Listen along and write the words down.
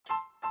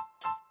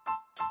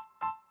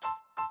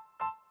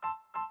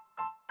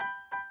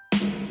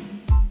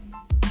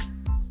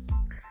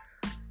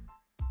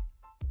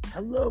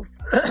Hello.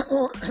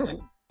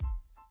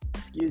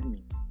 Excuse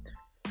me.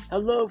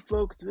 Hello,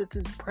 folks. This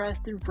is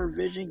Preston for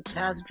Vision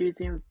Cast.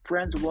 JC and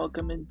friends,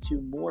 welcome into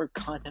more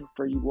content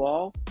for you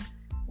all.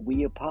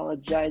 We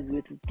apologize.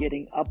 This is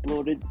getting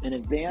uploaded in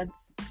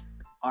advance.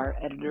 Our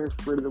editor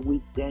for the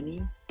week,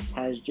 Denny,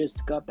 has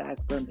just got back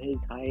from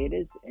his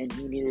hiatus, and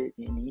he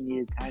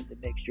needed time to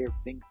make sure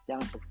things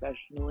sound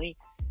professionally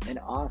and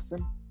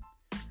awesome.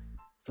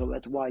 So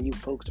that's why you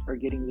folks are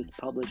getting this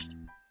published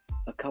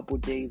a couple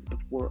days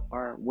before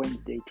our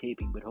Wednesday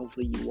taping, but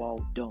hopefully you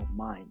all don't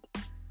mind.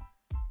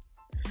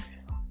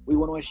 We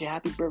want to wish a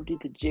happy birthday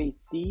to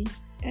JC,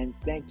 and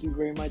thank you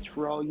very much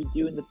for all you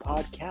do in the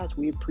podcast.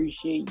 We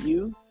appreciate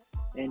you,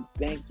 and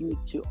thank you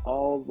to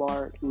all of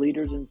our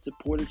leaders and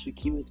supporters who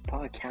keep this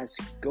podcast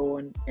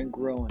going and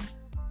growing.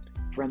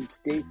 From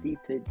Stacy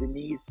to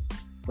Denise,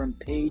 from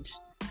Paige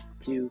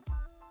to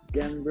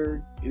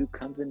Denver, who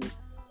comes in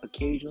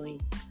occasionally,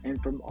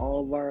 and from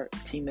all of our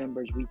team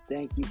members, we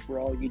thank you for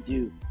all you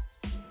do.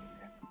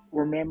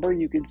 Remember,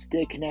 you can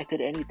stay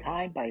connected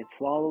anytime by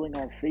following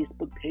our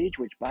Facebook page,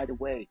 which, by the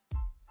way,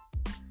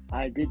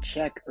 I did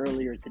check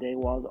earlier today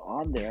while I was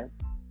on there,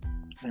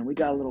 and we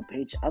got a little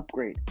page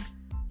upgrade.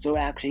 So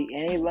actually,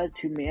 any of us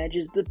who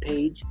manages the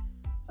page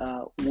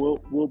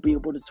will be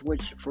able to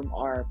switch from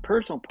our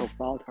personal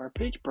profile to our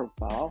page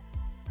profile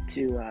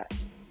to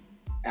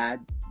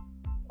add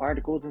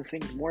articles and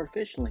things more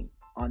efficiently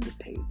on the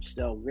page.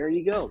 So there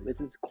you go.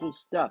 This is cool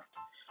stuff.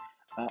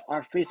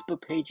 Our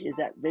Facebook page is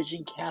at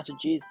VisionCast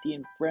with JC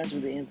and friends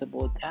with the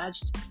Ansible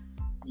attached.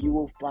 You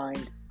will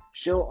find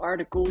show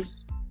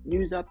articles,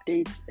 news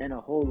updates, and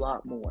a whole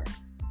lot more.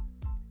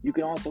 You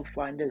can also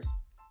find us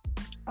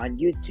on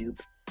YouTube.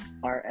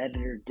 Our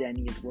editor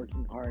Denny is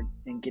working hard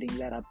in getting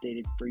that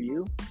updated for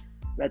you.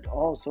 That's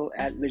also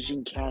at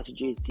VisionCast with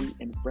JC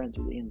and friends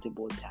with the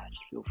Ansible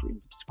attached. Feel free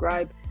to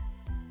subscribe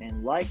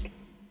and like,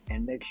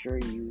 and make sure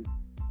you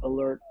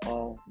alert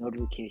all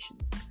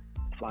notifications.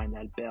 Find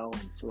that bell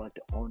and select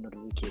all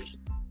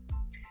notifications.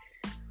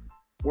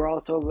 We're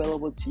also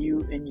available to you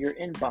in your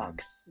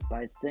inbox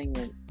by sending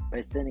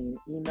an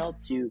email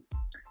to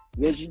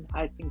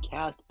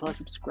vision-cast plus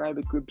subscribe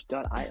at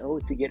groups.io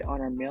to get on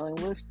our mailing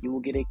list. You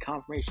will get a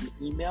confirmation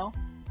email,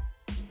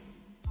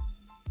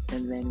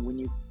 and then when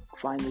you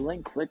find the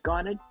link, click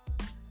on it,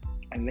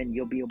 and then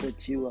you'll be able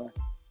to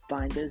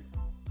find us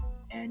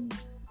and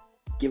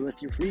give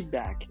us your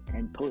feedback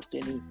and post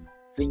anything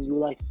you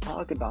would like to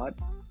talk about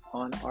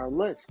on our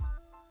list,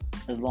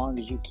 as long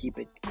as you keep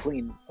it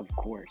clean, of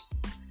course.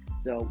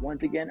 So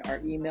once again, our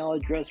email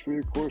address for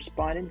your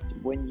correspondence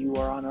when you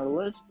are on our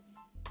list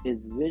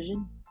is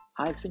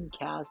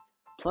vision-cast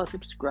plus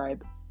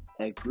subscribe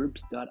at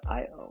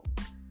groups.io.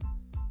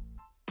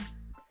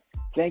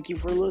 Thank you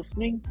for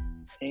listening,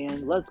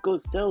 and let's go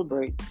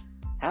celebrate.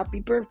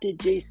 Happy birthday,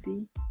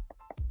 JC.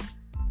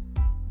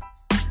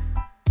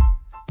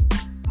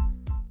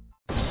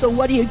 So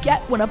what do you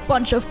get when a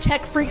bunch of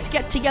tech freaks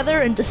get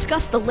together and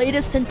discuss the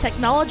latest in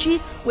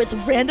technology with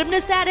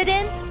randomness added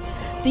in?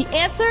 The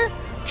answer?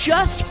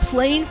 Just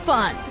plain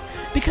fun.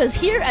 Because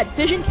here at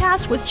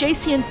VisionCast with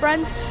JC and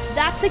friends,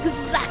 that's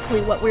exactly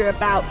what we're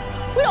about.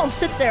 We don't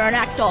sit there and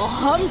act all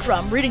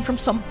humdrum reading from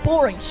some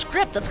boring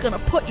script that's gonna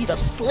put you to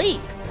sleep.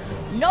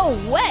 No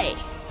way!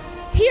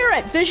 Here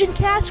at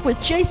VisionCast with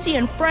JC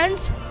and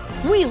friends,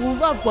 we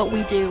love what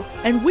we do,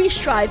 and we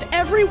strive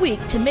every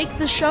week to make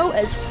the show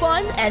as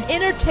fun and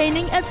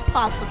entertaining as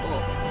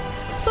possible.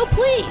 So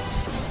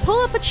please,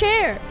 pull up a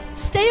chair,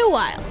 stay a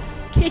while,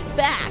 kick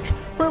back,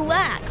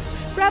 relax,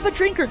 grab a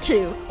drink or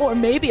two, or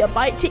maybe a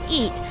bite to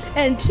eat,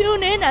 and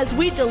tune in as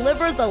we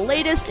deliver the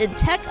latest in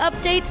tech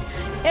updates,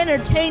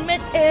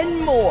 entertainment, and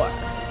more.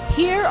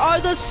 Here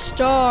are the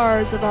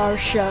stars of our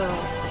show: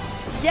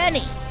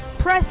 Denny,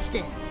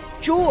 Preston,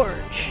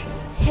 George,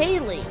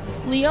 Haley,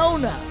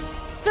 Leona,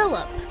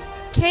 Philip,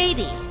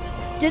 Katie,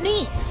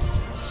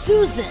 Denise,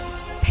 Susan,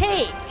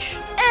 Paige,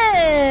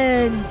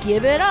 and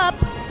give it up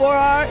for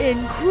our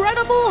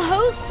incredible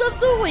hosts of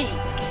the week,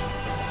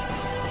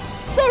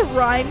 the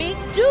Rhyming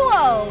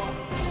Duo,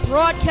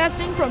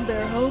 broadcasting from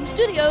their home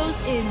studios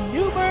in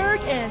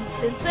Newburgh and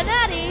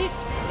Cincinnati.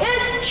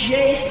 It's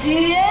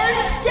JC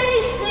and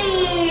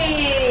Stacy.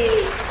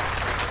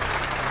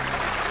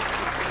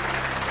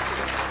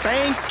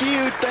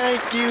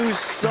 Thank you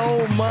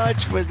so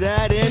much for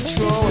that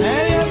intro.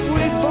 Hey,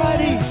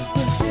 everybody!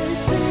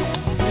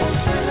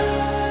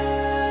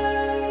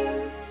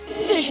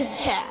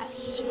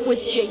 VisionCast with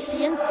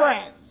JC and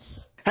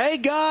friends. Hey,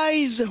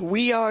 guys,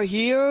 we are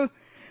here.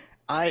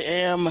 I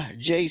am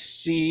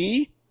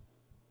JC,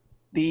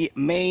 the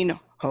main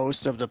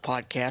host of the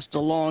podcast,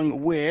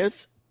 along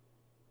with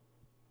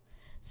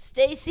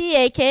Stacy,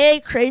 aka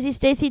Crazy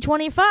Stacy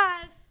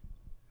 25.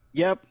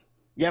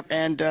 Yep,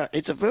 and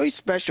it's a very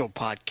special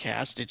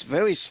podcast. It's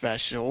very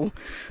special,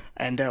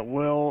 and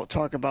we'll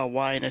talk about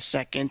why in a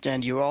second.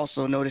 And you're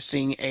also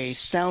noticing a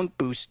sound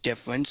boost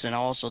difference, and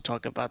I'll also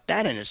talk about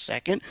that in a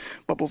second.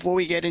 But before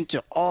we get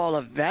into all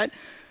of that,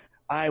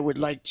 I would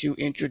like to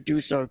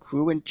introduce our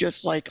crew. And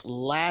just like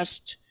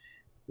last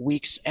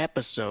week's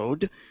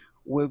episode,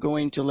 we're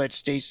going to let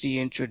Stacy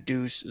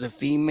introduce the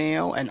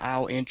female, and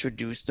I'll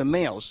introduce the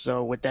male.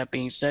 So, with that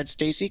being said,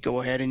 Stacy,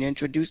 go ahead and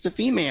introduce the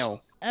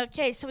female.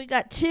 Okay, so we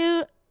got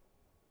two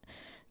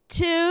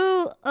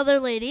other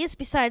ladies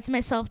besides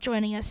myself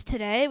joining us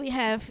today. We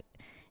have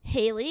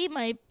Haley,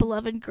 my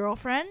beloved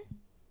girlfriend.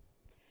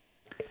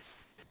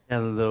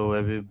 Hello,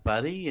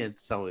 everybody.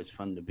 It's always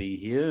fun to be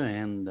here,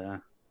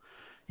 and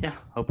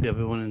hope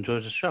everyone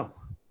enjoys the show.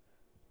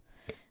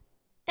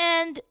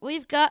 And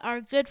we've got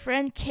our good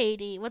friend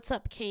Katie. What's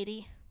up,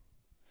 Katie?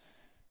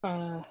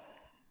 Hello.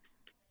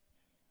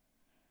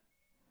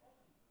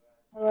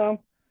 You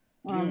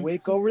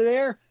awake over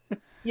there?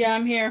 Yeah,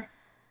 I'm here.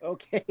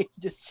 Okay,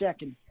 just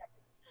checking.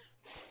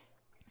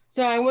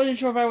 So I wasn't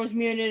sure if I was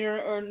muted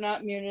or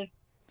not muted.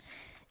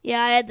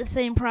 Yeah, I had the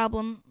same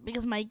problem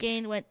because my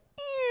gain went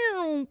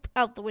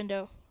out the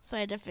window, so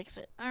I had to fix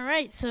it. All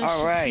right, so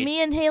All right.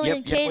 me and Haley Yep,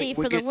 and yep, Katie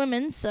we're for the good.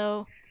 women.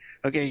 So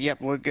Okay,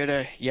 we're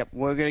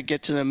gonna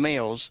get to the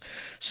males.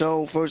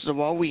 So first of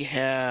all, we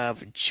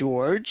have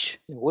George.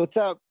 What's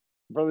up,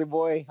 brother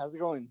boy? How's it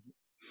going?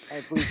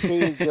 I believe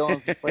Katie's dealing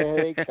with a slight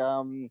headache.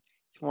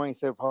 This morning,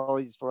 so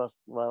apologies for us,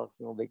 Alex,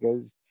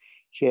 because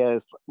she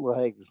has a little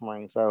headache this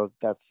morning, so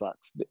that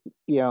sucks. But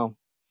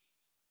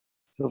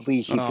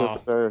hopefully she feels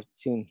better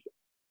soon.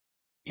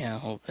 Yeah,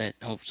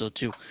 hope so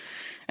too.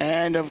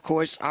 And of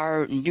course,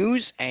 our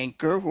news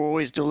anchor, who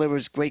always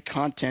delivers great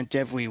content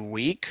every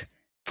week,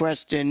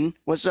 Preston.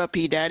 What's up,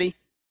 P Daddy?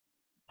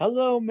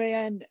 Hello,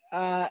 man.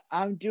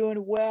 I'm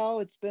doing well.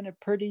 It's been a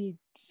pretty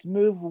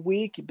smooth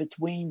week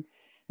between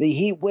the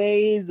heat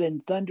wave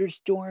and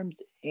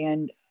thunderstorms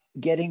and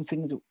getting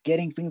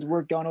things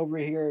worked on over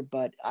here,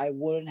 but I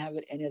wouldn't have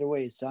it any other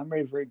way. So I'm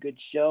ready for a good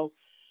show.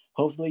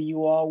 Hopefully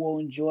you all will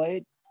enjoy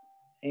it.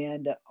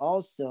 And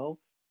also,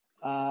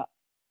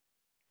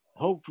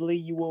 hopefully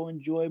you will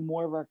enjoy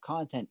more of our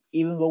content,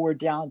 even though we're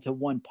down to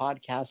one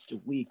podcast a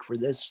week for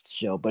this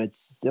show, but it's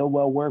still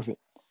well worth it.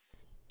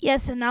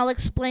 yes, and I'll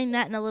explain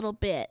that in a little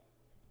bit.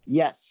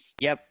 Yes.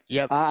 Yep.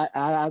 I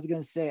was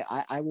going to say,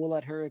 I will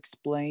let her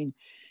explain,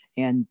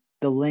 and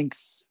the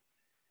links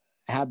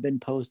have been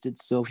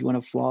posted, so if you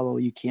want to follow,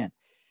 you can.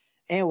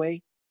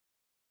 Anyway,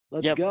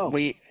 let's go.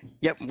 We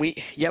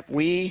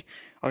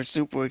are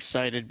super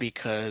excited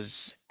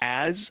because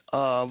as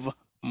of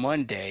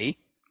Monday,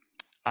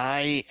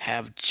 I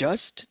have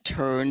just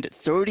turned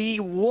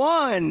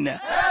 31.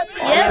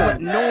 Yes.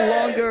 I'm no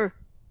longer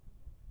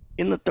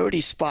in the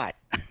 30 spot.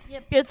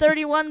 Yep, you're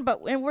 31,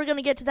 and we're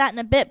gonna get to that in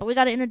a bit. But we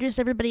got to introduce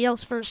everybody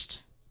else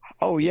first.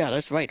 Oh yeah,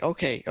 that's right.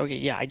 Okay,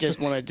 yeah. I just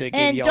wanted to give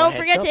And y'all don't a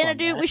forget heads to up on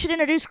introduce. that. We should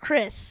introduce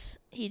Chris.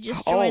 He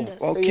just joined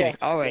us. Okay. Yeah.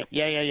 All right.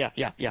 Yeah.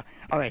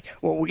 All right.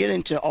 Well, we'll get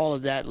into all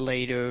of that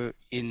later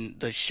in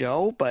the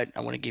show, but I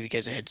want to give you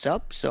guys a heads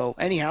up. So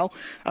anyhow,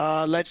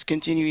 let's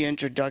continue the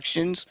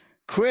introductions.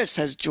 Chris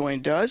has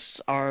joined us,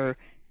 our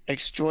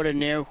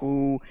extraordinaire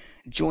who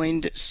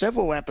joined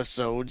several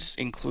episodes,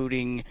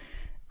 including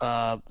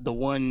the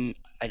one,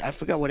 I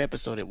forgot what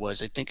episode it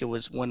was. I think it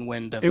was one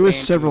when the It was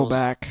fan several girls-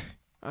 back.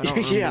 I don't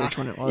remember Yeah, which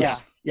one it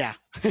was. Yeah.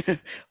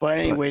 But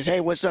anyways, hey,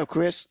 what's up,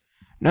 Chris?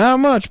 Not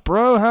much,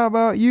 bro. How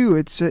about you?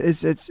 It's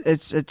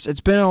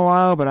been a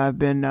while, but I've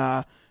been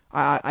I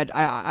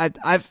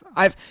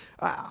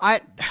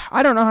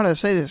don't know how to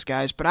say this,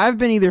 guys, but I've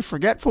been either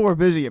forgetful or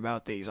busy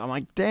about these. I'm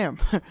like, damn.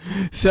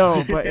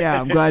 So, but yeah,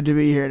 I'm glad to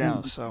be here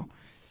now. So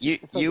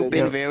You've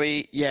been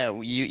very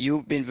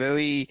you've been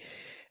very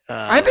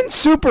I've been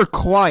super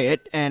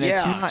quiet, and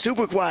it's not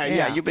super quiet.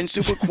 yeah. You've been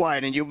super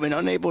quiet, and you've been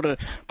unable to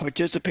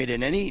participate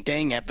in any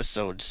dang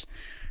episodes.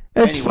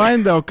 It's Anyway.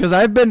 fine though, cause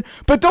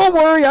but don't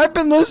worry, I've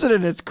been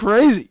listening. It's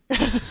crazy.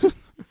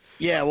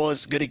 Yeah, well,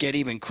 it's gonna get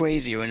even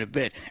crazier in a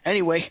bit.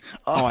 Anyway,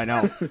 Oh, I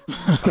know.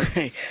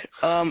 okay.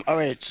 All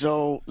right.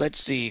 So let's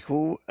see.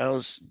 Who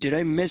else? Did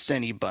I miss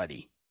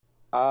anybody?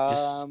 I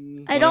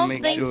wanna don't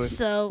make think sure.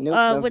 so. Nope,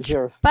 not Which,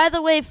 sure. by the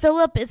way,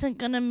 Philip isn't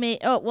gonna make.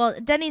 Oh well,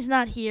 Denny's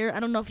not here. I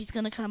don't know if he's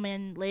gonna come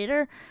in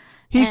later.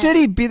 He said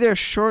he'd be there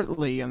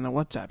shortly in the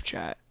WhatsApp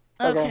chat.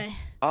 Okay.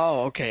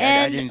 Oh, okay. I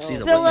And didn't see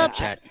the Philip- WhatsApp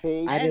chat.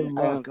 I didn't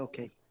look.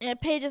 Okay. Yeah,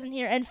 Paige isn't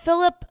here, and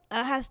Philip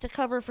has to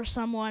cover for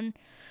someone.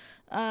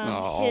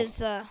 Oh.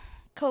 His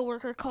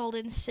coworker called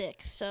in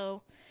sick,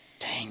 so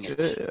Dang it.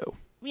 Ew.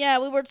 yeah,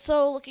 we were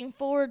so looking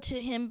forward to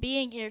him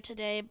being here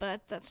today,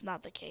 but that's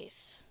not the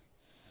case.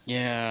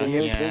 Yeah, Can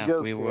you yeah. make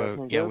jokes? We You were, got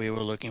some yeah, we jokes?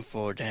 were looking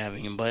forward to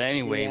having him. But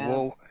anyway, Yeah.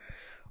 well,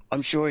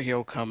 I'm sure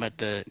he'll come at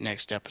the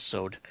next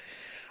episode.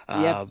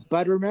 Yeah,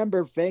 but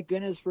remember, thank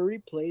goodness for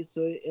replays.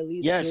 So at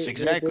least Yes, they're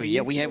exactly.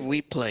 Yeah, we have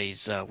useful.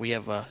 replays. We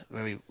have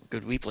very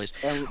good replays.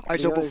 And All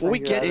right, so the other before we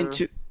thing get you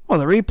into Well,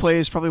 the replay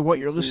is probably what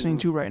you're listening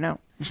to right now.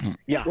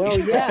 yeah, Well,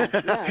 yeah,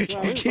 that's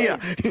what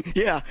I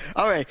yeah.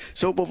 All right.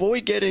 So before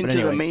we get into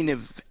the anyway. main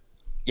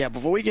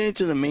before we get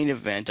into the main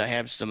event, I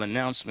have some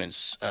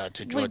announcements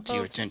to draw We to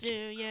your both attention. do,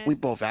 yeah. We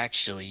both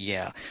actually,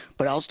 yeah.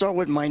 But I'll start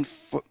with mine.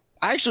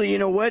 Actually, you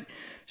know what?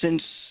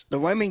 Since the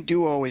rhyming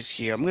duo is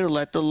here, I'm gonna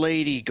let the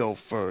lady go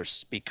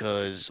first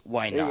because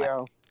why There you not?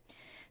 go.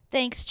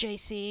 Thanks,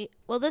 JC.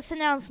 Well, this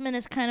announcement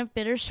is kind of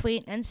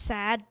bittersweet and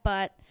sad,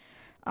 but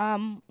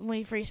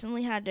We've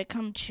recently had to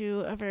come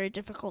to a very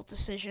difficult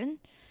decision,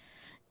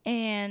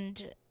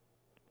 and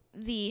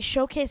the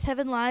Showcase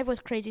Heaven Live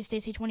with Crazy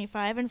Stacy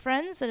 25 and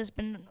friends that has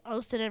been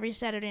hosted every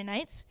Saturday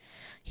nights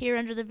here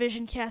under the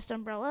VisionCast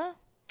umbrella.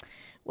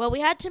 Well,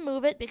 we had to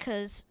move it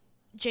because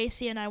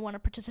JC and I want to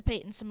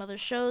participate in some other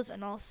shows,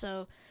 and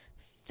also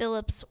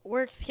Philip's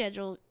work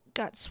schedule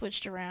got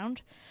switched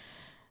around.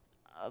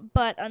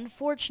 But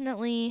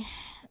unfortunately,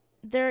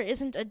 there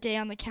isn't a day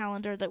on the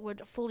calendar that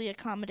would fully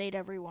accommodate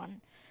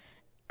everyone.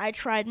 I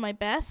tried my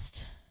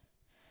best,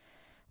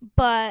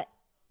 but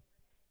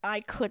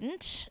I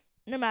couldn't.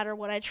 No matter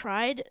what I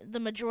tried, the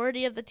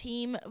majority of the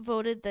team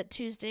voted that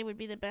Tuesday would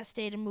be the best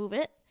day to move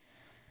it.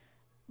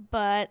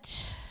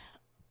 But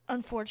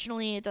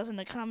unfortunately, it doesn't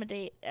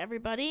accommodate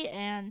everybody.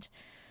 And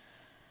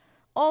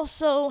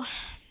also,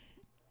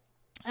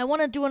 I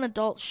want to do an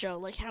adult show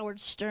like Howard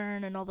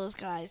Stern and all those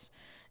guys.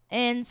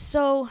 And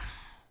so,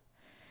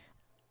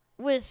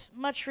 with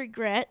much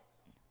regret,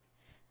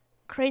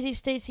 Crazy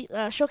Stacy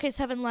Showcase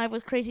Heaven Live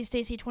with Crazy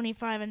Stacy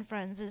 25 and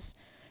friends is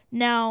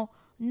now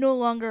no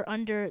longer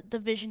under the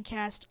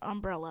VisionCast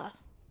umbrella.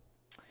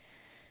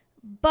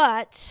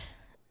 But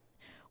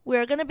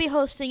we're going to be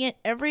hosting it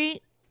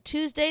every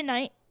Tuesday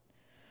night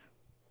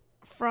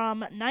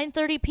from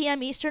 9:30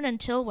 p.m. Eastern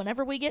until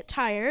whenever we get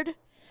tired.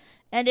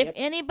 And if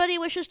anybody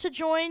wishes to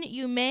join,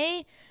 you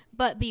may,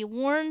 but be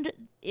warned,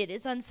 it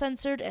is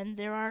uncensored and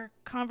there are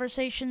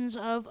conversations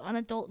of an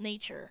adult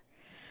nature.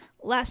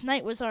 Last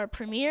night was our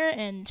premiere,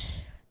 and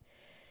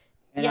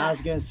I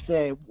was going to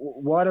say,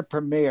 what a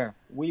premiere.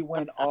 We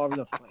went all over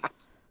the place.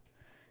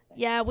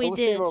 Yeah, we I will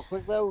did. say real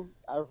quick, though,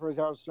 for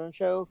the Howard Stern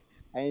show,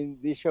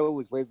 and this show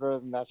was way better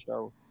than that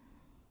show.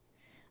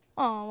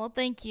 Oh, well,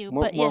 thank you.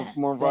 More, but more, yeah,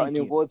 more variety.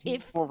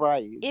 if more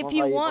variety. if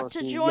you want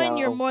to join,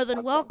 you're more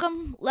than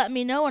welcome. Let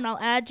me know, and I'll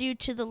add you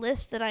to the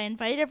list that I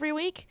invite every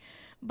week.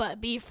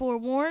 But be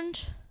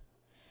forewarned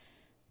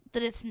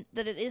that it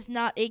is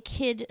not a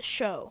kid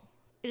show.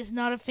 It is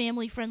not a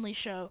family-friendly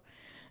show.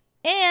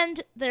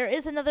 And there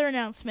is another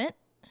announcement.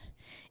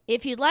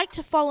 If you'd like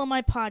to follow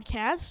my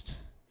podcast,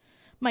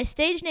 my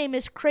stage name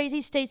is Crazy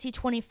Stacy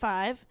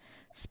 25,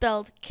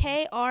 spelled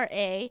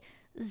KRAZY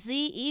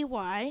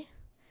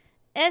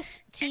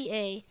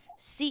STACEY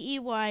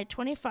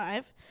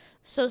 25.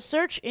 So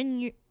search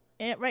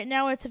right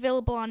now. It's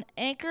available on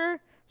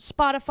Anchor,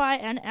 Spotify,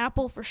 and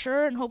Apple for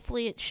sure, and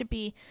hopefully it should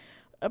be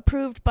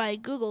approved by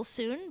Google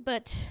soon.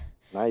 But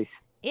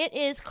nice. It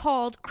is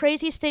called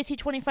Crazy Stacy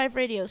 25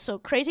 Radio. So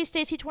Crazy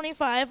Stacy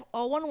 25,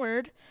 all one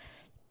word.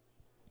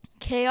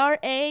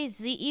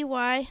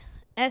 KRAZEY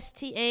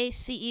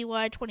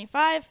STACEY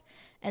 25,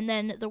 and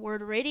then the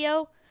word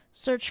radio.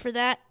 Search for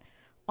that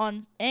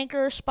on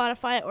Anchor,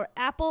 Spotify, or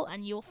Apple,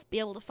 and you'll be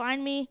able to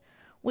find me.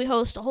 We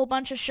host a whole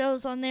bunch of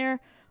shows on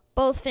there,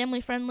 both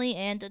family-friendly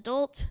and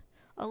adult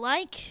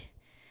alike.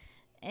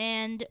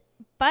 And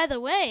by the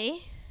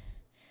way,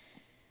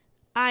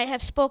 I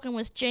have spoken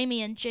with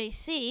Jamie and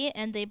JC,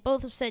 and they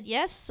both have said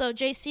yes. So,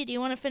 JC, do you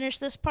want to finish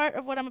this part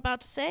of what I'm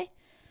about to say?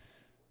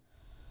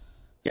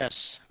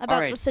 Yes. About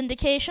All right. the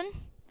syndication?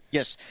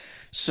 Yes.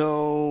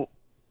 So,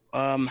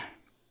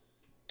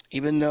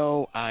 even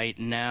though I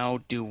now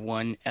do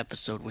one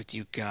episode with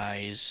you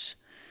guys,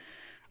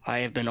 I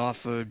have been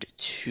offered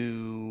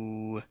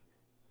to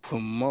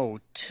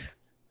promote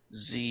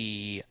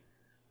the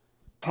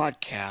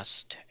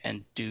podcast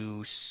and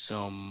do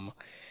some,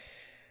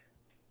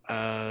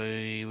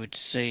 I would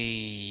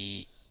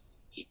say,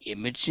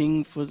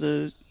 imaging for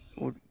the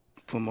or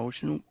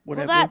promotion,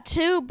 whatever. Well, that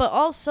too, but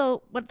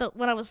also what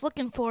I was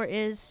looking for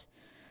is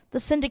the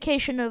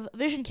syndication of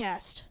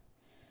VisionCast.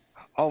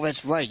 Oh,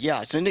 that's right.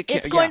 Yeah,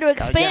 It's going to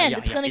expand.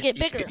 It's going to get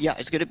bigger.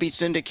 It's going to be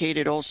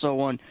syndicated also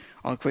on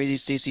Crazy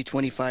Stacy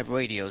 25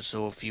 Radio.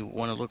 So if you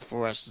want to look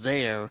for us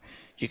there,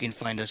 you can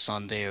find us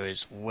on there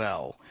as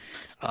well.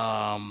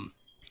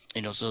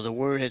 So the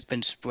word has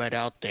been spread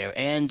out there,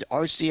 and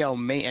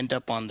RCL may end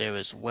up on there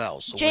as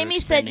well. So Jamie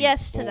said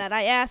yes to that.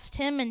 I asked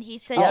him, and he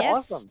said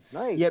yes. Awesome,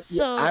 nice. Yep.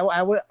 So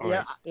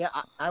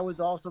I was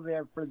also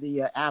there for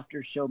the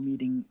after show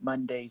meeting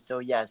Monday. So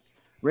yes,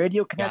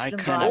 Radio Connection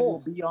Live will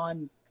be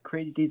on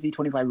Crazy Stacy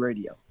 25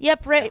 Radio.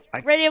 Yep,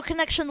 Radio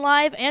Connection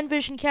Live and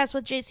VisionCast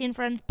with JC and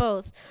Friends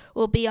both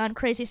will be on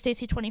Crazy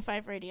Stacy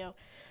 25 Radio.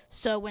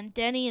 So when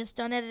Denny is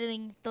done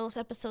editing those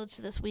episodes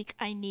for this week,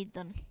 I need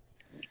them.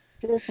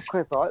 Just a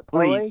quick thought.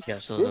 Please. Yeah,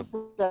 so This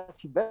is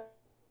actually better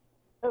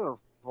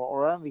for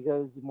Around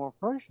because it's more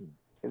person.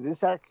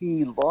 This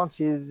actually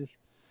launches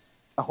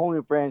a whole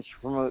new branch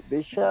from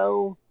this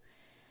show,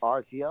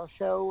 RCL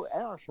show,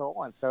 and our show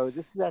on. So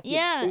this is actually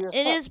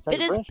it is.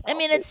 I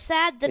mean, it's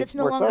sad that it's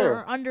no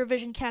longer under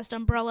VisionCast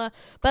umbrella,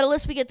 but at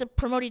least we get to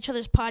promote each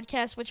other's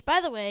podcasts. Which, by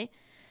the way,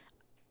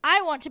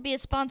 I want to be a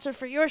sponsor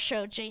for your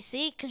show,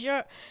 JC, because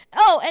you're.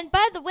 Oh, and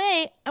by the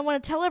way, I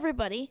want to tell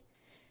everybody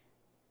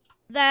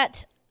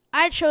that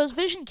I chose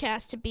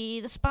VisionCast to be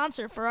the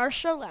sponsor for our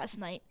show last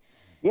night.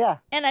 Yeah.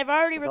 And I've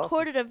already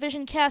recorded a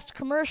VisionCast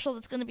commercial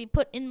that's going to be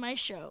put in my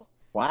show.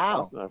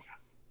 Wow.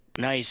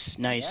 Nice.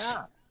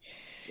 Yeah.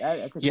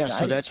 That's exciting. Yeah,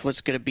 so that's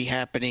what's going to be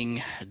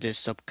happening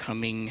this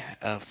upcoming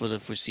for the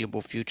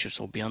foreseeable future.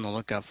 So be on the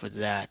lookout for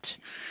that.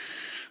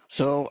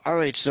 So, all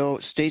right. So,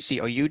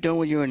 Stacy, are you done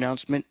with your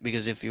announcement?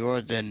 Because if you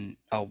are, then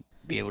I'll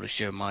be able to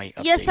share my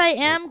update. Yes, I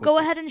am. Go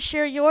ahead and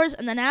share yours,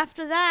 and then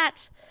after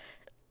that,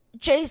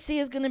 JC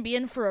is going to be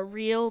in for a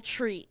real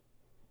treat.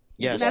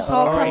 Yes. That's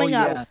all coming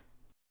up. Yeah.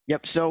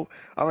 Yep. So,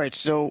 all right.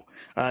 So,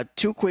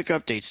 two quick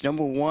updates.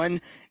 Number one,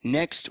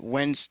 next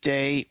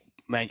Wednesday.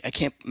 Man, I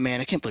can't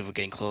believe we're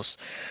getting close.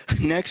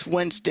 Next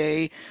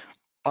Wednesday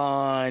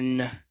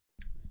on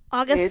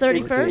August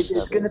 31st.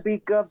 It's going to be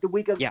the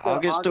week of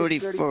August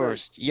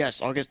 31st.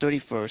 Yes, August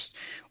 31st.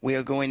 We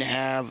are going to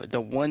have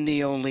the one,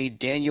 the only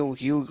Daniel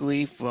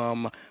Hughley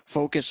from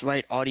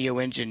Focusrite Audio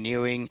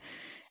Engineering,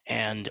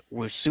 and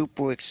we're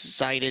super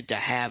excited to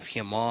have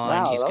him on.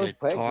 Wow, He's that going was to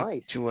quick. talk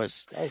Nice. to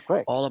us That was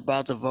quick. all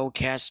about the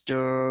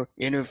Vocaster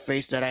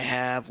interface that I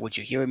have, which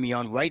you're hearing me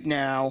on right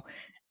now,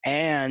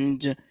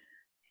 and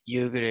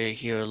you're going to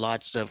hear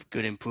lots of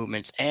good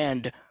improvements.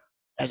 And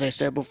as I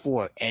said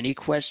before, any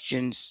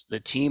questions the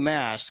team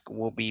asks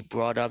will be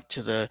brought up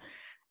to the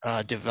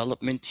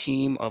development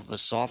team of the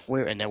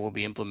software, and that will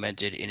be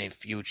implemented in a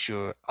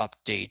future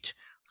update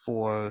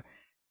for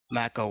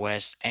Mac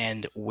OS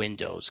and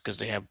Windows, because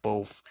they have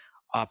both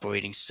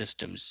operating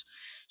systems.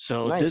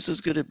 So Nice. this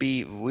is going to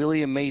be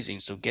really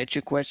amazing. So get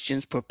your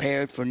questions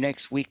prepared for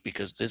next week,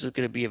 because this is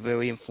going to be a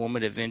very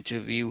informative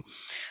interview.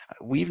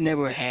 We've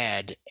never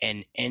had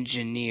an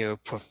engineer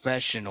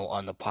professional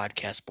on the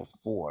podcast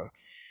before.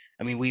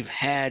 I mean, we've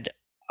had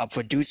a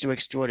producer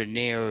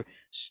extraordinaire,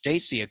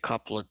 Stacy, a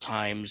couple of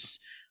times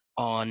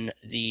on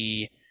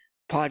the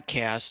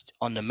podcast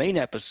on the main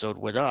episode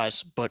with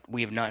us, but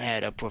we have not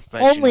had a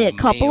professional. Only a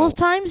couple of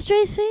times,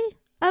 JC?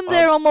 I'm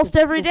there almost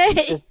every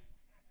day.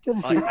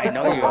 Just a few. I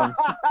know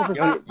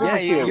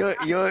you.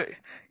 You're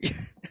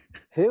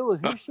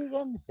Who's she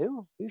again?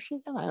 Who's she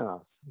again? I don't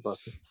know.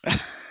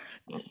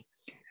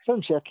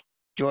 Some chick.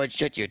 George,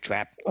 shut your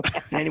trap.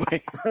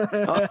 Anyway,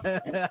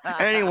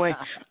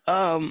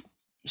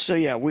 so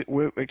yeah,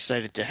 we're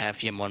excited to have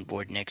him on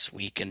board next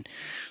week, and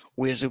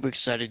we're super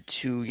excited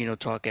to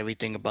talk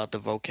everything about the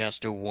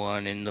Vocaster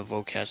 1 and the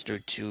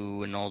Vocaster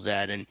 2 and all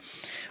that. And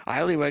I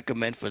highly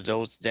recommend, for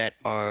those that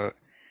are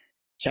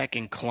tech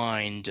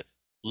inclined,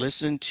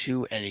 listen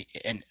to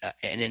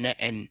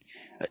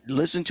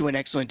listen to an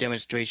excellent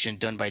demonstration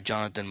done by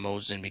Jonathan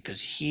Mosen,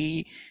 because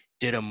he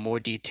did a more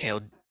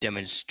detailed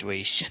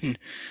demonstration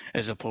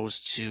as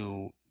opposed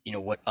to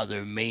what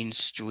other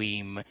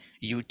mainstream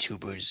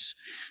YouTubers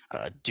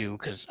do,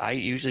 because I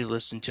usually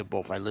listen to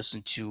both. I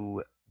listen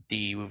to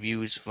the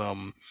reviews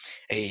from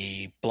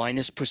a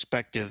blindness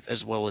perspective,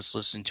 as well as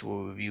listen to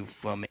a review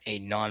from a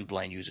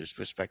non-blind user's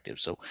perspective.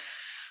 So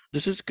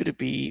this is going to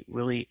be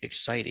really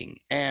exciting.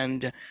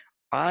 And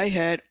I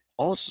had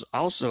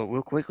also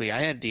real quickly, I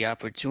had the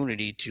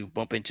opportunity to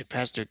bump into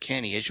Pastor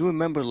Kenny. As you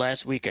remember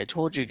last week, I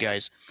told you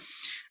guys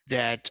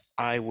that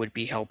I would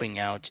be helping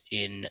out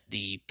in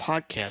the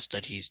podcast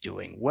that he's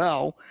doing.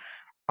 Well,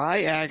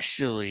 I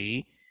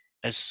actually,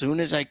 as soon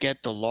as I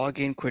get the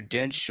login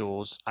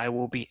credentials, I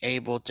will be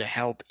able to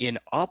help in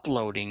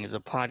uploading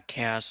the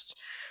podcast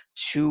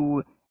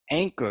to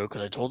Anchor,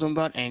 because I told him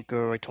about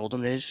Anchor. I told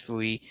him that it's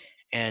free,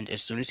 and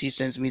as soon as he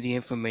sends me the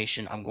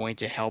information, I'm going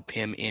to help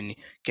him in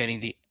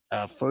getting the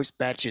first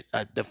batches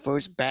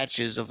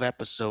of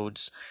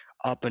episodes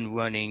up and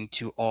running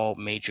to all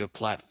major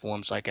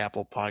platforms like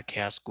Apple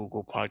Podcasts,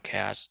 Google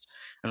Podcasts,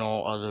 and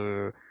all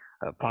other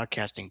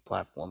podcasting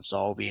platforms. So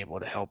I'll be able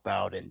to help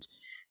out. And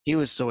he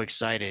was so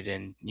excited,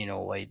 and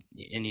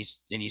he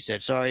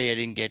said, "Sorry, I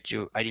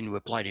didn't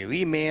reply to your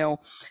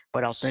email,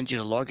 but I'll send you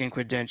the login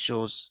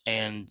credentials,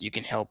 and you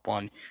can help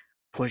on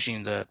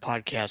pushing the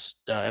podcast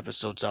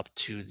episodes up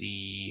to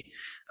the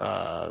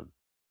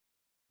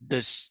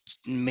this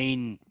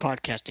main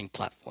podcasting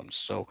platforms."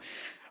 So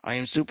I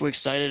am super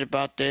excited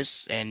about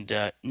this, and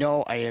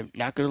no, I am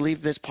not going to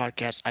leave this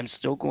podcast. I'm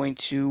still going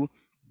to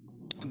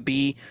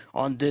be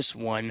on this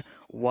one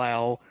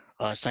while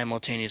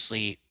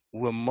simultaneously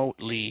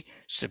remotely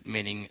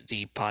submitting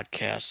the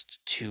podcast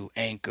to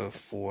Anchor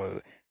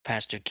for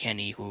Pastor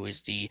Kenny, who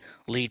is the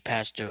lead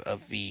pastor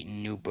of the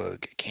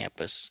Newburgh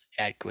campus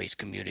at Grace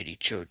Community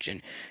Church.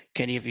 And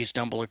Kenny, if you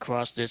stumble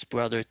across this,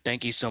 brother,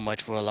 thank you so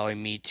much for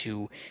allowing me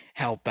to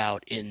help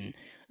out in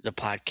the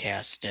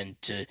podcast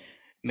and to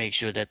make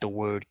sure that the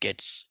word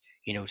gets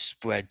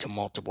spread to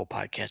multiple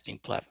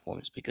podcasting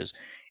platforms, because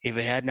if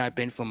it had not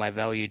been for my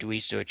valued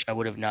research, I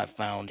would have not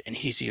found an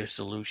easier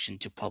solution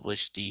to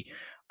publish the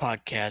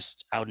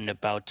podcast out and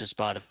about to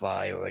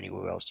Spotify or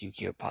anywhere else you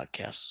hear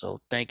podcasts. So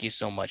thank you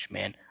so much,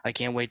 man. I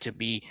can't wait to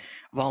be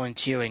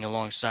volunteering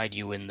alongside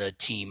you in the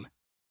team.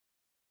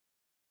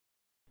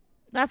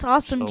 That's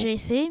awesome,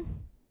 JC.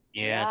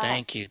 Yeah,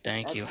 thank you.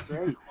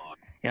 Great.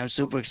 Yeah, I'm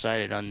super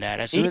excited on that.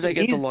 As soon as I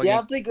get the login. He's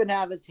definitely going to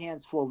have his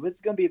hands full. This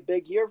is going to be a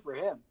big year for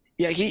him.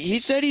 Yeah, he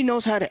said he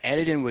knows how to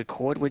edit and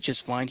record, which is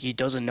fine. He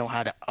doesn't know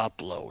how to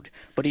upload,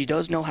 but he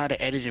does know how to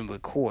edit and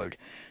record.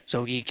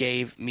 So he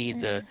gave me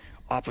the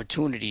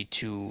opportunity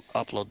to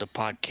upload the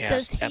podcast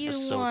Does he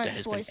episode want that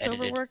has been voiceover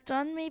edited. work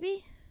done,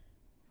 maybe?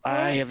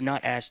 I have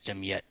not asked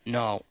him yet.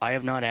 No, I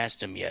have not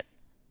asked him yet.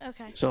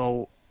 Okay.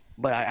 So,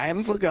 but I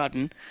haven't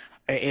forgotten.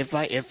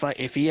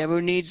 If he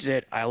ever needs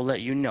it, I'll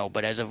let you know.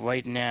 But as of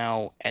right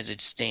now, as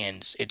it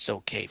stands, it's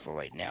okay for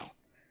right now.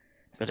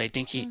 Because I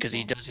think because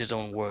he does his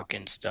own work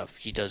and stuff.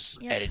 He does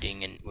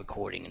editing and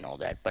recording and all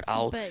that. But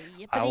I'll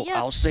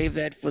save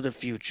that for the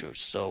future.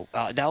 So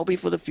that'll be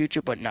for the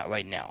future, but not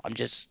right now. I'm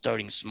just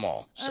starting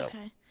small. So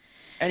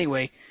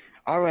anyway,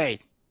 all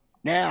right.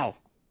 Now,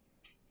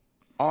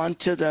 on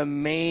to the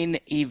main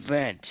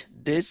event.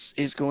 This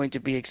is going to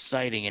be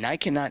exciting, and I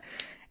cannot,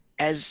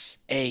 as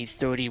a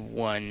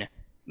 31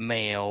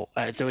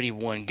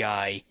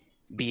 guy,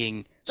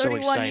 being so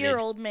excited.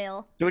 31-year-old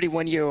male.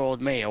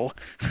 31-year-old male.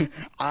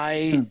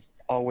 I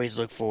always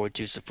look forward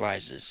to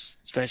surprises,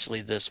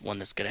 especially this one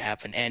that's going to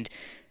happen. And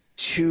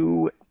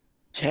to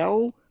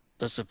tell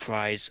the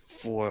surprise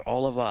for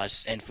all of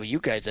us and for you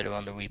guys that are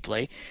on the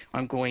replay,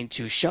 I'm going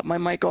to shut my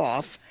mic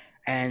off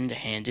and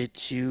hand it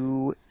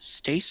to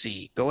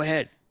Stacy. Go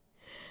ahead.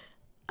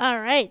 All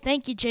right,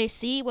 thank you,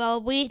 JC.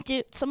 Well,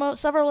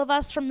 several of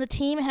us from the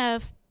team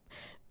have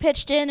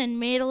pitched in and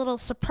made a little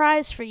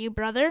surprise for you,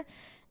 brother.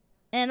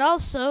 And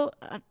also,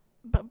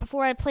 but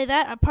before I play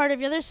that, a part of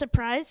the other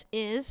surprise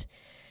is,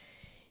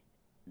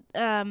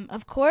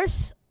 of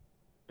course,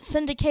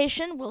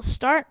 syndication will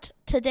start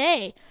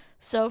today.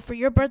 So for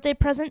your birthday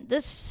present,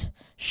 this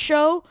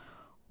show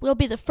will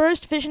be the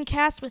first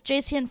VisionCast with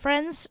JC and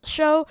Friends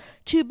show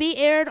to be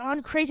aired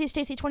on Crazy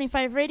Stacy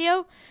 25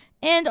 Radio.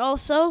 And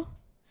also,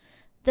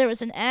 there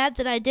was an ad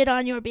that I did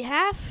on your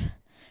behalf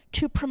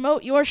to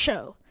promote your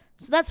show.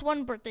 So that's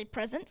one birthday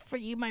present for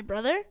you, my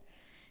brother.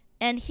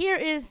 And here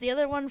is the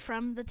other one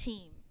from the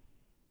team.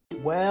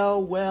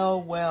 Well.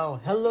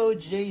 Hello,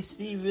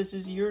 JC. This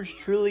is yours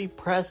truly,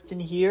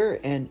 Preston here.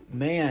 And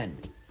man,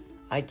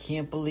 I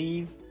can't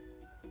believe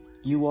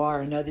you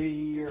are another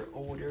year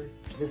older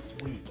this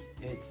week.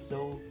 It's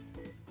so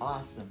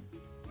awesome.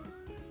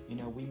 You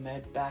know, we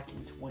met back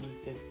in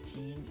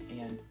 2015,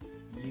 and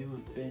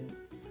you've been,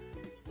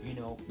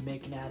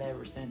 making out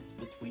ever since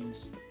between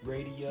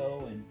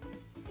radio and,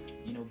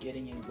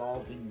 getting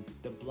involved in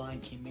the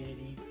blind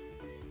community.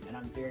 And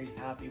I'm very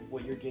happy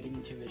what you're getting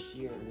into this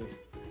year with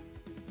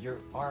your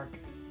ARC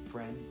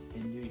friends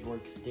in New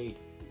York State.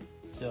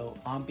 So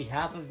on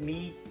behalf of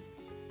me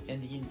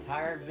and the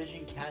entire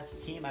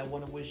VisionCast team, I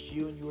want to wish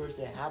you and yours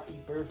a happy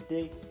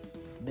birthday.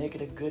 Make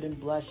it a good and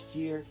blessed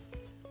year.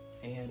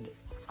 And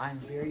I'm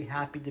very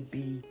happy to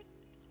be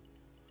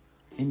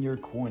in your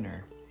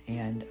corner.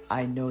 And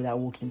I know that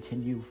will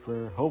continue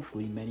for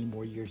hopefully many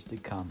more years to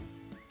come.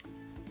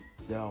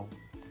 So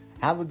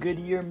have a good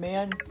year,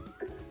 man.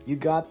 You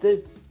got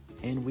this.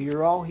 And we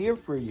are all here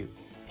for you.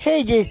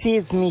 Hey JC,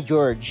 it's me,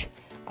 George.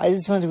 I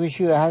just want to wish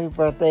you a happy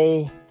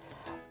birthday.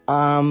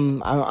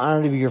 I'm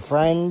honored to be your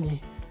friend,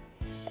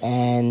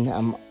 and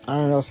I'm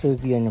honored also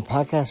to be on your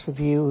podcast with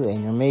you,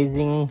 and you're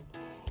amazing,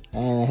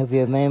 and I hope you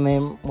have many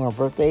more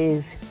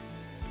birthdays.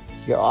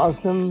 You're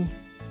awesome,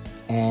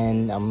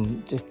 and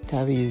I'm just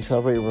happy to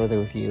celebrate your birthday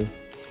with you.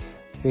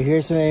 So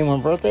here's some many more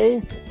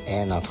birthdays,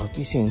 and I'll talk to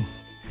you soon.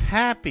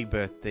 Happy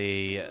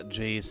birthday,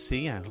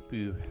 JC. I hope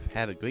you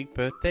had a great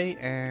birthday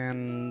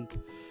and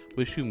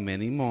wish you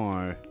many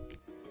more.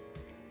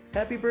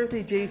 Happy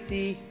birthday,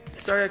 JC.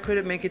 Sorry I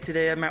couldn't make it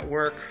today. I'm at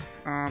work.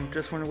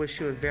 Just want to wish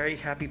you a very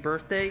happy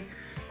birthday.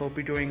 Hope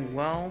you're doing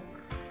well.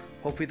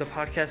 Hopefully the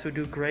podcast will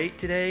do great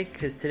today,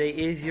 because today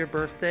is your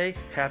birthday.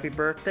 Happy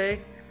birthday.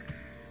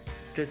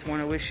 Just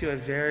want to wish you a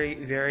very,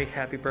 very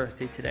happy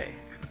birthday today.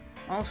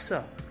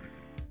 Also,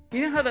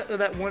 you know how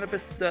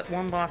that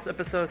one last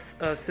episode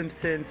of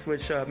Simpsons,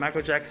 which Michael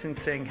Jackson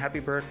sang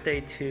 "Happy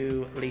Birthday"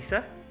 to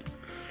Lisa?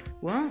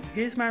 Well,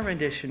 here's my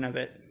rendition of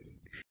it.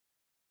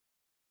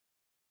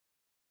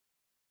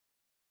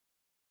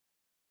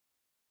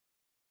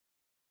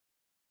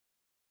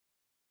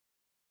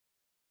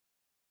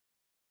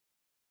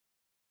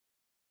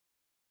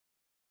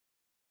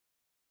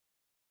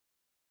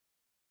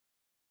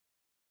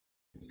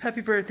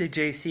 Happy birthday,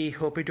 JC.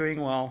 Hope you're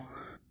doing well.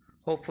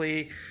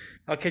 Hopefully,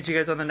 I'll catch you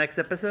guys on the next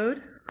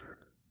episode.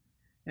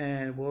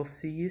 And we'll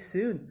see you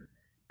soon.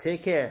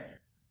 Take care.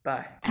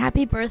 Bye.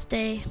 Happy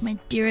birthday, my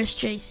dearest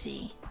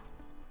JC.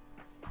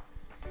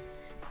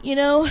 You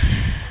know,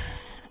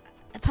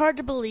 it's hard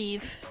to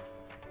believe.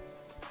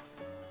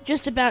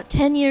 Just about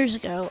 10 years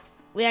ago,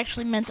 we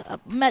actually met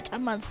a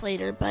month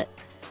later, but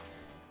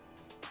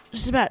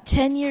just about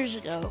 10 years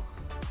ago,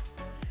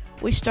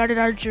 we started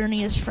our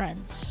journey as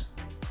friends.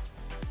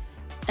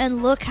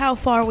 And look how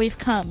far we've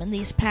come in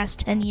these past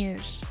 10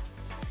 years.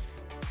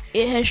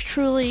 It has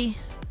truly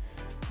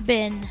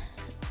been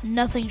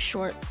nothing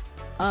short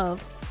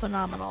of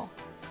phenomenal.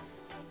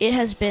 It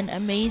has been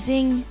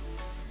amazing.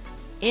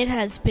 It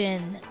has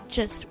been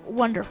just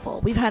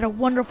wonderful. We've had a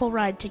wonderful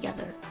ride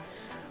together.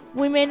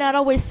 We may not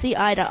always see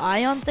eye to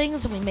eye on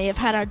things, and we may have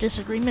had our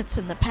disagreements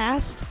in the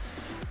past,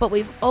 but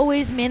we've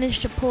always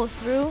managed to pull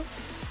through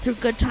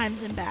good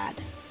times and bad.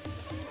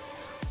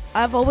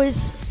 I've always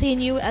seen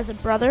you as a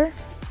brother,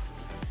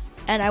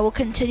 and I will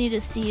continue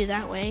to see you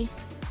that way.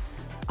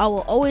 I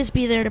will always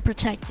be there to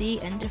protect thee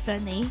and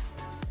defend thee,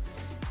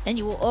 and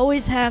you will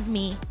always have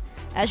me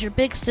as your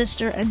big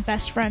sister and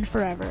best friend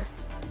forever.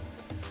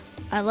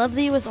 I love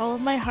thee with all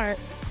of my heart,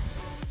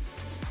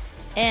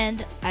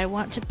 and I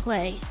want to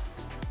play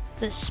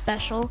this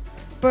special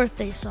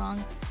birthday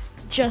song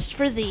just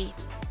for thee,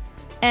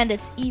 and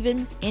it's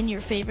even in your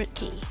favorite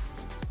key.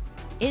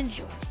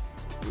 Enjoy.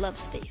 Love,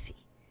 Stacy.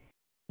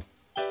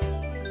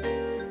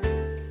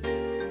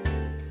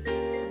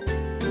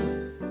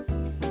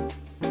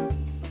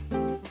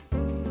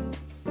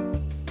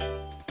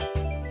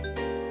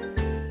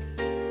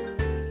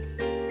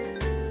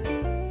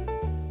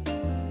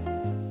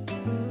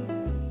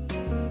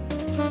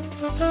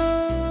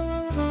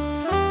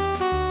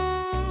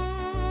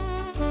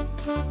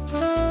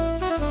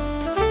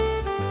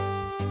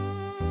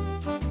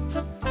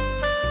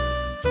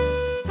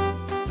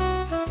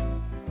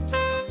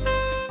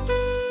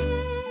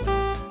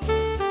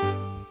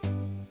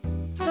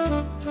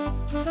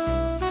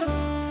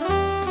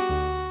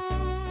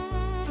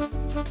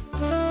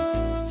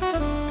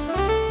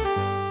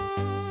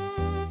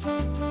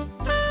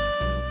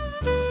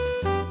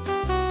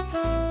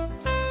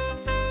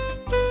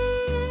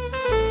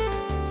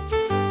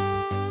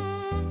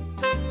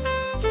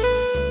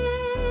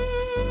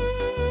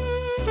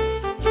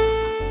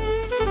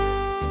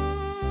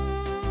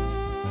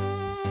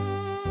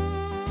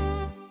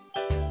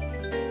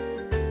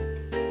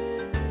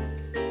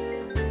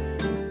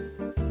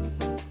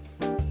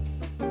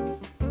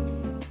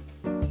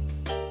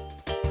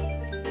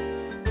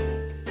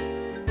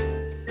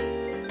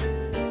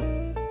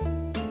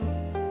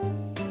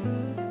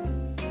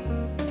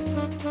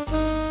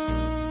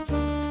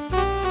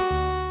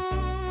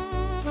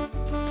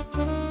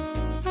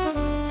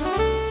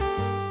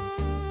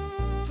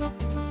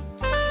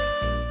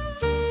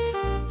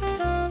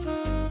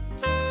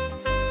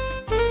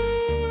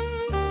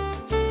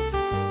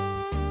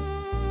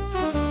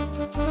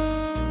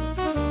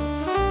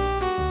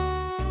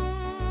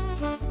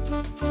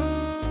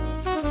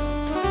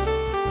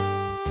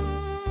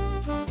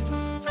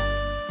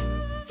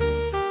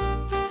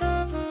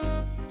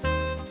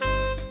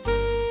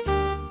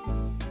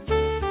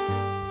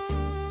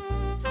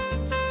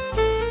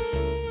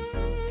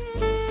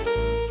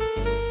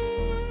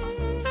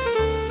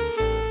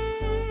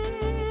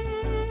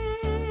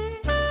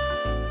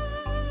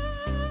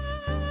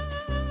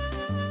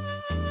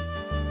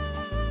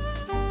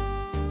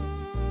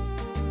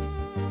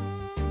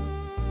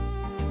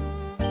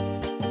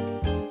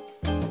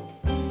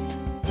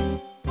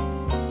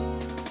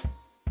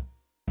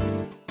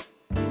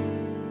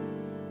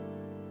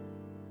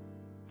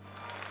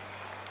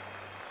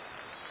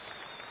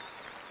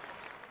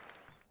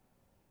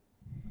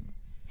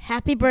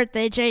 Happy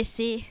birthday,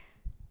 JC.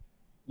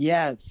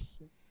 Yes.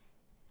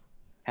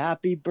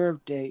 Happy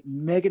birthday.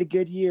 Make it a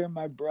good year,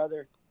 my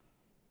brother.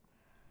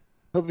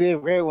 Hope you have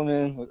a great one,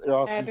 man.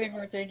 Awesome. Happy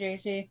birthday,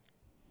 JC.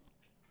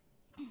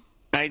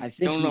 I think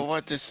don't know he-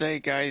 what to say,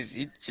 guys.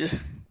 You just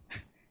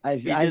I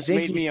made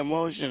think me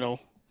emotional.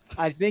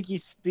 I think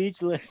he's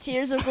speechless.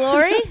 Tears of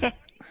glory?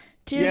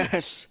 Tears,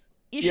 Yes.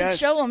 You should Yes.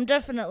 show him,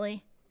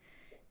 definitely.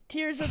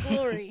 Tears of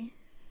glory.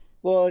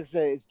 Well, like I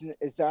said,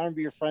 it's an honor to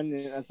be your friend,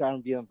 and it's an honor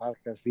to be on the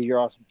podcast. You're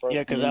an awesome person.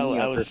 Yeah, because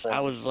and, I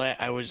was actually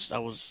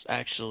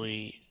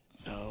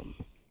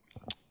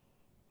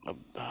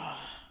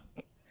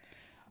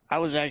I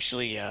was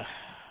actually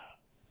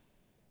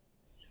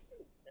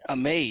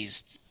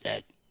amazed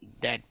at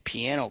that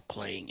piano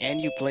playing,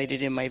 and you played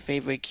it in my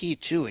favorite key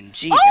too, in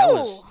G. That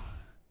was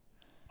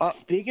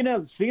Speaking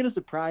of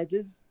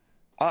surprises,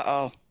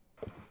 Philip's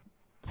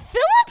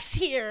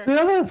here.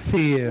 Philip's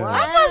here.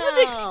 I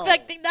wasn't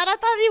expecting that. I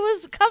thought he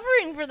was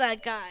covering for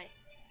that guy.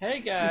 Hey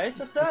guys,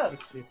 what's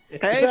up?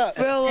 Hey,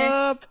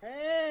 Philip.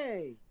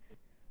 Hey.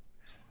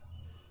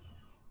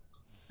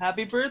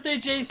 Happy birthday,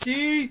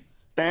 JC.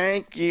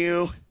 Thank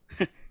you.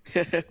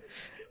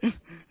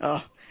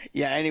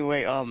 Yeah.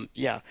 Anyway,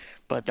 yeah.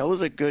 But that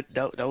was a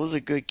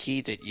good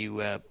key that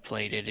you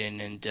played it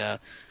in, and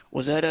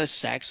was that a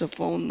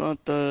saxophone,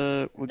 not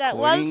the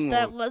recording?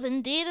 That was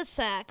indeed a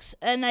sax,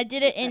 and I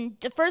did it in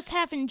the first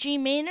half in G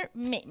major,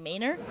 G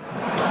major,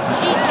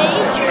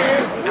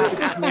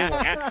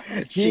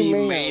 G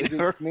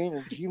minor.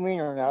 G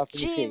minor, now for the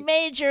G cake.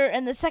 major,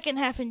 and the second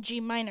half in G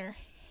minor.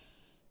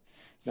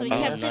 So we Oh,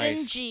 kept it in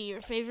nice. G,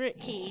 your favorite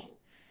key.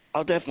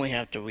 I'll definitely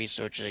have to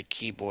research the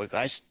keyboard.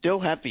 I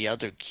still have the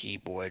other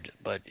keyboard,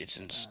 but it's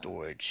in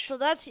storage. So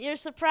that's your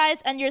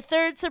surprise, and your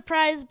third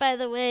surprise, by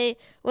the way,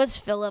 was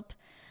Philip.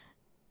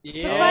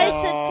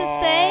 Suffice it to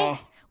say,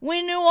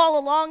 we knew all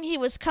along he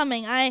was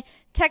coming. I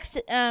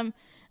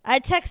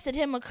texted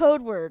him a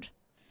code word.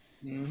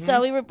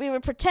 So we were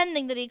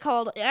pretending that he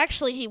called.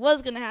 Actually, he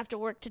was going to have to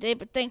work today,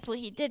 but thankfully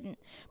he didn't.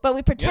 But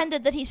we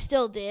pretended that he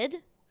still did.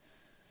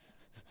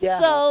 Yeah,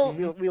 So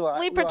we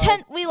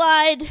lied. we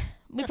lied.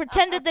 We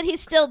pretended that he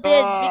still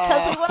did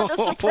because we wanted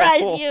to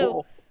surprise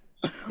you.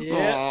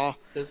 Yeah.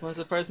 This one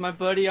surprised my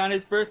buddy on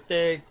his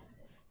birthday.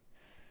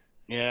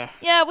 Yeah.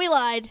 Yeah, we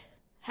lied.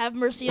 Have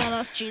mercy on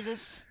us,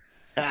 Jesus.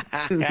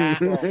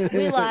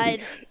 We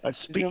lied.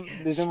 There's no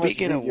much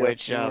Speaking of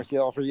which, mercy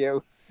all for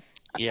you.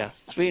 yeah.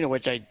 Speaking of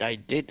which, I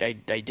did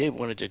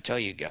wanted to tell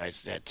you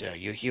guys that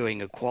you're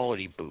hearing a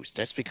quality boost.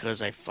 That's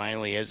because I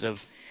finally, as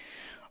of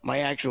my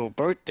actual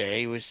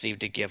birthday,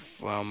 received a gift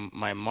from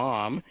my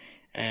mom,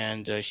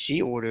 and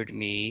she ordered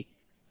me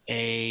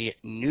a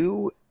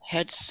new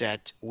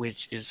headset,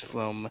 which is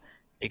from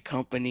a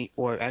company,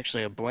 or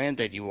actually a brand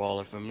that you all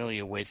are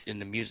familiar with in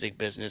the music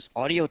business,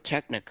 Audio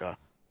Technica.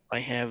 I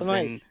have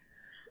Nice.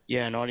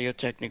 an Audio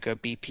Technica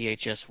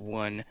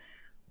BPHS1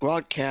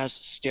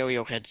 broadcast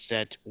stereo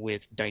headset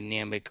with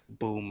dynamic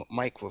boom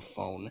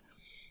microphone,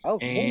 Oh,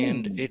 cool.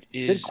 and it Good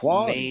is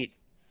quality. made.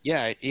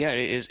 Yeah,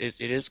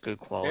 it is good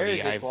quality.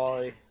 Very good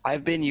quality.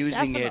 I've been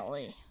using it.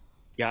 Definitely.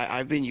 Yeah,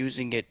 I've been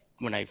using it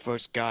when I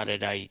first got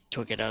it. I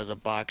took it out of the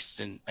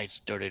box and I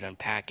started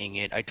unpacking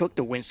it. I took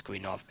the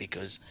windscreen off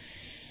because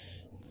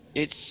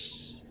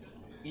it's,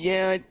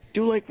 yeah, I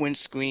do like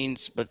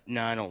windscreens, but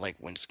no, I don't like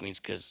windscreens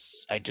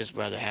because I just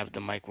rather have the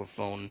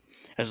microphone.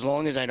 As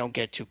long as I don't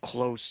get too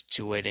close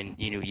to it and,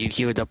 you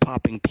hear the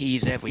popping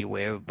peas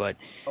everywhere, but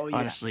Oh, yeah.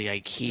 honestly,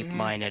 I keep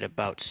mine at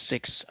about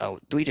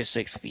 3 to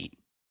 6 feet,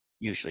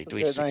 usually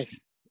 3 to Very 6 nice.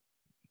 feet.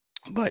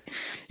 But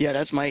yeah,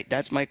 that's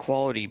my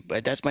quality,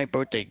 but that's my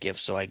birthday gift.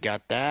 So I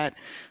got that,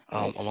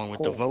 Nice. along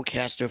with Cool. the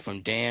Vocaster from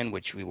Dan,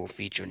 which we will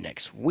feature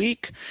next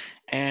week.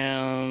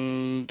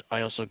 And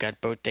I also got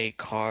birthday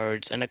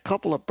cards and a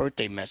couple of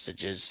birthday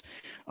messages.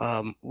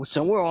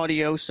 Some were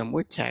audio, some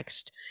were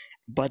text.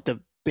 But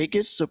the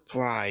biggest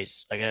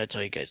surprise, I gotta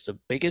tell you guys, the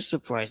biggest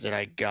surprise that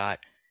I got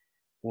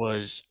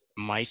was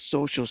my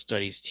social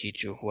studies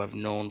teacher, who I've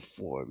known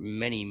for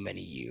many,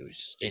 many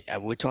years.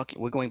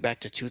 We're going back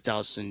to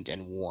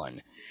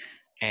 2001,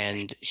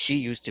 and she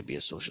used to be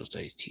a social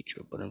studies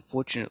teacher, but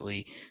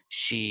unfortunately,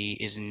 she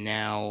is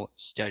now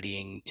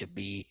studying to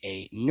be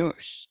a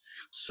nurse.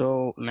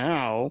 So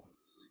now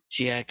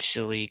she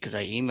actually, because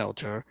I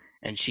emailed her,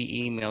 and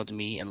she emailed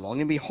me, and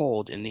long and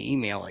behold, in the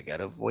email, I got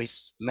a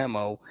voice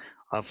memo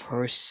of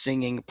her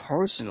singing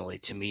personally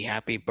to me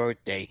happy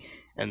birthday,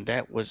 and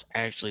that was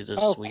actually the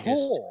Oh, sweetest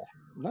cool.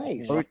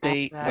 Nice.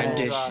 birthday That is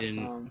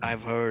rendition awesome.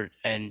 I've heard.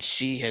 And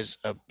she has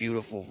a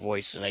beautiful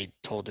voice, and I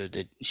told her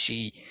that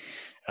she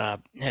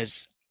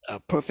has a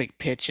perfect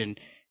pitch and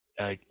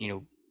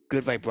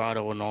good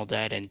vibrato and all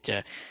that. And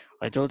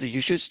I told her,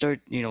 you should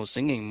start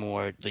singing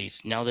more, at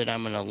least now that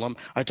I'm an alum.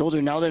 I told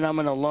her, now that I'm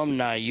an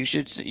alumni, you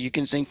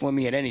can sing for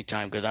me at any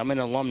time, because I'm an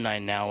alumni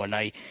now, and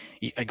I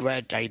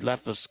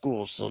left the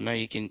school, so now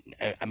you can.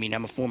 I mean,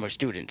 I'm a former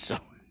student, so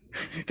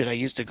because I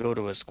used to go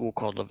to a school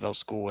called Lavelle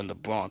School in the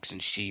Bronx,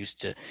 and she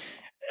used to.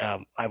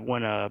 I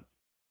won a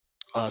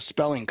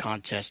spelling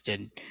contest,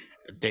 and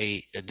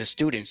the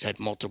students had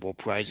multiple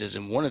prizes,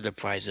 and one of the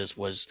prizes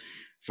was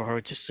for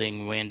her to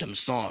sing random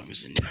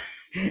songs, and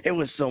it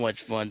was so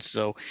much fun.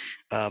 So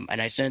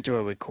and I sent her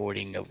a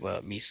recording of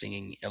me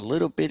singing a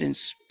little bit in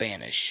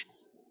Spanish,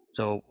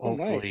 so Oh, nice.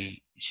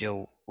 hopefully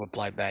she'll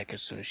reply back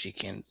as soon as she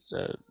can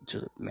to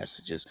the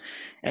messages.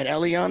 And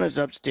Eliana's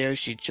upstairs.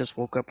 She just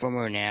woke up from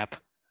her nap.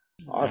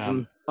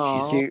 Awesome.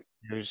 She's Aw.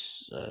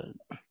 upstairs,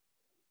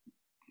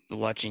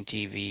 watching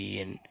TV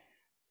and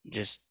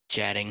just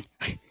chatting.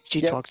 She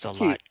Yep, talks a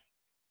cute. lot.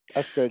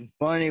 That's good.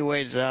 Well,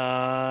 anyways,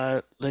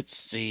 let's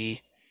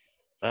see.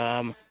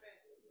 Let's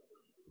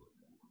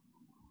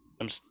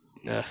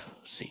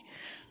see.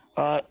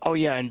 Oh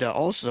yeah, and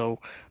also,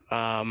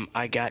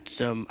 I got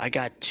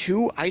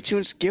two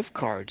iTunes gift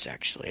cards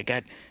actually. I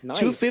got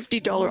two Nice.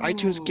 $50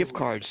 iTunes gift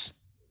cards.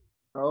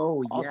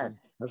 Oh, Awesome.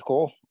 yes. That's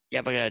cool.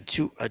 Yep, I got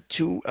two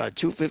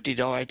 $50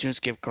 iTunes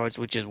gift cards,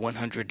 which is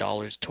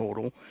 $100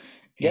 total.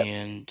 Yep.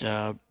 And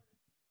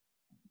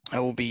I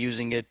will be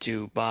using it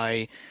to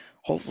buy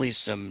hopefully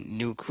some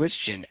new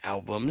Christian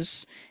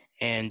albums,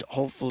 and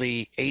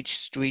hopefully H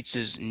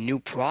Streets' new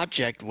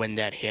project, when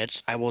that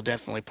hits. I will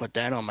definitely put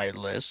that on my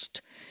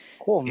list,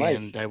 Cool. Nice.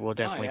 and I will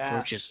definitely yeah.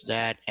 purchase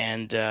that.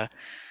 And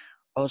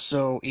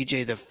also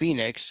EJ the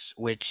Phoenix,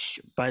 which,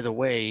 by the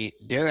way,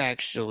 they're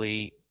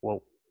actually,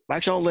 well,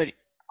 actually,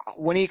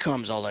 when he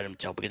comes, I'll let him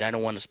tell, because I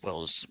don't want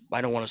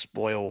to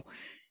spoil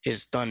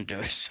his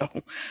thunder. So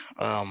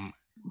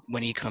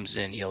when he comes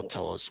in, he'll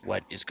tell us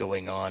what is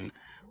going on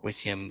with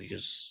him,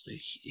 because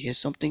he has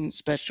something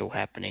special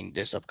happening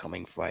this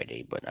upcoming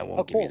Friday, but I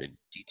won't Oh, give you cool. the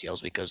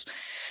details because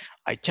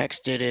I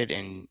texted it,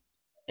 and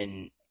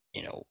and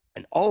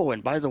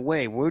by the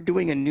way, we're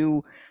doing a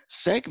new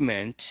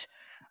segment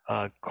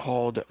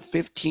called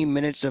 15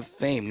 Minutes of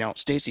Fame. Now,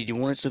 Stacy, do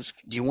you want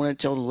to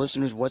tell the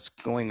listeners what's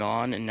going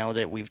on, and now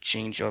that we've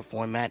changed our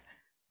format?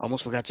 I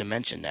almost forgot to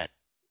mention that.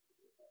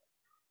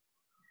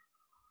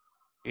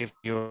 If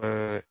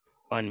you're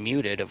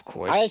unmuted, of I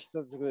course.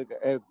 actually thought it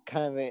was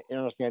kind of an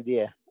interesting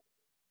idea.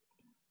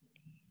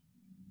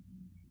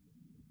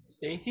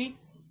 Stacy?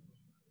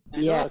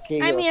 Yeah.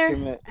 Okay. I'm let's here. give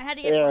him a- I had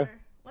to get there. water.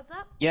 What's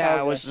up?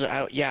 Yeah,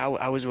 Okay.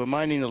 I was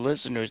reminding the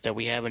listeners that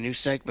we have a new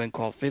segment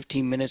called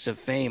 15 Minutes of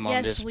Fame on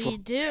Yes, this. we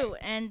do.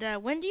 And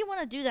when do you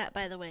want to do that,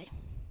 by the way?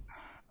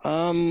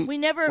 We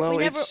never, well,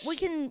 we it's-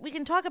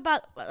 can talk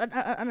about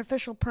an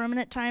official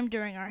permanent time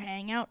during our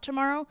hangout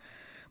tomorrow.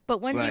 But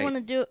when do you Right. want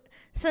to do?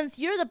 Since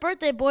you're the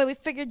birthday boy, we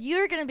figured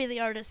you're gonna be the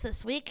artist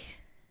this week.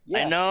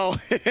 I know.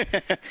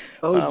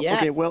 Oh, Okay,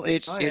 yes. well,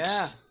 it's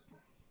Oh,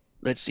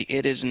 let's see,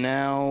 it is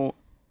now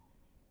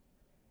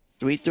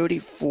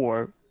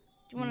 3:34. Do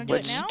you want to do it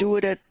Let's now? do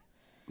it at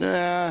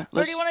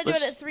Or do you want to do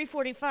it at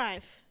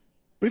 3:45?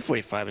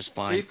 3:45 is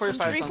fine. 3:45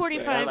 sounds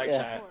good. I like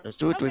that. Let's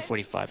do it Okay.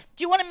 3:45.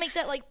 Do you want to make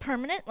that like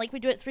permanent? Like we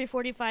do it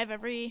 3:45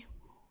 every.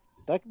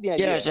 That could be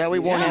Yeah, so that we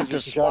won't have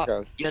to swap.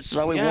 Yeah, so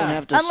that we won't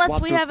have to swap.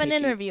 Unless we the- have an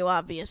interview,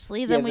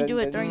 obviously, then we do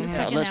it during the Yeah,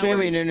 second unless we hour.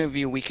 have an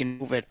interview, we can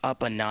move it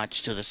up a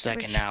notch to the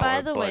second hour.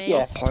 By the but way,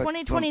 apart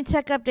 2020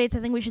 tech updates.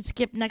 I think we should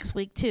skip next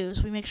week too,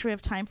 so we make sure we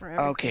have time for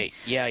everything. Okay,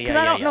 yeah. Because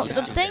I don't know. let's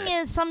The do thing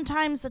that. is,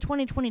 sometimes the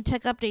 2020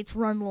 tech updates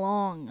run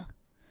long.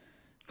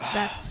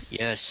 That's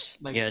Yes,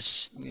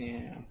 yes.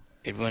 Yeah.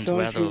 It runs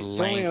Someone rather choose-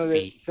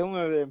 lengthy.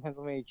 Someone over there in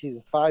Pennsylvania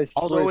chooses 5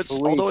 Although stories it's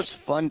per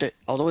week.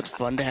 although it's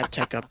fun to have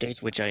tech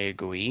updates, which I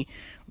agree,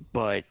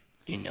 but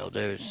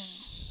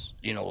there's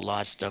a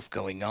lot of stuff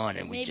going on,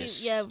 and we maybe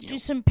just do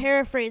some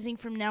paraphrasing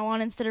from now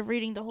on instead of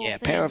reading the whole thing.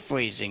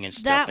 paraphrasing and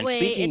stuff. That and way,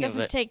 speaking it of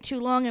doesn't it, take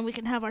too long, and we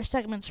can have our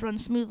segments run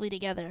smoothly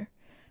together.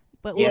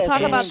 But Yeah, we'll talk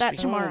someone- about that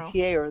someone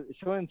tomorrow.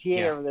 Someone in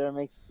PA over there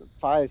makes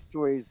 5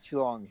 stories too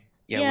long.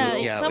 Someone over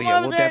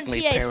we'll there in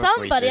definitely PA, paraphrase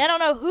somebody, it. I don't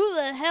know who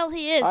the hell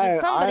he is, I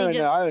but somebody don't know,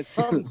 just I was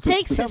some-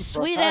 takes some his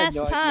pro- sweet I had ass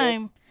no idea.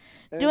 time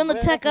And doing the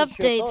then tech I think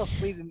she fell updates.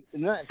 asleep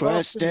in- fell asleep in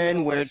Preston,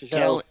 the we're middle of the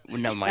show.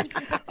 telling. Never mind.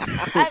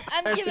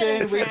 I'm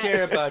giving him we crap.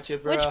 care about you,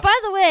 bro. Which, by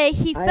the way,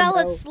 he I fell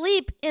know.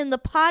 asleep in the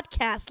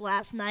podcast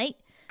last night.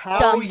 How-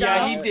 Dum yeah,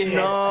 dum. he did.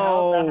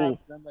 How that No. happened,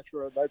 I'm not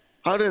sure. That's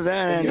How did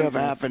that end up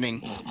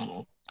happening?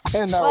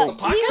 I know. Well, he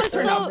podcast was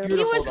turned out so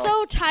beautiful, though.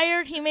 so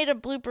tired. He made a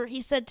blooper.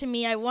 He said to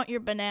me, "I want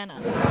your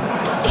banana."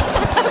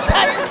 That's how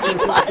tired he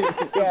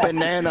was. Yeah.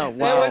 Banana.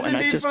 Wow! was And I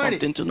indeed just funny.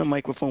 bumped into the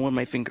microphone with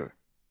my finger.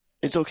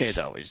 It's okay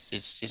though. It's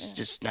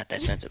just not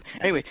that sensitive.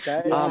 Anyway,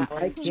 That is um,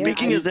 funny.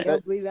 speaking of I that,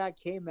 can't believe that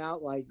came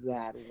out like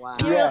that. Wow.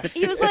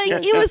 He was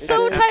like, he was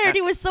so tired.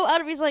 He was so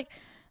out of. He's like,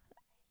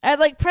 "I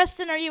like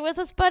Preston. Are you with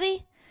us,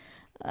 buddy?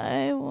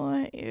 I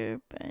want your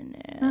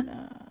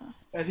banana."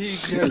 And he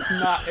just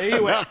not. He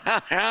went,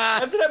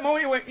 after that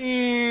moment,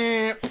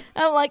 he went.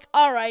 I'm like,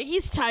 all right,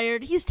 he's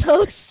tired. He's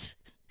toast.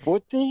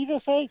 What did he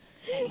just say?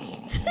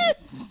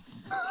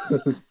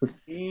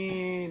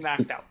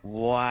 Knocked out.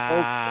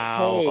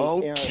 Wow.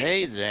 Okay,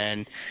 Okay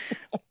then.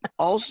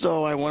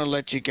 Also, I want to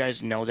let you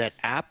guys know that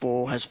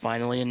Apple has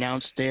finally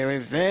announced their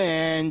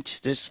event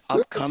this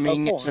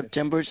upcoming course.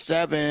 September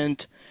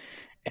 7th.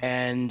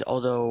 And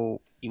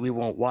although we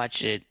won't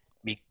watch it,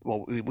 we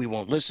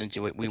won't listen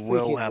to it, we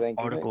will weekend, have thank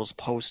you. articles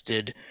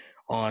posted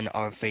on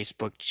our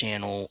Facebook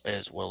channel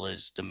as well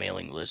as the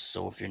mailing list.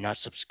 So if you're not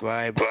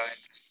subscribed,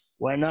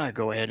 why not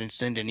go ahead and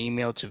send an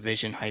email to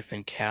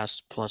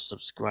vision-cast plus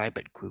subscribe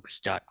at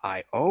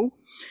groups.io,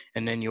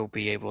 and then you'll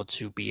be able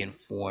to be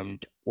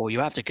informed. Well, you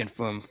have to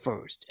confirm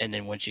first, and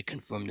then once you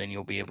confirm, then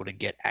you'll be able to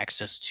get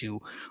access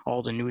to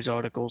all the news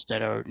articles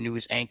that our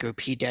news anchor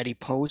P Daddy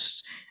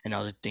posts and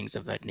other things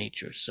of that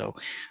nature. So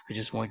I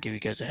just want to give you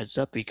guys a heads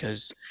up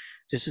because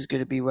this is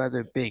going to be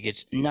rather big.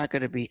 It's not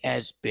going to be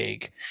as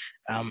big.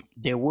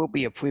 There will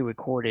be a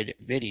pre-recorded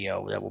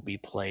video that will be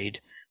played,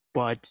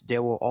 but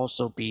there will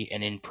also be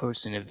an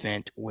in-person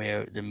event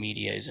where the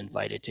media is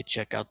invited to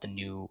check out the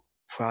new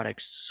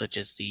products, such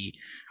as the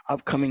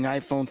upcoming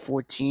iPhone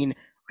 14.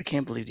 I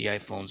can't believe the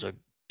iPhones are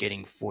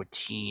getting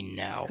 14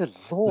 now. Good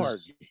lord.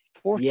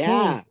 14.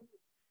 Yeah.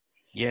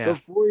 Yeah.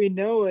 Before you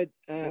know it,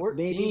 maybe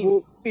 14.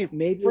 we'll Freaking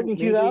maybe we'll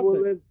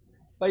 2000. live,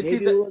 Like,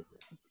 maybe we'll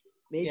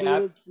Yeah. we'll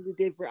live to the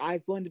day for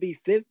iPhone to be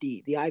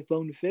 50. The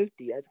iPhone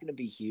 50. That's gonna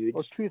be huge.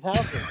 Or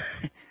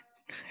 2000.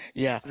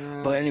 Yeah,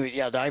 but anyways,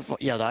 the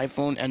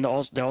iPhone, and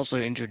they're also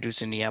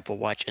introducing the Apple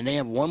Watch, and they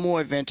have one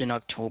more event in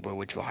October,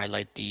 which will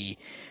highlight the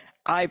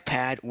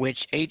iPad,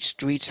 which H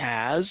Streets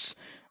has.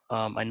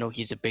 I know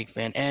he's a big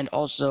fan, and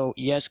also,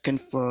 yes,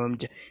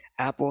 confirmed,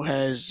 Apple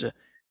has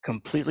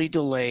completely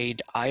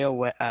delayed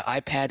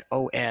iPad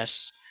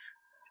OS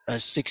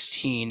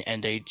 16,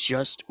 and they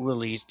just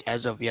released,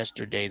 as of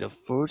yesterday, the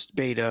first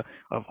beta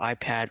of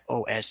iPad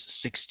OS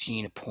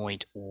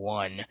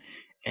 16.1.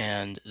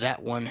 And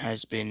that one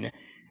has been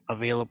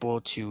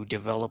available to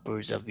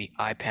developers of the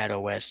iPad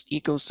OS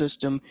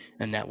ecosystem,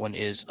 and that one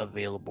is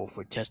available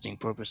for testing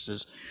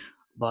purposes.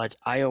 But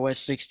iOS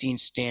 16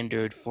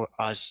 standard for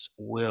us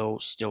will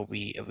still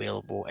be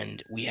available,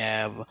 and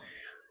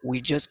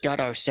we just got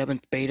our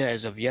 7th beta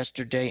as of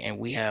yesterday, and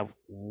we have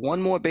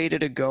one more beta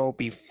to go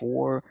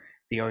before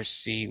the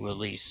RC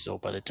release. So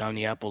by the time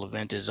the Apple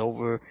event is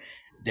over,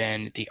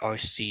 then the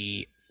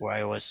RC for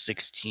iOS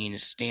 16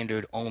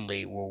 standard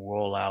only will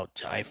roll out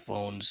to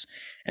iPhones,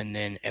 and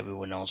then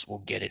everyone else will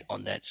get it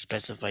on that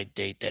specified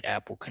date that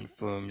Apple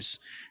confirms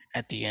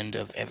at the end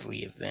of every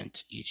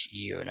event each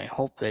year. And I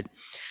hope that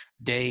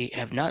they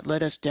have not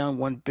let us down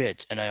one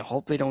bit, and I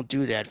hope they don't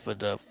do that for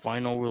the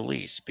final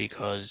release,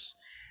 because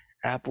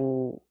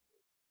Apple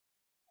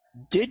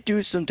did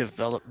do some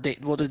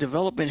the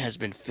development has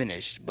been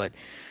finished, but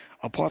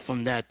apart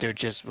from that, they're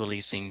just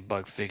releasing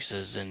bug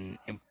fixes and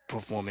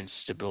performance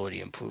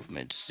stability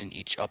improvements in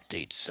each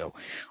update. So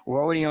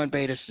we're already on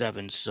beta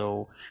 7.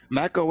 So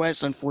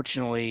macOS,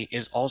 unfortunately,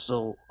 is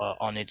also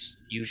on its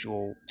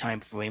usual time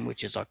frame,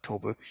 which is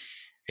October,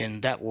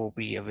 and that will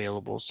be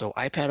available. So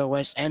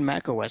iPadOS and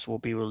macOS will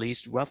be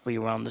released roughly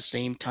around the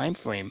same time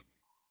frame.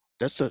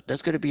 That's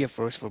going to be a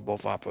first for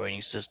both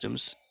operating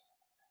systems.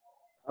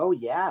 Oh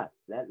yeah,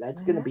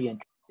 that's gonna be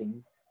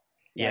interesting.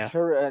 Yeah.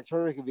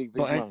 October could be a big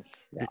month.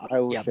 I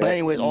will say.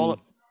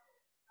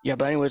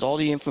 But anyways, all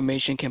the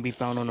information can be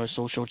found on our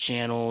social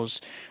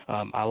channels.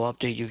 I'll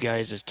update you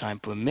guys as time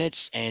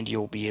permits, and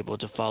you'll be able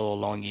to follow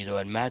along either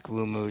at Mac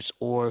Rumors,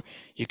 or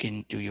you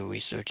can do your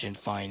research and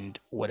find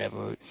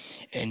whatever.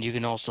 And you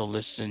can also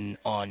listen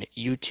on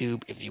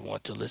YouTube if you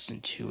want to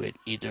listen to it,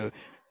 either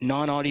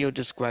non-audio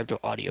described or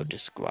audio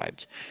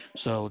described.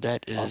 So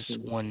that is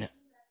one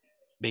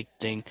big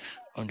thing.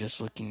 I'm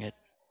just looking at.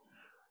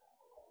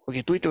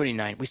 Okay,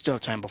 3:39. We still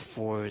have time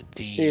before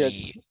the. Yeah,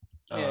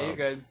 you're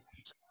good.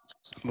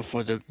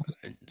 Before the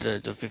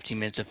 15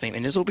 minutes of fame,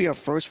 and this will be our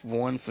first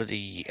one for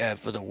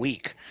the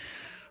week.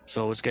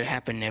 So it's gonna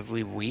happen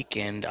every week,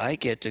 and I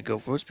get to go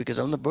first because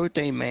I'm the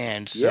birthday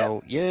man.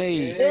 So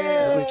yay!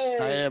 I'm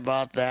excited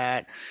about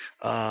that.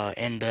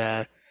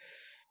 And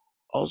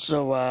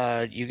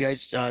also, you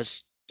guys,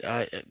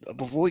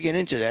 before we get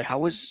into that, how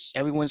was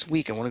everyone's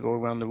week? I want to go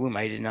around the room.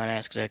 I did not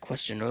ask that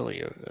question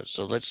earlier,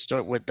 so let's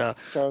start with the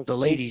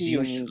ladies.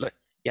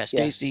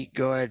 Stacy,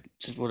 go ahead.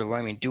 Since we're the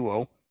rhyming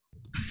duo.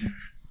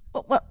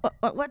 What,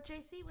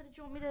 JC? What did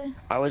you want me to?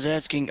 I was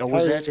asking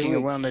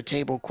around the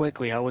table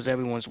quickly. How has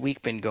everyone's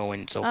week been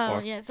going so far? Oh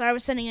yeah, so I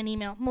was sending an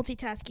email,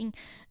 multitasking.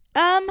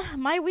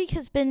 My week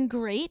has been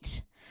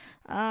great.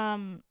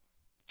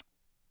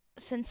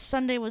 Since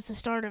Sunday was the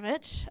start of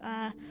it.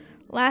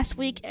 Last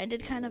week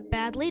ended kind of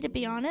badly, to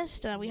be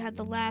honest. We had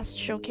the last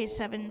Showcase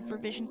 7 for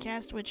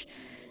VisionCast, which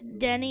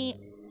Denny,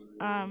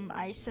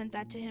 I sent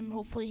that to him.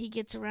 Hopefully he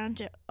gets around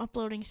to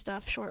uploading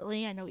stuff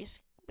shortly. I know he's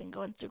been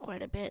going through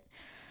quite a bit.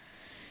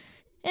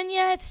 And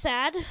yeah, it's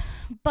sad,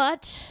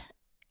 but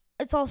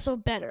it's also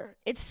better.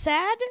 It's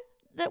sad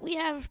that we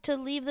have to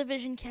leave the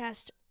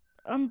VisionCast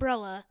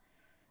umbrella,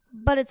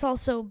 but it's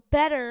also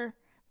better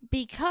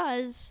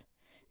because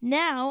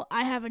now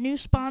I have a new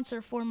sponsor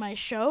for my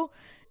show,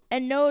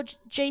 and no,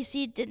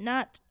 JC did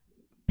not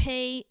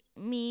pay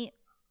me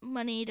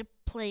money to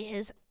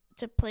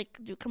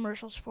do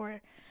commercials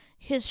for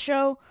his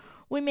show.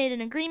 We made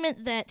an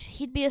agreement that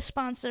he'd be a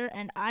sponsor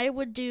and I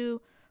would do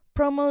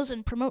promos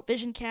and promote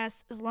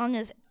VisionCast as long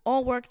as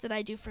all work that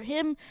I do for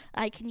him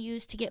I can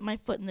use to get my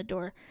foot in the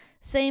door.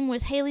 Same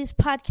with Haley's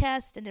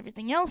podcast and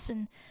everything else,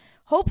 and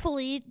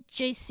hopefully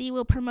JC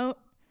will promote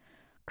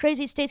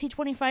Crazy Stacy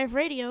 25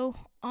 Radio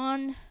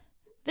on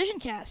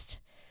VisionCast.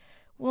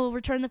 We'll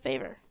return the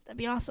favor. That'd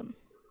be awesome.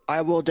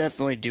 I will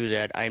definitely do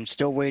that. I'm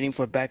still waiting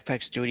for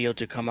Backpack Studio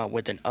to come out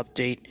with an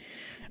update.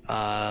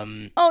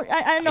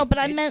 I know, but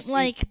I meant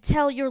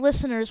tell your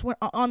listeners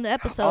on the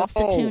episodes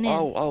to tune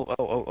in.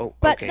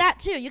 But okay. That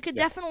too, you could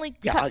definitely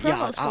cut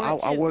promos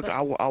for it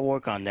too. I'll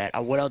work on that.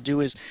 What I'll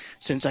do is,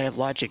 since I have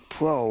Logic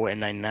Pro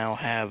and I now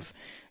have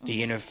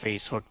the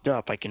interface hooked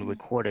up, I can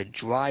record a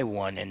dry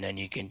one, and then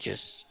you can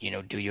just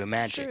do your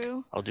magic.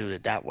 True. I'll do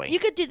it that way. You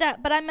could do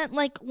that, but I meant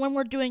when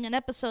we're doing an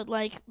episode,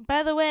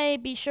 by the way,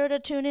 be sure to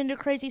tune into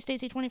Crazy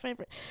Stacy 25,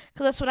 because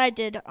that's what I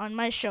did on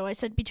my show. I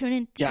said be tuned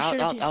in. Yeah,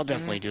 I'll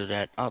definitely do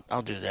that.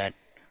 I'll do that.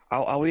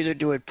 I'll either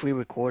do it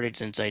pre-recorded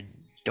since I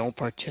don't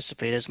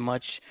participate as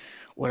much.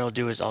 What I'll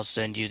do is I'll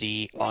send you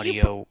the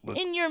audio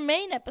in your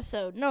main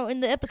episode. No,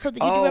 in the episode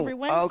that you do every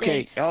Wednesday.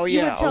 Okay. Oh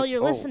yeah. You would tell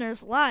your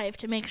listeners live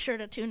to make sure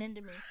to tune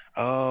into me.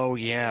 Oh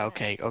yeah.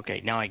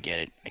 Okay. Now I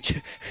get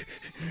it.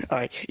 All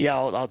right. Yeah.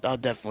 I'll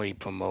definitely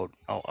promote.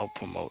 I'll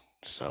promote.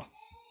 So.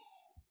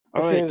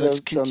 All right. Let's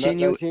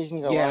continue.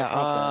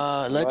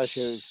 Yeah.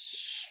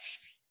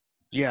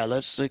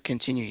 Let's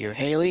continue here.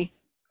 Haley,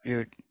 if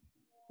you're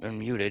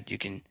unmuted, you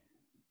can.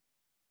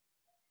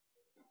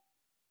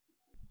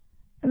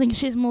 I think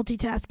she's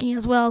multitasking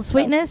as well.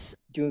 Sweetness?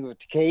 Doing with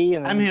Kay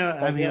and I'm here.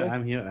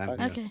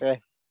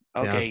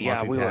 Okay.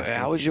 Yeah.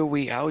 How's your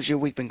week? How's your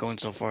week been going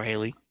so far,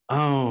 Haley?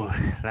 Oh,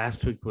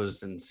 last week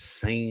was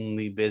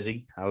insanely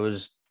busy. I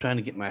was trying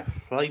to get my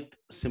flight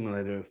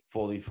simulator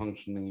fully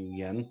functioning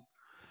again.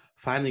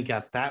 Finally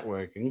got that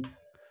working.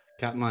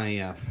 Got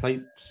my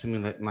flight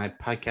simulator, my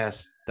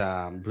podcast,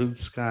 Blue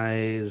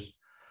Skies,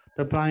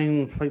 the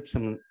blind flight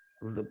simulator.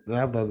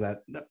 Blah, blah, blah.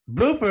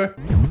 Blooper.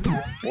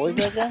 What was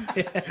that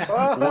again?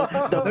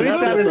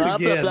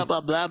 The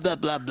blah, blah, blah, blah,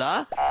 blah,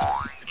 blah.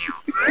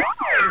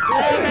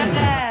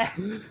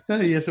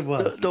 Yes, it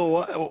was.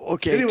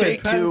 Okay, anyway,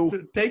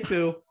 take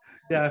two.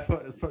 Yeah,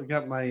 I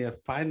forgot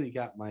finally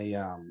got my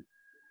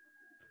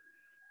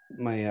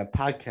my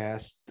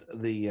podcast.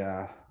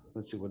 The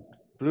let's see what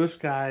Blue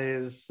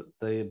Skies,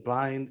 the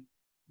blind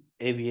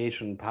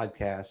aviation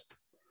podcast,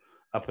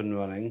 up and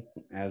running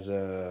as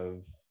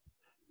of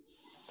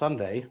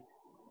Sunday.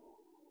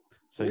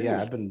 So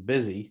yeah, I've been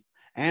busy,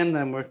 and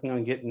I'm working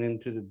on getting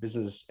into the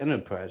business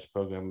enterprise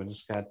program. I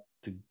just got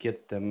to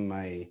get them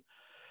my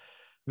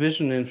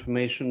vision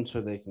information so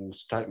they can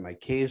start my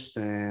case,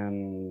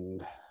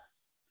 and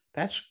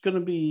that's going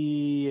to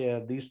be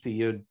at least a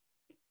year.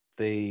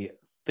 They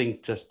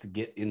think just to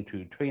get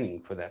into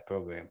training for that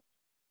program,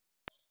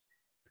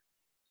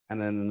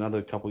 and then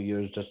another couple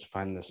years just to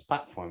find the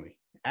spot for me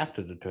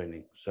after the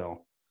training.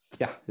 So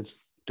yeah,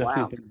 it's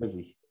definitely been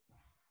busy.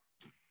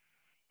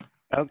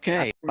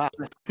 Okay. Wow.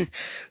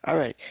 All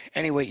right.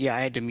 Anyway, yeah, I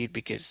had to mute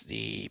because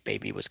the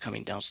baby was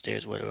coming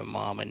downstairs with her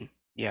mom, and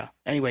yeah.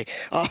 Anyway,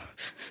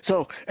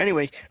 so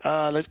anyway,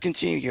 let's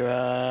continue here.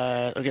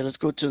 Okay, let's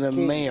go to the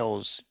Katie.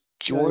 males. No,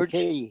 George.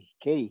 Katie.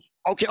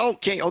 Okay.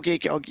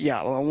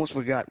 Yeah, I almost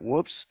forgot.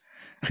 Whoops.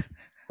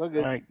 All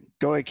good. All right,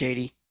 go ahead,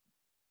 Katie.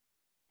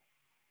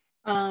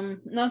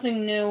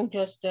 Nothing new.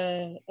 Just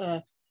there's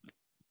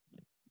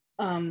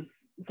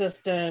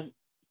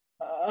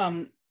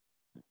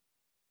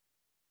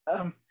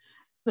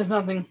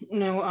nothing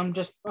new. I'm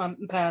just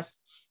past.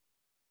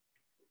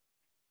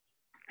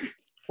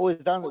 Oh,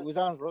 it was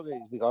Don's birthday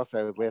this week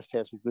also. Last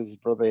past week was his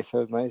birthday, so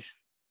it was nice.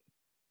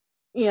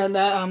 Yeah,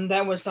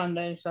 that was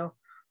Sunday. So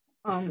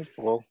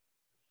Well,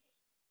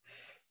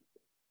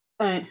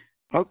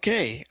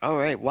 Okay. All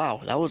right. Wow,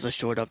 that was a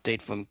short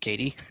update from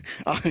Katie.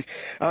 All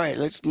right.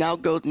 Let's now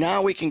go.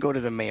 Now we can go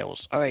to the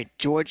males. All right,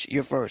 George,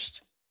 you're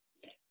first.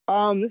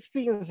 this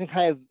week has been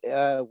kind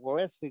of well,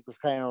 last week was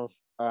kind of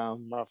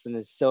rough, and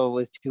it still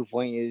was 2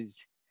 point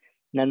is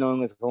not knowing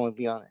what's going with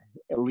Leona.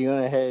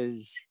 Leona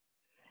has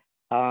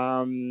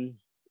been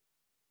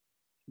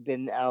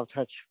out of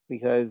touch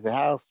because the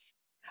house,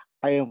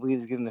 I don't believe,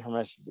 is giving her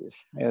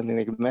messages. I don't think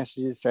they give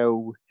messages,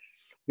 so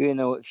we don't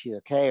know if she's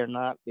okay or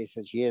not. They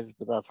said she is,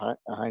 but that's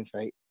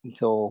hindsight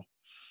until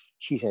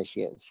she says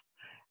she is.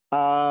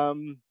 But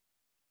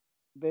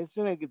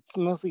it's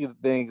mostly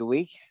been a good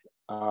week.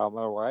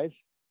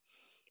 Otherwise,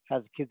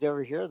 has the kids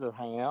over here. They're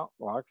hanging out,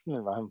 relaxing,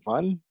 they're having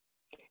fun.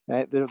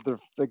 And they're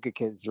good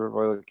kids. They're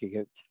really good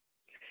kids.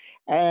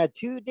 And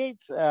 2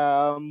 dates.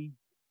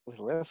 Was it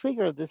last week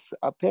or this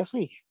past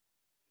week?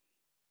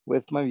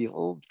 With my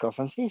beautiful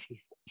girlfriend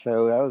Stacy.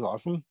 So that was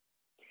awesome.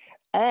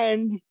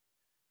 And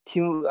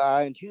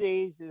in 2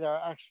 days is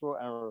our actual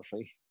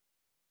anniversary.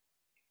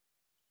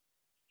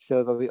 So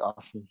that'll be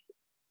awesome.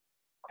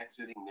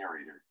 Exiting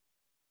narrator.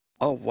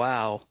 Oh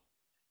wow,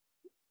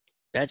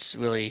 that's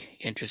really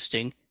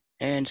interesting.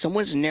 And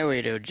someone's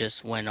narrator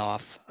just went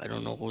off. I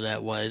don't know who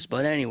that was,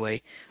 but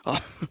anyway.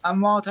 I'm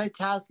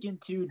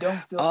multitasking too. Don't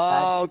feel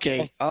Oh,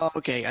 bad.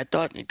 okay. I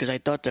thought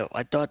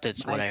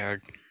that's what I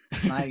heard.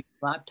 My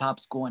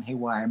laptop's going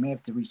haywire. I may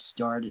have to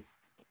restart it.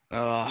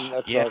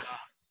 Yeah.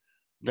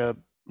 The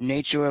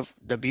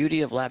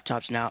beauty of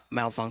laptops now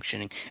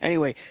malfunctioning.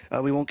 Anyway,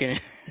 we won't go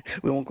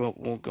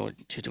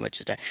into too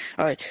much of that.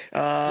 All right.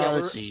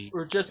 Let's see.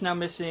 We're just now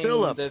missing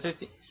Philip. the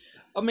 50.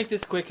 I'll make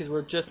this quick because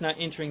we're just not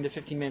entering the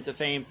 15 minutes of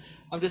fame.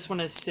 I just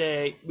want to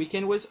say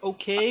weekend was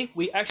okay.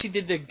 We actually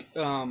did the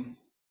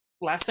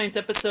last night's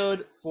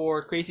episode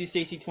for Crazy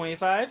Stacy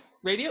 25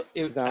 radio.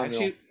 It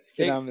actually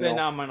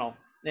phenomenal.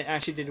 It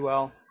actually did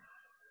well.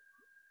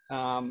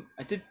 I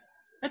did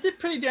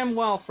pretty damn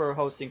well for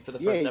hosting for the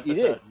first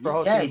episode. For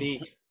hosting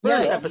the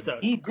first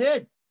episode. He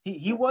did.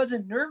 He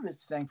wasn't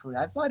nervous, thankfully.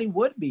 I thought he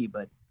would be,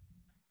 but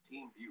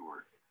team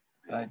viewer.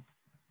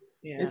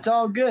 It's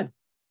all good.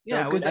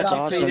 Yeah, so that's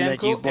awesome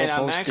that you both and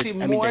I'm hosted. actually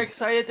more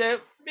excited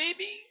to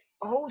maybe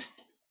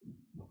host,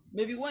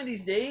 maybe one of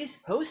these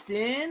days,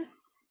 hosting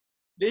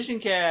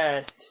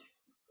VisionCast.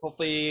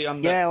 Hopefully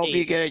on the 8th. Hope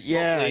you get it.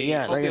 Yeah.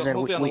 Hopefully, like I said,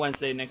 hopefully on the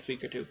Wednesday next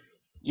week or two.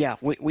 Yeah,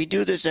 we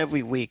do this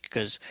every week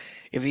because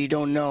if you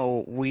don't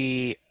know,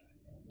 we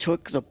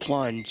took the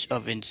plunge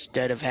of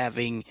instead of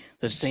having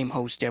the same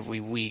host every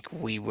week,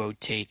 we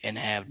rotate and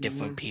have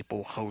different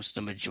people host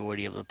the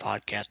majority of the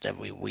podcast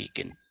every week.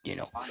 And,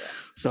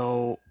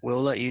 so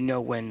we'll let you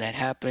know when that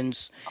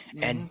happens.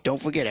 And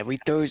don't forget, every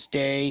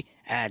Thursday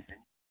at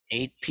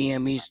 8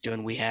 p.m.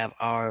 Eastern, we have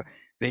our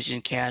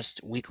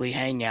VisionCast weekly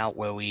hangout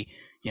where we,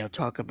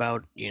 talk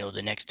about,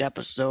 the next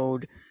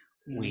episode.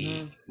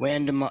 We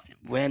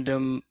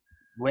randomize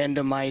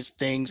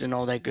things and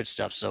all that good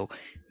stuff. So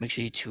make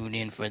sure you tune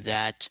in for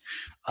that.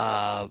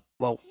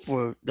 Well,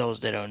 for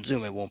those that are on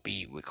Zoom, it won't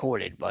be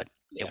recorded, but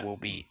it will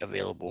be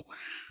available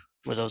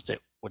for those that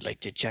would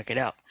like to check it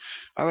out.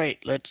 All right,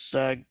 let's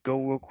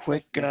go real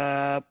quick.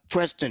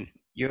 Preston,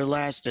 you're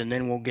last, and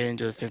then we'll get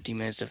into the 15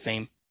 minutes of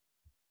fame.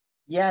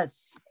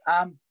 Yes.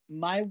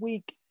 My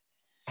week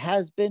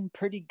has been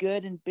pretty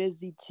good and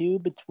busy too,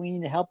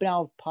 between helping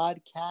out with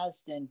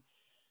podcast and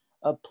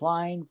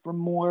applying for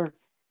more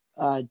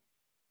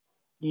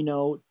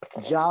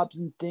jobs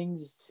and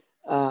things.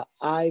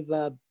 I've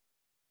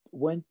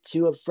went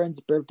to a friend's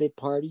birthday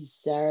party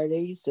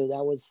Saturday, so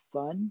that was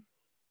fun.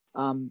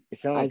 It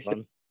sounds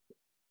fun.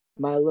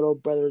 My little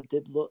brother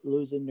did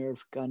lose a Nerf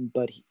gun,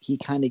 but he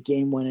kind of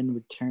gained one in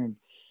return.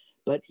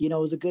 But it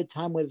was a good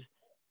time with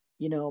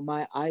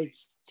my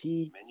iced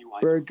tea,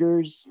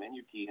 burgers,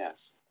 menu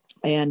PS,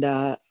 and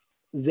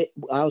I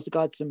also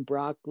got some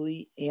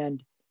broccoli,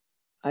 and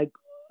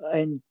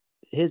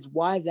his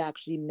wife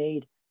actually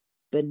made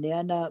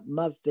banana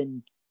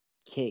muffin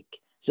cake.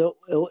 So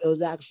it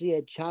was actually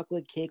a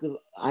chocolate cake with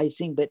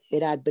icing, but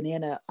it had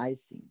banana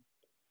icing.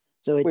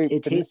 So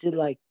it tasted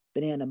like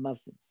banana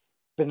muffins.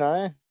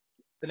 Banana?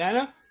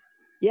 Banana?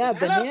 Yeah,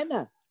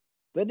 banana.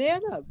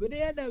 Banana.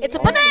 It's a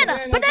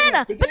banana.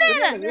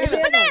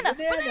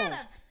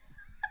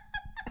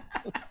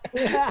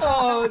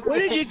 Where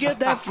did you get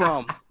that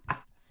from?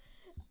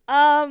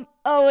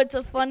 Oh, it's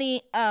a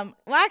funny, well,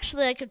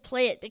 actually, I could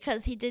play it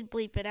because he did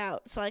bleep it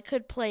out, so I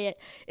could play it.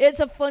 It's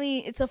a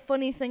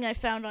funny thing I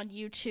found on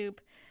YouTube.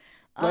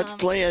 Let's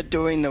play it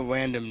during the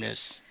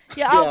randomness.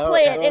 Yeah, I'll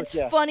play it. It's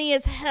funny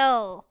as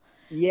hell.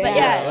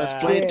 Yeah, let's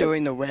play it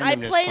during the randomness. I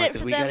played part, it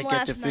for we them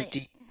gotta get to last 50.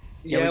 night.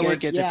 Yeah, we gotta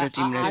get to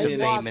 15 minutes of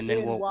fame, and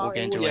then we'll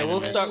get into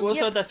randomness. Yeah, we'll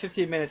start that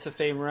 15 minutes of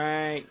fame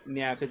right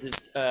now because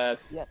it's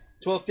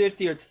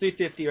 12:50 or it's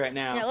 3:50 right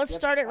now. Yeah, let's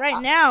start it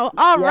right now.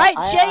 All right,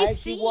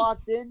 JC.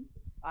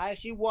 I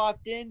actually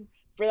walked in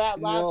for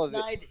that last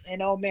night,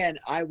 and oh man,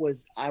 I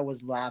was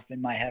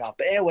laughing my head off.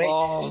 But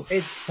anyway,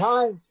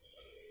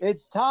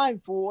 it's time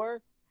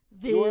for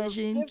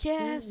Vision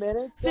Cast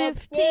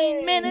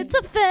 15 minutes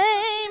of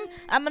fame.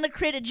 I'm gonna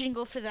create a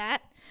jingle for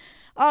that.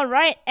 All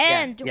right,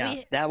 and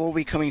that will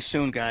be coming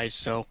soon, guys.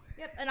 So.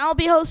 Yep, and I'll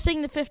be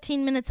hosting the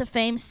 15 minutes of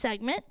fame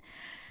segment.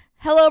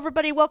 Hello,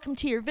 everybody. Welcome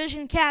to your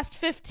Vision Cast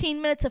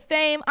 15 minutes of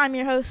fame. I'm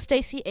your host,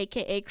 Stacy,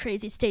 aka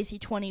Crazy Stacy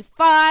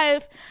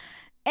 25.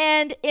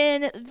 And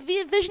in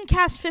Vision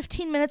Cast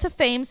 15 minutes of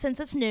fame, since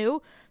it's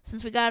new,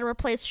 since we got to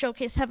replace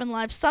Showcase Heaven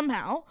Live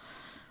somehow,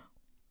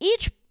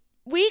 each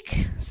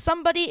week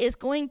somebody is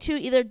going to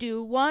either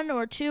do 1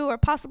 or 2 or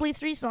possibly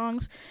 3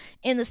 songs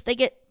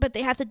but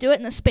they have to do it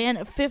in the span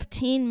of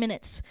 15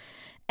 minutes.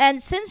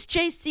 And since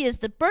JC is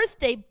the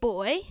birthday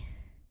boy,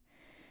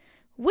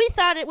 we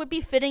thought it would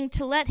be fitting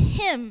to let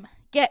him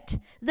get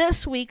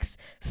this week's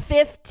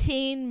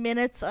 15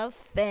 minutes of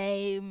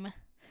fame.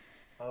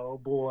 Oh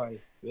boy,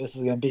 this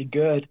is gonna be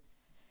good.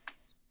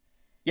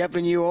 Yep,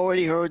 and you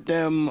already heard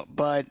them,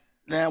 but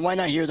why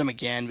not hear them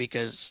again?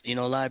 Because, a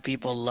lot of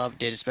people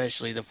loved it,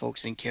 especially the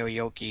folks in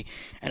karaoke.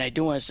 And I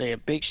do want to say a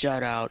big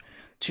shout out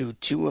to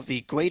 2 of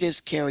the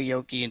greatest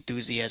karaoke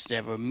enthusiasts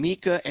ever,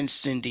 Mika and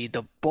Cindy.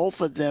 The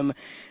both of them,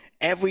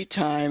 every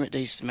time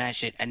they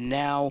smash it. And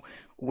now,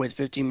 with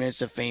 15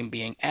 minutes of fame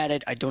being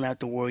added, I don't have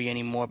to worry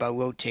anymore about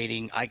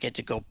rotating. I get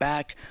to go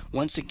back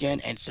once again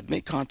and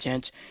submit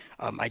content.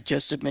 I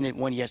just submitted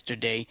one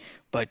yesterday,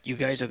 but you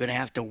guys are going to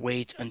have to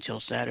wait until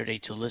Saturday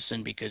to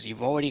listen because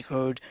you've already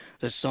heard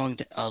the song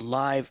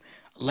live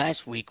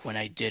last week when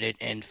I did it,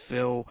 and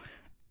Phil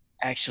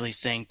actually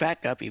sang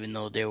backup, even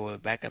though there were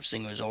backup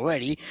singers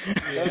already.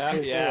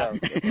 Yeah.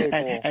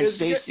 And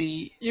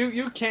Stacy,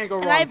 you can't go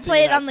wrong. And I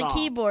played on the song.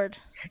 keyboard.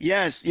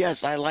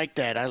 Yes, I like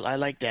that. I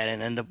like that,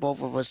 and the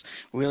both of us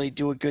really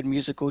do a good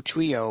musical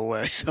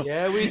trio. So,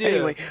 yeah, we do.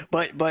 Anyway,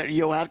 but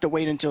you'll have to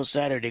wait until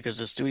Saturday because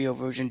the studio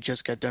version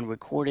just got done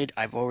recorded.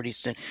 I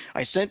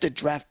sent the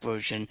draft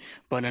version,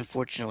 but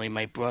unfortunately,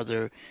 my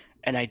brother,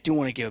 and I do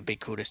want to give a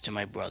big kudos to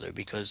my brother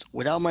because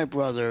without my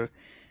brother,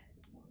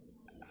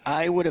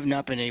 I would have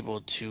not been able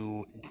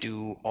to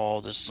do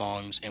all the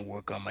songs and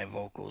work on my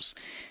vocals.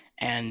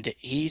 And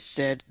he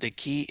said the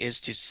key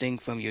is to sing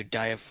from your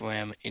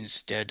diaphragm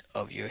instead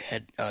of your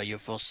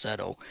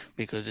falsetto,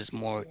 because it's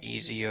more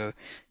easier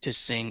to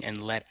sing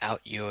and let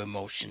out your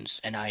emotions.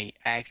 And I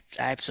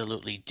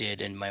absolutely did,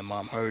 and my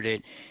mom heard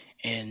it,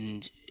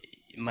 and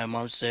my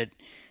mom said,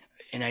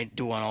 and I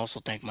do want to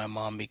also thank my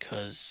mom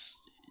because,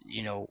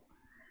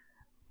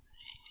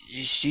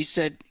 she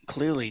said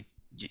clearly,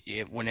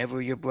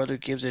 whenever your brother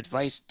gives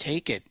advice,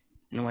 take it.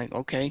 And I'm like,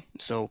 okay,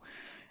 so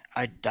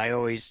I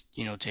always,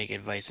 take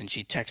advice, and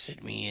she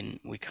texted me, and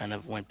we kind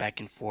of went back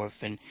and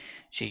forth, and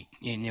she,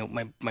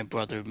 my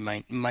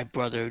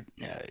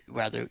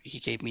brother, he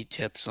gave me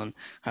tips on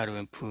how to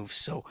improve,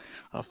 so,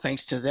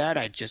 thanks to that,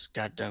 I just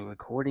got done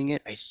recording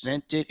it, I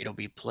sent it, it'll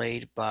be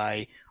played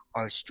by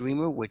our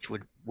streamer, which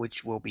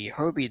will be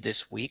Herbie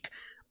this weekend,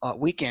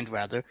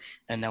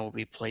 and that will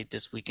be played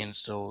this weekend,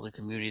 so the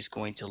community is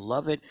going to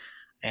love it,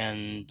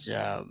 and,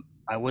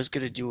 I was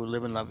going to do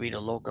Livin' La Vida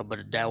Loca,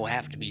 but that will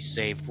have to be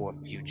saved for a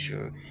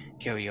future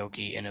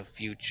karaoke and a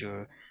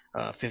future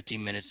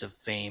 15 minutes of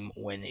fame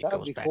when it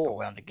goes back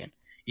around again.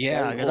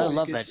 Yeah, because I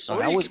love that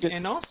song.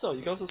 And also,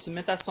 you can also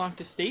submit that song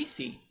to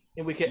Stacy.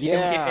 And we can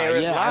air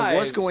it live. I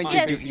was going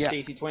to do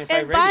Stacy 25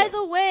 And Radio. by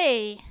the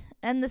way,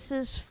 and this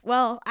is,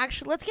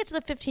 actually, let's get to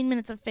the 15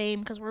 minutes of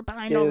fame because we're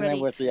behind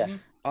already.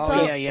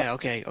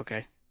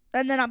 Okay.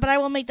 And then, but I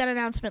will make that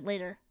announcement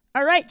later.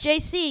 All right,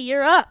 JC,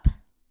 you're up.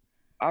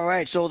 All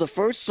right, so the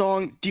first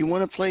song, do you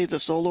want to play the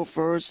solo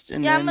first?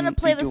 And I'm going to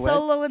play the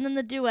solo and then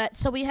the duet.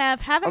 So we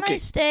have Have a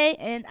Nice Day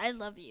and I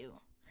Love You.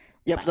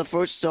 Yep, Bye. The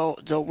first, so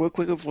real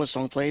quick before the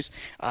song plays,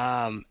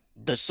 the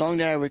song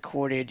that I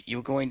recorded,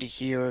 you're going to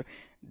hear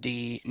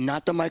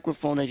not the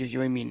microphone that you're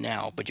hearing me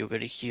now, but you're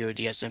going to hear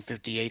the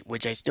SM58,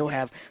 which I still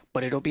have,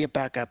 but it'll be a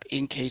backup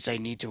in case I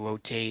need to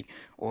rotate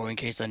or in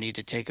case I need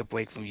to take a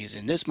break from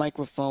using this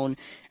microphone,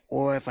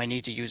 or if I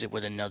need to use it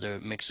with another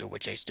mixer,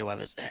 which I still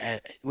have,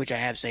 which I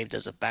have saved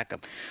as a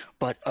backup.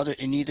 But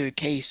in either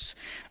case,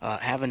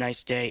 Have a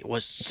Nice Day. It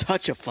was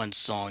such a fun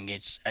song.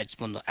 It's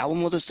from the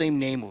album with the same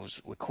name. It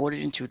was recorded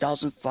in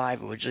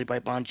 2005, originally by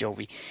Bon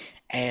Jovi.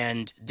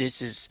 And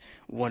this is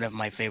one of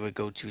my favorite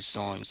go-to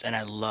songs, and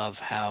I love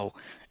how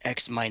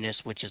X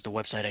Minus, which is the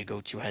website I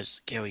go to, has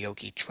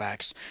karaoke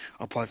tracks,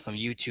 apart from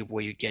YouTube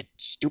where you get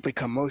stupid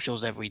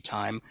commercials every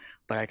time,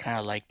 but I kind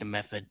of like the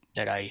method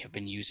that I have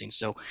been using.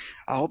 So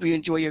I hope you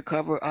enjoy your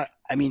cover. I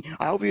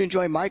hope you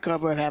enjoy my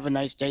cover of Have a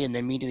Nice Day, and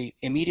then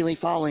immediately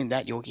following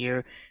that, you'll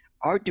hear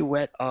our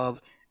duet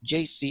of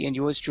JC and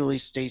yours truly,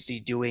 Stacy,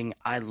 doing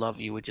I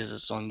Love You, which is a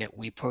song that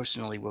we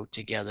personally wrote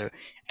together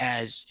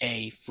as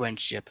a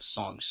friendship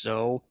song.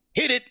 So,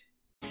 hit it!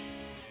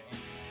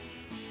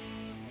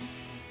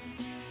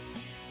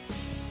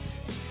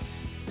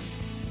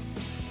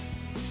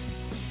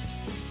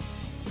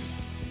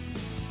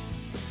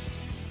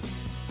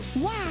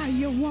 Why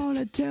you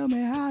wanna tell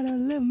me how to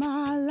live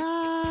my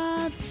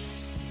life?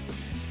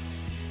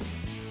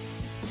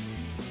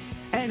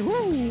 And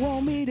who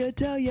want me to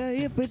tell you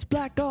if it's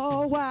black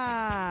or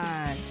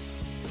white?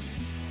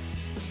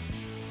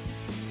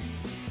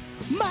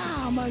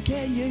 Mama,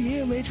 can you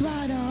hear me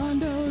try to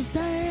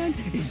understand?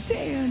 Is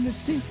there in the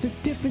sense the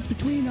difference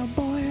between a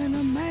boy and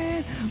a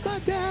man?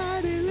 But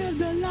daddy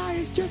lived a lie,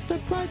 it's just the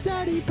price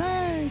that he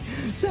paid.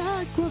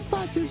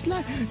 Sacrificed his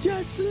life,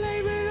 just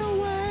slave it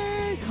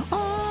away.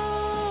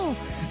 Oh,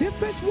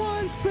 if it's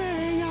one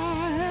thing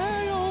I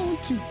hang on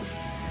to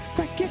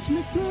that gets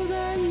me through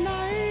the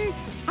night,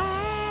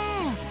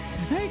 I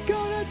ain't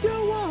gonna do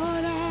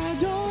what I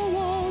don't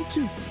want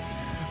to.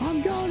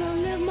 I'm gonna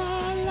live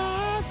my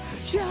life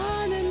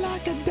shining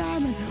like a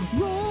diamond,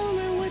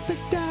 rolling with the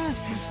dice,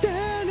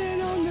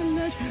 standing on the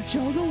ledge,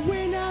 show the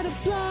wind how to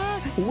fly.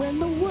 When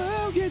the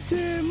world gets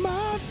in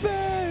my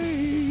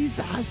face,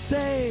 I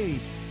say,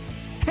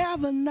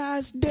 have a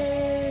nice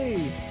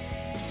day.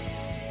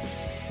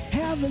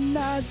 Have a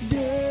nice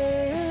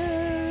day.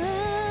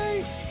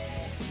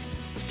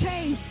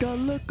 Take a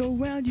look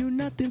around you,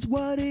 nothing's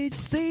what it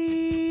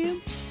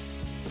seems.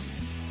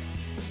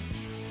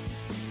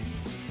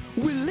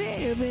 We're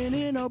living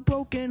in a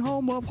broken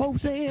home of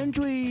hopes and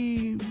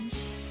dreams.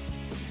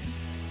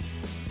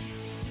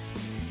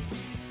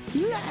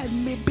 Let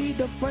me be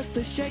the first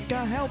to shake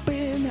a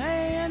helping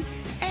hand.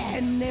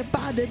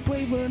 Anybody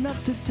brave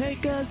enough to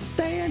take a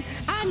stand?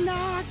 I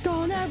knocked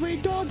on every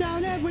door,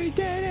 down every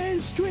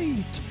dead-end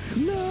street,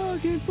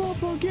 looking for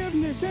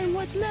forgiveness and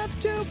what's left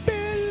to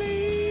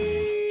believe.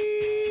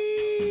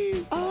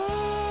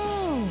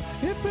 Oh,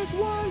 if it's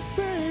one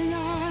thing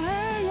I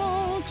hang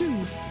on to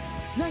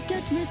that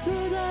gets me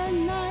through the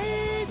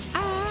night,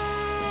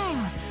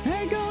 I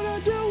ain't gonna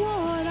do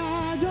what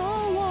I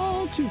don't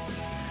want to.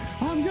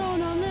 I'm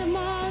gonna live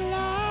my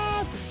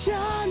life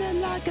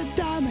shining like a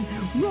diamond,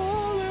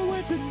 rolling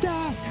with the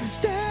dice,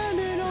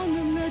 standing on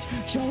the ledge,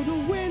 show the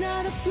wind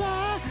how to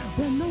fly.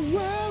 When the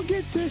world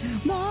gets in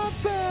my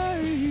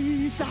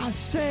face, I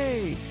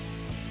say,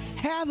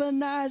 have a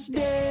nice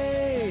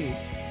day.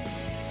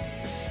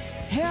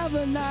 Have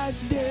a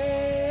nice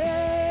day.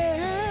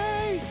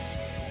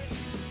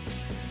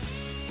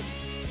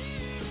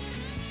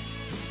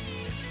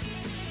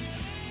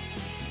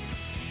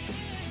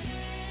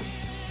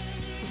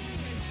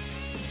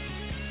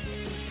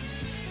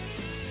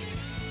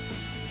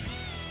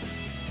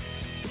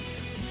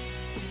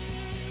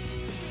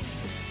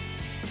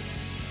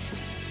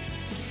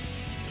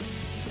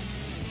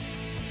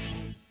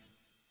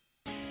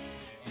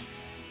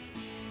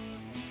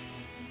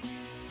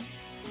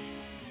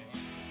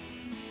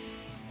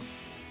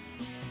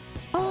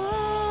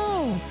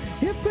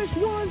 If there's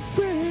one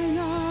thing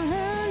I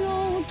hang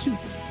on to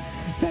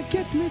that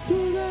gets me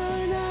through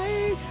the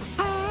night,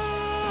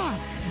 I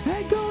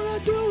ain't gonna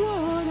do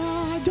what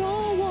I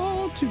don't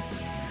want to.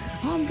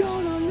 I'm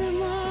gonna live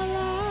my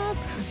life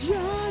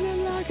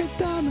shining like a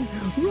diamond,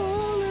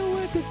 rolling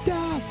with the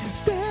dice,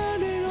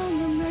 standing on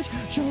the ledge,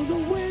 show the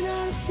wind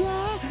how to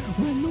fly.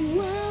 When the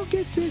world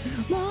gets in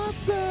my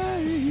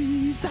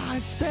face, I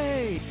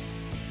say,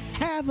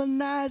 have a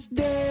nice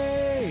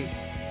day.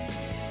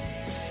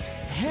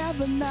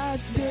 Have a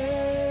nice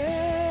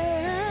day.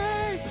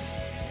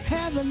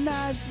 Have a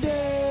nice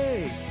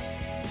day.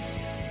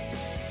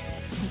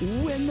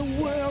 When the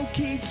world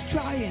keeps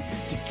trying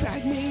to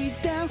drag me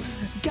down,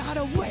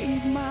 gotta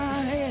raise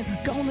my hand,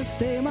 gonna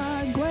stay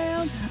my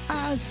ground.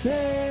 I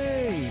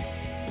say,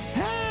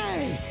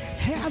 hey,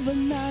 have a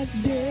nice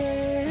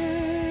day.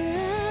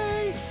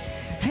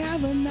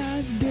 Have a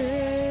nice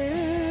day.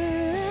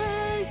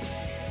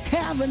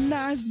 Have a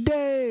nice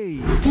day.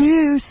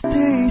 Dear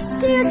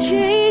Stacy, dear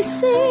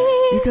JC,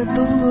 you got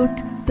the look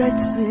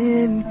that's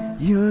in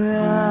your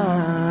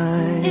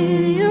eyes.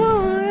 In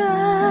your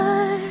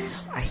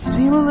eyes. I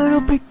seem a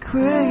little bit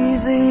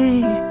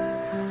crazy,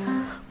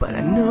 but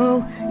I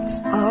know it's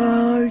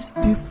all was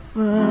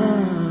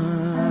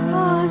divine.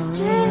 Was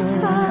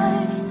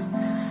divine.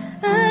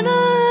 And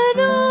I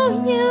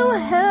know you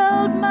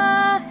held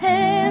my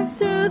hand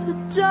through the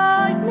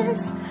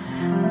darkness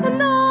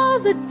and all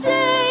the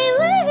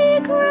daily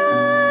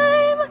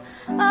crime.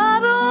 I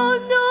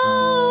don't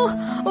know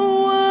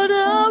what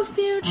our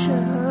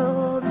future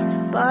holds,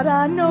 but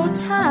I know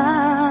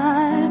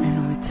time.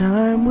 And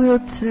time will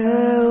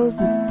tell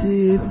the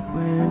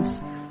difference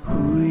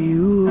who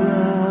you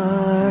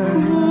are.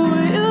 Who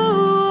you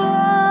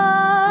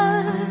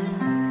are.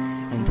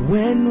 And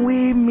when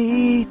we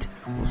meet,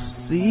 we'll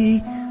see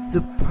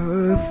the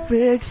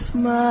perfect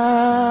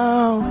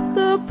smile.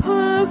 The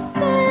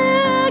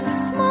perfect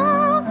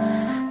smile.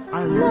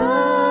 I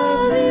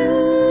love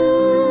you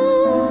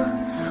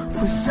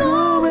for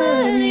so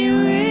many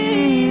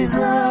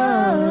reasons.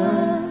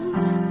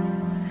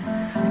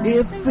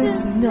 If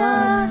it's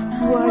not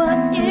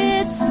what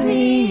it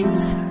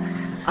seems,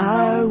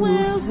 I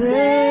will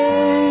say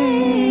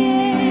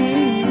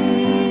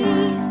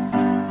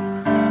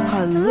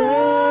I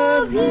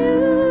love you.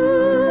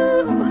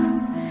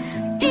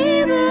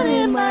 Even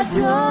in my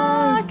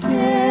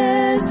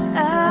darkest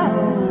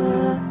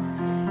hour,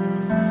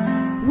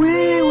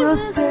 we will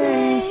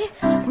stay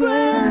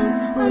friends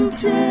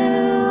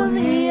until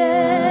the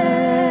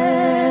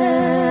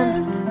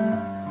end.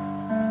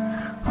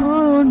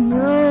 Oh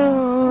no.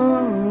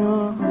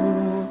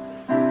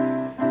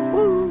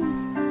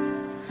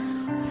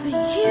 For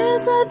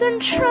years I've been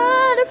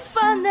trying to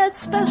find that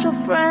special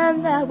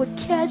friend that would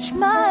catch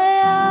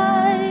my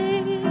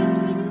eyes.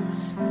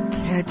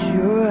 Catch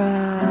your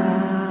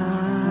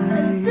eye.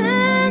 And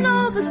then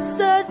all of a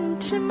sudden,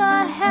 to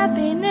my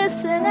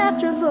happiness, and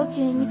after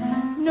looking,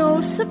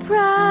 no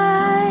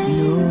surprise.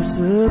 No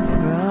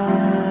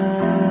surprise.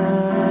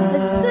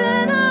 And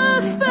then I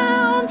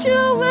found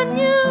you and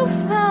you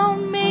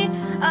found me.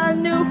 I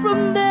knew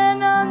from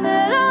then on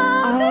that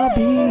I'll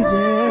be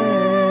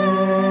there.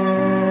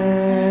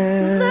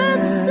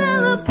 Let's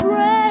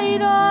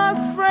celebrate our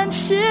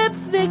friendship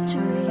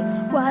victory.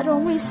 Why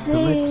don't we sing? So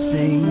let's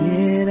sing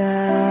it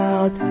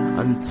out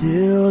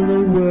until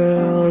the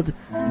world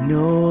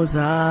knows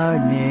our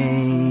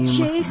name.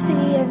 JC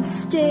and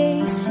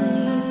Stacy.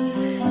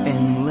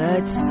 And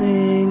let's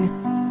sing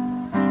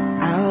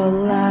out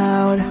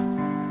loud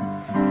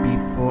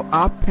before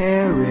our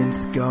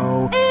parents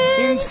go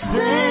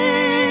insane.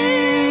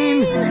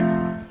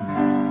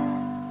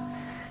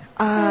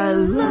 I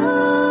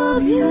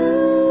love you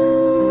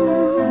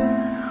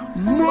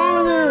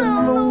more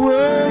than the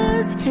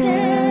words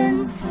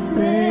can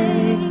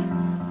say.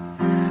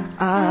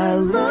 I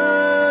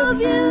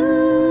love you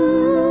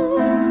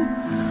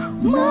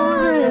more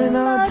than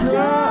our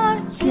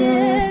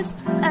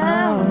darkest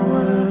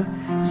hour.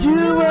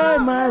 You are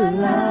my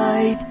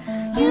light,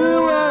 you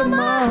are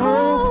my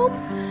hope,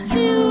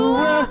 you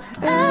are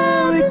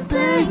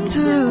everything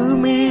to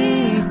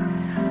me.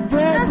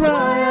 That's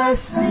why I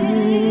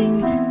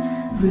sing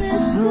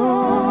this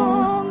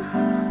song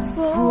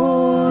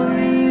for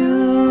you.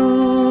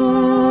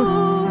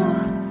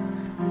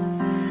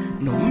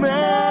 No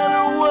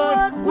matter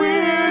what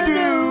we're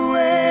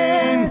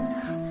doing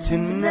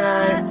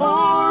tonight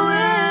or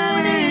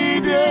any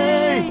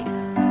day,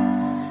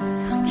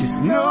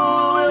 just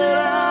know that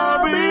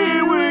I'll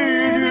be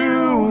with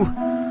you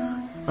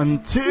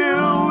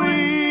until we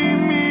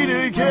meet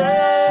again.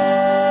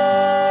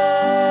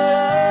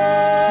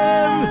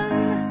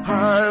 I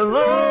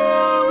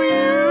love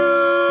you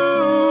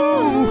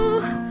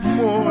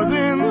more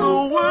than the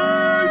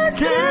words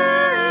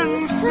can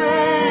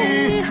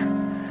say. I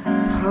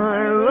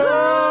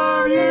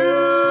love you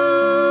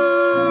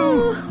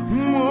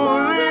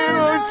more than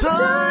our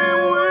time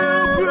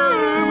will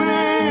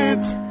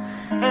permit.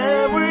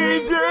 Every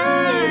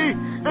day,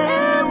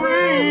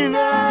 every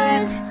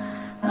night,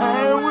 I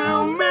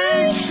will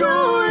make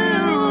sure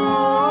you're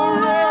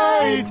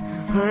alright.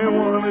 I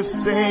wanna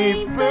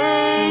say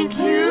thank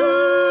you.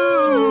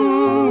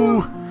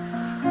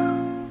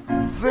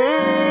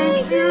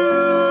 Thank you.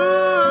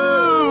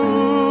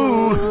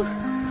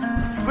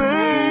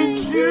 Thank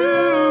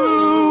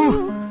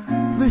you.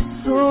 This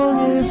song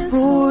is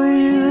for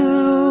you.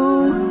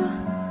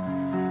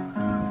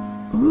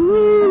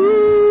 Ooh.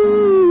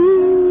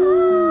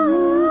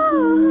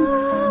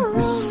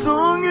 This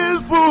song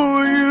is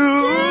for you.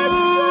 This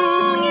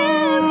song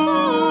is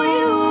for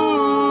you.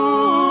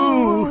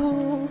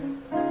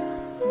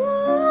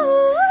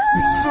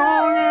 This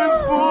song is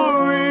for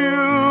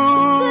you.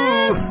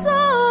 This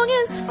song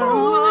is I for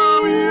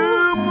love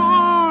you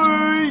more,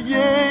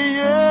 yeah,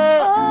 yeah.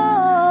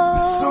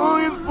 This song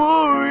is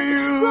for you.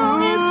 This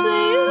song is for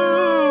you.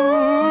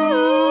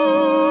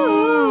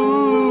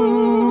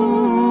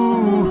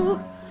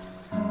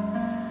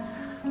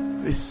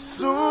 This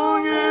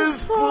song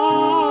is for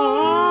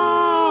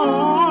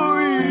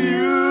you.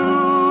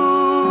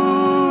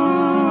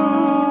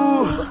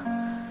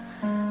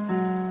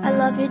 I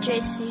love you,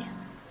 JC.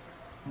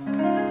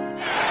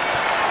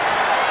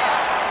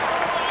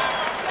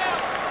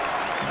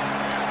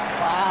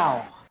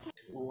 Wow.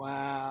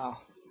 Wow.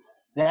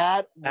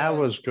 That That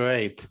was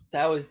great.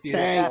 That was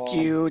beautiful. Thank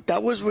you.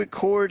 That was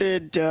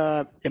recorded.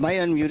 Am I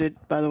unmuted,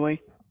 by the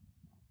way?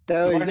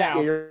 That was,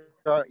 now.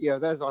 yeah,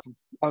 that was awesome.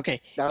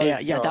 Okay. That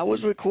was That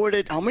was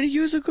recorded how many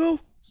years ago,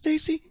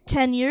 Stacy?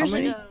 10 years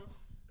ago.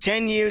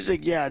 10 years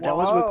ago. Yeah, that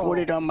was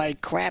recorded on my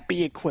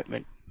crappy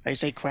equipment. I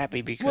say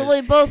crappy because Well,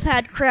 we both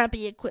had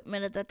crappy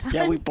equipment at that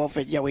time. we both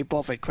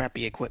had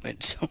crappy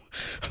equipment.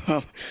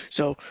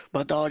 So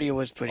but the audio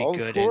was pretty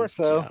good.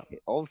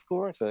 Old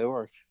score, so it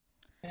works.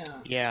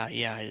 Yeah,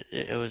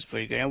 it was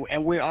pretty good.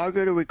 And we are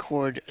going to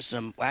record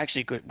some.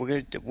 Actually,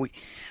 we're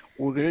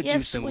gonna do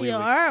some. We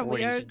are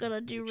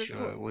gonna do record.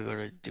 Sure, we're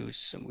gonna do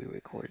some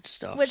re-recorded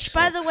stuff. Which,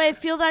 by the way,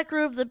 Feel That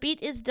Groove. The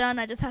beat is done.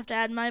 I just have to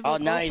add my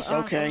vocals. Oh, nice.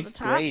 Okay, on the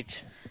top,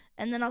 great.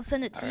 And then I'll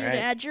send it to you right.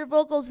 to add your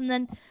vocals, and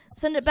then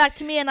send it back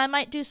to me, and I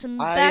might do some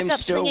backup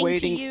singing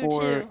to you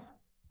too.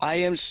 I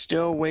am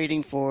still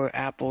waiting for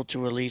Apple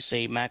to release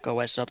a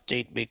macOS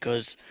update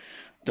because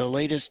the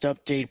latest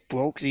update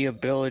broke the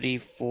ability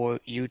for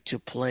you to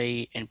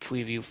play and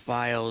preview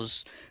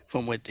files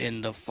from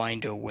within the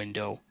Finder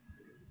window.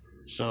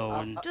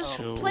 So Just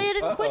play it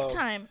in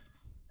QuickTime.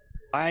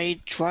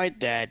 I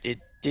tried that. It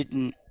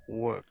didn't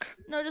work.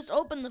 No, just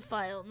open the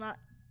file, not.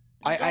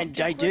 I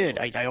did.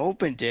 I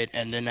opened it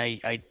and then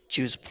I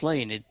choose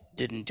play and it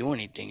didn't do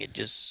anything. It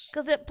just.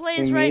 Because it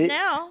plays right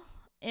now.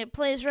 It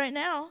plays right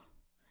now.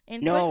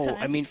 No,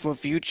 QuickTime. I mean for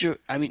future.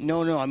 I mean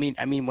no. I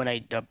mean when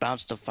I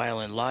bounced the file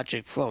in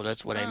Logic Pro,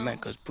 that's what I meant.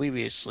 Because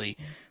previously,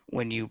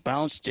 when you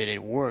bounced it,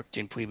 it worked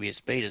in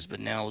previous betas, but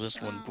now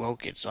this one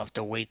broke it. So I have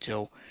to wait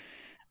till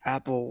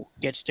Apple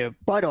gets their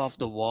butt off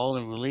the wall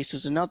and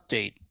releases an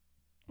update,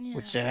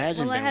 which there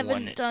hasn't been one.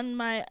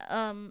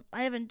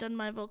 I haven't done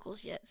my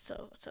vocals yet,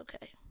 so it's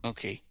okay.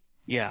 Okay.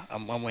 Yeah,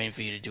 I'm waiting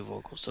for you to do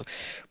vocals. So,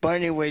 but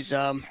anyways,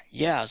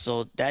 yeah.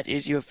 So that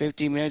is your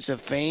 15 minutes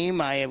of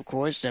fame. I, of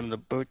course, am the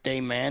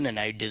birthday man, and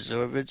I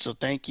deserve it. So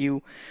thank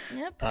you,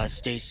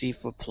 Stacy,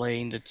 for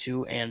playing the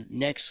two. And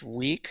next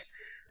week,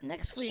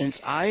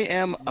 since I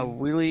am a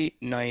really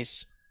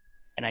nice,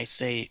 and I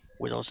say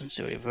with all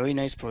sincerity, a very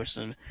nice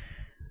person,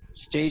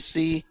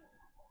 Stacy,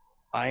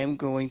 I am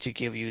going to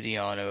give you the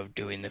honor of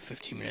doing the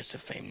 15 minutes of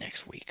fame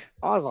next week.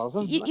 Oh, that's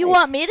awesome. You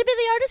want me to be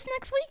the artist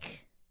next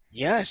week?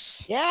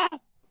 Yes. Yeah.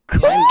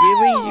 Cool. I'm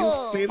giving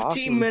you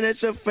 15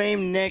 minutes of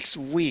fame next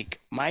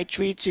week. My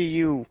treat to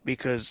you,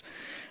 because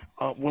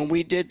when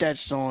we did that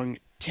song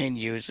 10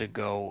 years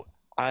ago,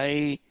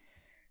 I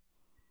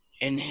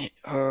and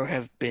her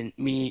have been,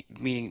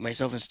 meaning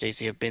myself and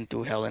Stacy, have been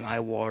through hell and high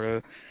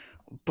water,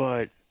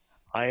 but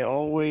I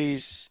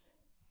always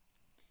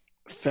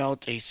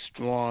felt a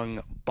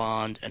strong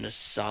bond and a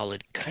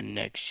solid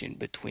connection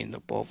between the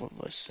both of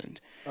us. And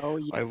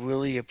I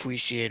really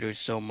appreciate her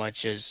so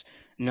much as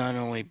not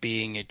only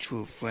being a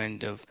true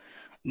friend of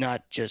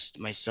not just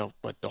myself,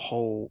 but the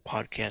whole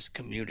podcast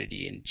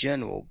community in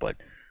general, but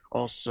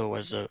also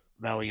as a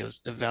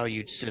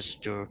valued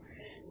sister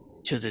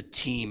to the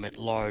team at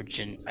large.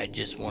 And I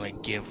just want to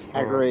give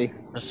her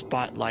a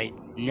spotlight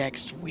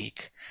next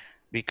week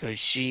because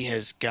she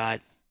has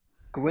got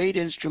great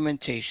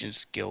instrumentation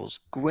skills,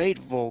 great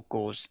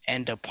vocals,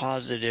 and a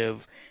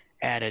positive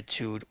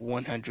attitude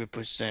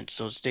 100%.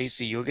 So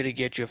Stacy, you're going to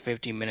get your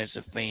 15 minutes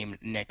of fame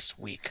next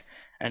week.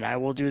 And I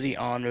will do the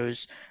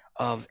honors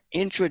of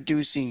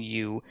introducing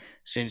you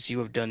since you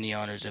have done the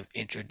honors of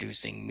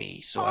introducing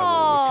me. So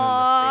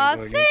I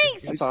will return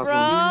the favor and introduce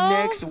you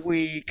next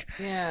week.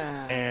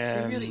 Yeah,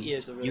 and she really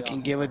is a really you can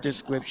awesome give a person.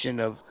 description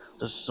of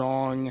the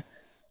song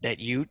that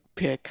you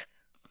pick,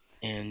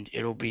 and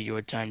it'll be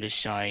your time to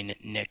shine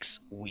next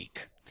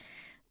week.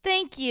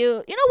 Thank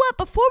you. You know what?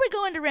 Before we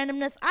go into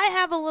randomness, I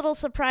have a little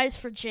surprise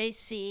for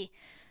JC.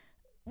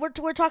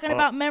 We're talking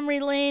about Memory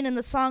Lane and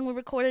the song we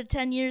recorded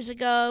 10 years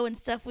ago and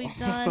stuff we've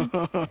done.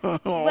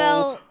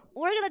 Well,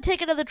 we're going to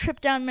take another trip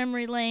down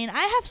memory lane.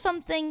 I have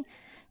something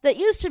that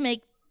used to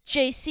make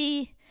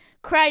JC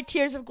cry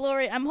tears of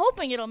glory. I'm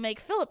hoping it'll make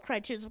Philip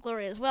cry tears of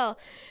glory as well.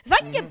 If I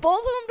can get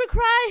both of them to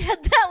cry,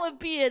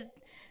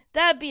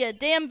 that'd be a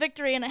damn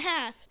victory and a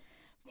half.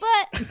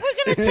 But we're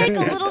going to take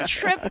a little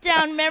trip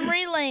down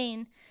memory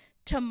lane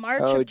to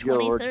March of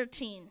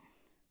 2013.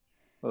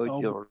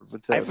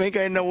 I think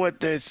I know what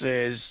this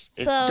is.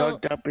 It's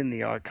dug up in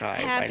the archive.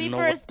 Happy I know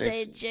birthday, what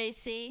this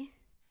JC.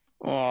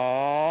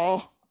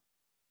 Aww.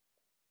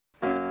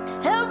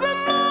 Every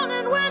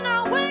morning when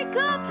I wake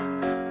up,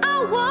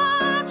 I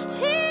watch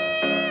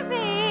TV.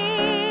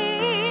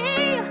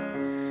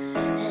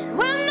 And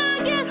when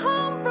I get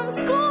home from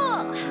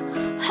school,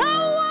 I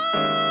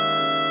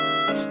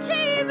watch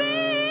TV.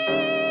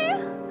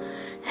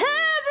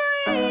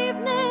 Every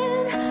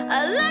evening,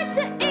 I like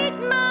to eat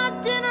my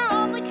dinner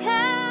on the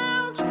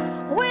couch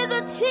with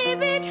a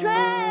TV tray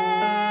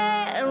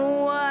and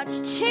watch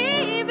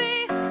TV.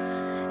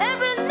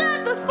 Every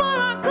night before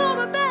I go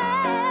to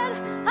bed,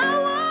 I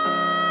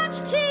watch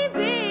TV.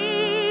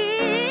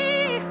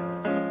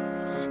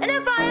 And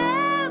if I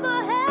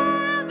ever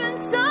have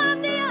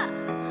insomnia,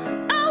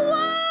 I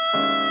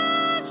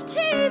watch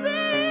TV.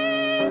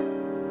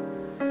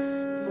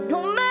 No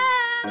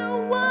matter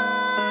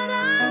what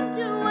I'm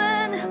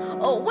doing,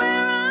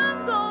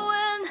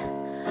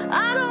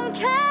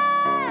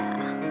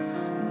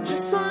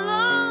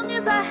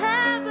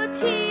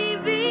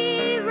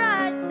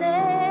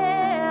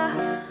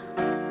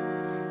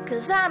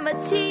 'cause I'm a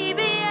TV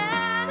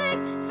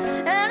addict,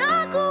 and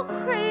I go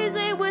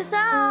crazy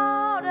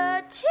without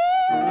a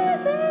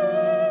TV.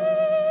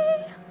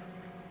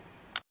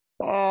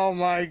 Oh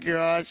my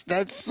gosh,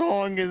 that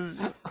song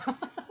is.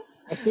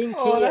 I think.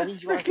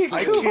 That's freaking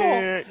I cool.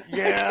 can't.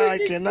 Yeah, I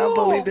freaking cannot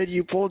cool. believe that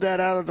you pulled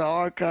that out of the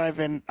archive,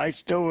 and I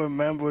still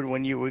remembered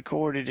when you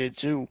recorded it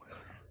too.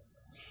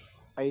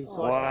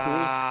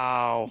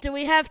 Wow. Do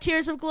we have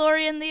Tears of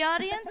Glory in the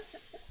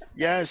audience?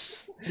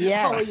 Yes.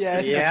 Yeah. Oh, yeah.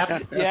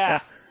 Yep. Yeah.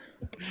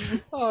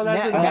 Oh,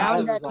 that's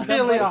Now-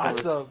 really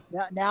awesome.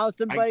 Now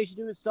somebody should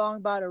do a song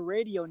about a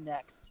radio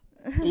next.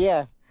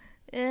 Yeah.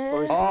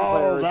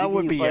 Oh, that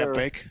would be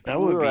epic. That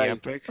would be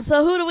epic.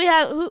 So who do we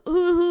have?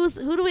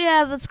 Who do we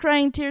have that's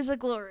crying tears of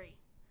glory?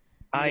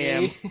 I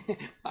am.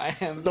 I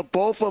am. The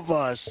both of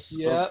us.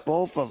 Yep. The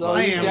both of So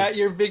us. you got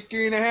your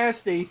victory and a half,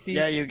 Stacy.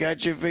 Yeah, you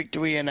got your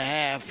victory and a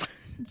half.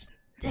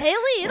 Haley,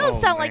 you don't Oh,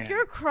 sound like man.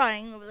 you're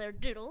crying over there,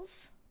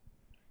 Doodles.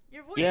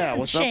 Your voice Yeah, hasn't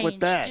what's up with changed,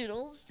 that?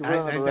 Doodles.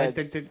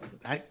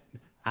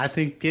 I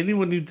think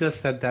anyone who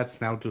just said that's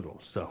now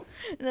Doodles. So.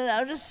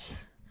 No, just.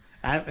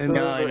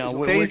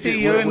 No, Stacey,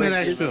 you're in the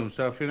next room,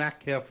 so if you're not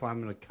careful,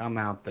 I'm going to come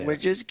out there. We're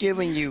just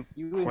giving you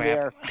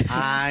crap.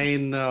 I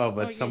know,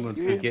 but someone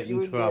could get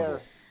in trouble.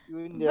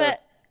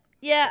 But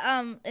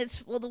yeah,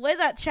 the way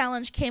that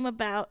challenge came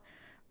about.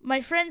 My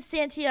friend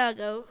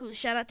Santiago, who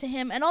shout out to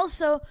him, and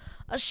also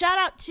a shout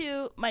out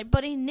to my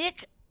buddy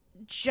Nick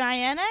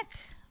Jayanek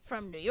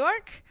from New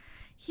York.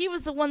 He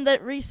was the one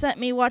that resent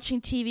me watching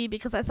TV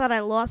because I thought I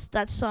lost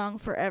that song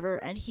forever,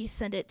 and he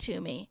sent it to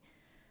me.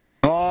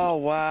 Oh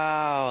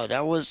wow,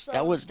 that was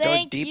dug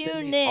thank deep you,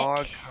 in the Nick.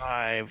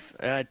 archive.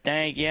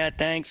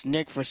 Thanks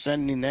Nick for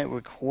sending that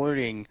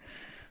recording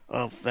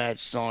of that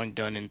song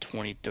done in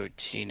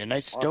 2013, and I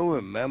still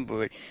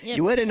remember it. Yep.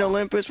 You had an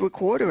Olympus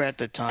recorder at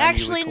the time.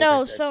 Actually,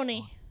 no,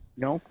 Sony.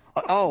 No.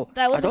 Oh,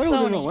 That was I thought a it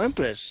was an Sony.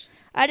 Olympus.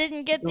 I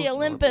didn't get the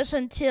Olympus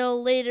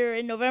until later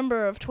in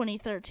November of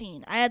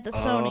 2013. I had the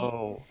Sony.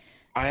 Oh,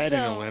 I had an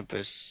So,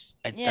 Olympus.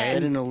 I yeah.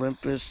 had an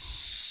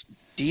Olympus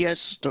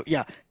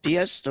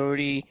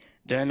DS30.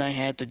 Then I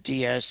had the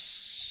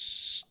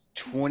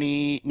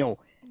DS20. No.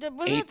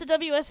 Wasn't it the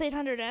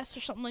WS800S or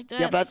something like that?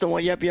 Yep, that's the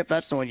one. Yep,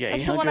 that's the one. Yeah,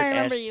 That's the one I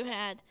remember 800S. you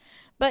had.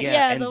 But Yeah,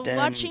 yeah, and the then-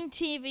 watching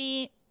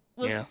TV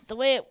was Yeah. the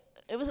way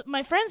it was.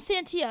 My friend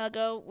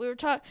Santiago, we were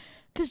talking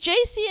because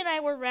JC and I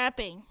were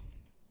rapping,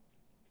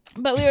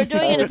 but we were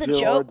doing it as a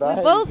joke. We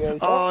both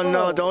Oh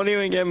no! Don't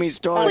even get me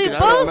started. We 'cause I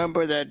both-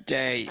 remember that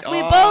day. we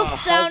Oh. both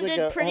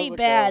sounded pretty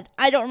bad.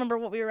 I don't remember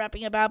what we were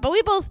rapping about, but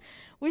we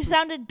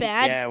sounded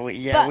bad.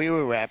 Yeah, but we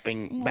were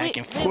rapping back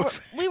and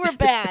forth. We were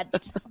bad,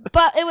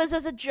 but it was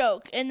as a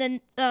joke. And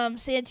then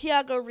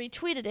Santiago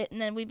retweeted it, and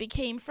then we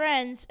became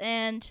friends.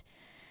 And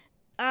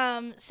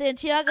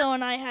Santiago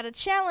and I had a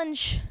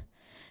challenge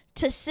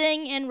to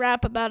sing and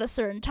rap about a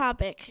certain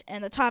topic,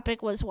 and the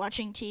topic was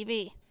watching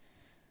TV.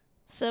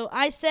 So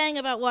I sang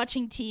about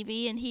watching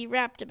TV, and he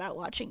rapped about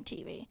watching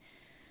TV.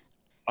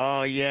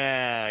 Oh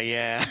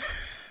yeah.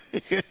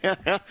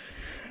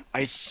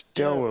 I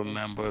still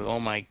remember. Oh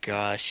my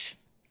gosh.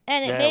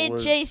 And it That made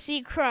was-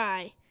 JC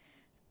cry.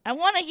 I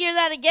want to hear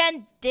that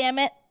again, damn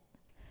it.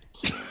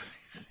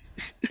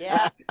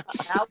 Yeah,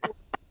 that was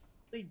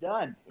really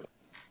done.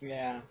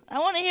 Yeah. I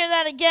want to hear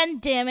that again,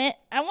 damn it.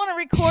 I want a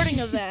recording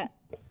of that.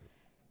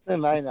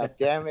 Damn it.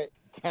 Damn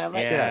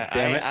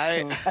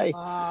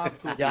it.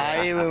 Yeah,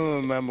 I even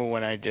remember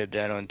when I did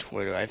that on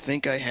Twitter. I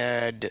think I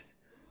had,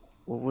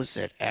 what was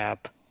that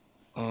app?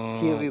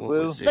 TV what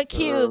Blue? was it? The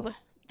Cube.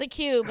 The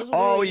Cube. Is what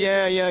Oh we-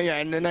 yeah,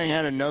 and then I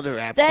had another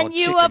app Then called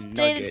you Chicken updated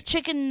Nugget.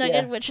 Chicken Nugget,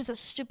 Yeah. which is a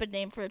stupid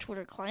name for a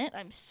Twitter client.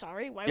 I'm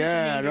sorry. Why would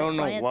Yeah, I you name your don't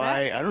know client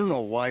why. that? I don't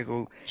know why. It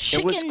was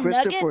Chicken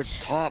Christopher Nugget?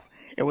 Toff.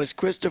 It was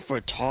Christopher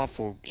Toff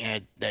who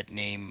had that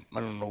name. I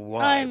don't know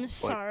why. I'm but-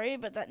 sorry,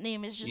 but that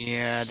name is just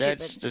Yeah, stupid.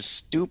 that's the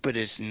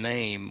stupidest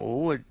name.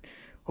 Who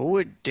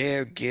would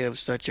dare give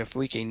such a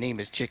freaking name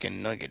as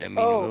Chicken Nugget? I mean,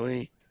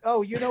 really?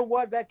 Oh, you know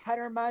what? That kind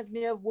of reminds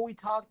me of what we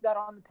talked about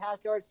on the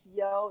past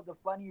RCO, the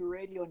funny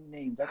radio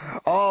names.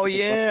 Oh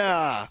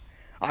yeah,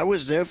 I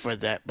was there for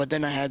that, but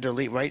then I had to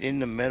leave right in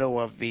the middle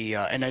of the,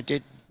 and I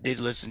did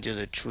listen to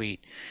the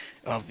tweet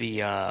of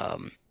the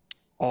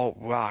alt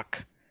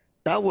rock.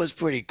 That was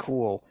pretty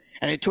cool,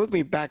 and it took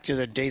me back to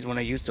the days when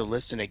I used to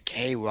listen to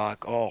K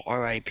Rock. Oh,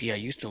 R.I.P. I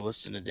used to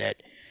listen to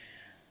that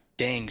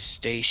dang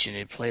station.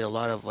 It played a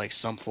lot of like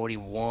Sum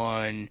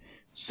 41,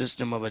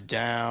 System of a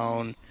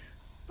Down,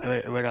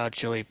 Red Hot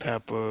Chili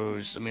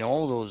Peppers. I mean,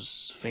 all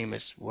those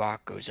famous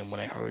rockers. And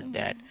when I heard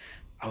that,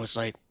 I was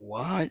like,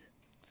 what?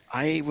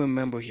 I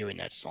remember hearing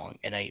that song,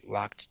 and I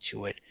rocked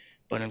to it.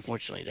 But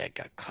unfortunately, that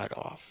got cut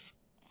off.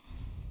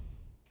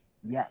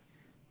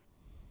 Yes.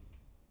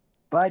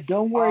 But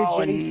don't worry, Oh,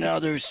 Jason.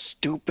 another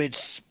stupid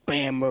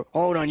spammer.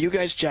 Hold on, you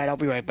guys chat. I'll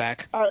be right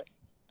back.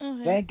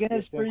 Thank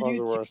goodness for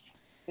YouTube.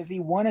 If he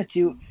wanted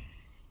to,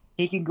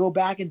 he can go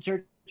back and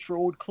search for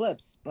old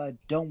clips, but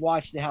don't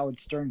watch the Howard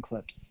Stern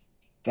clips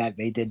that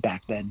they did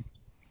back then.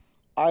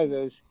 I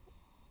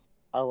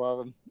love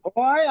them.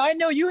 Oh, I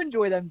know you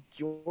enjoy them,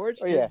 George.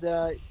 Oh, yeah.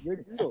 'Cause, you're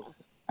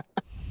Doodles.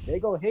 They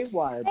go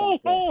haywire back Hey,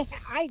 there. hey,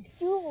 Ice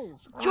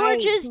Doodles.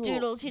 George's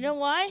Doodles. You know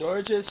why?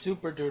 George's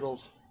Super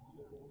Doodles.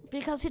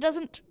 Because he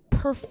doesn't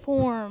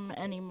perform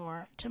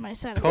anymore, to my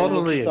satisfaction.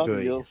 Totally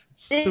agree.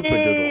 Super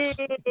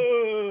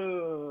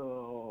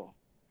Doodles.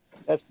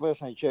 That's the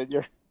first I showed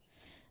you.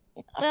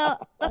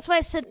 Well, that's why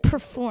I said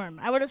perform.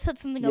 I would have said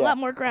something a lot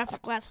more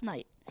graphic last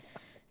night.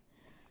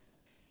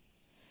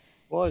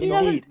 Well, He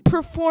doesn't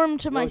perform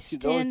to my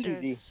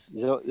standards.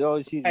 They're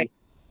always easy.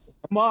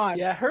 Come on.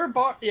 Yeah, her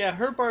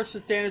bars for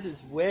standards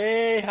is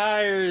way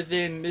higher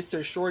than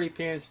Mr. Shorty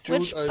Pants.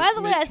 Which, by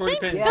the way, I think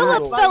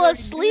Philip fell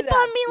asleep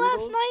on me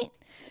last night.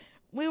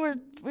 We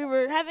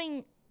were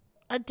having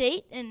a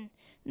date, and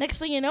next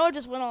thing you know, it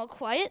just went all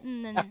quiet,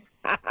 and then.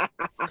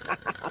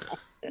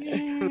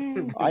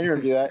 I never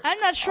do that. I'm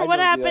not sure what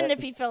happened,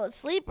 if he fell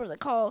asleep or the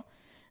call.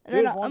 And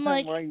then I'm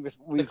like,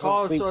 the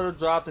call sort of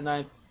dropped, and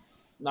I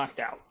knocked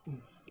out.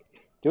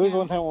 There was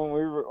one time when we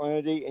were on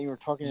a date and you were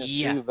talking to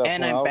Steve about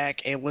and someone I'm else.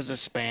 back. It was a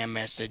spam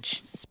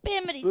message.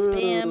 Spammity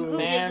spam. Who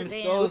gives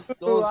a damn? Those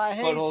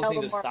buttholes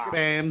need to stop.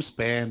 Spam,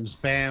 spam,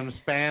 spam,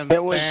 spam.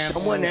 There was spam,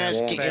 someone spam,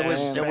 asking.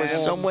 spam, There was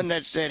spam. someone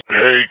that said,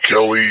 Hey,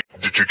 Kelly,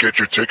 did you get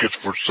your tickets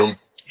for some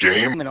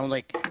game? and I'm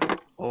like,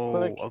 oh,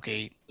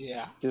 okay.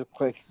 Yeah. Just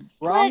click.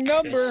 Wrong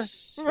number.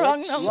 Wrong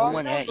number.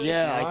 Someone had,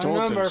 I Wrong told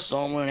number. them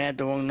someone had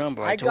the wrong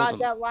number. I told got them.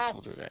 that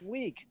last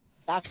week.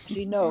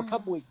 Actually, no, a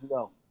couple weeks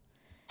ago.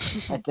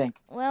 I think.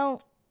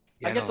 Well,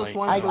 I get those I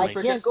ones I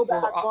can't go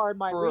back for, far in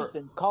my for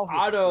recent call history,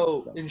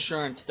 auto so.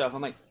 insurance stuff.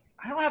 I'm like,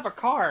 I don't have a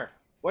car.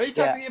 What are you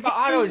Yeah. talking about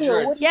auto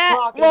insurance? Yeah,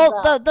 talking well,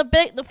 about?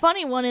 the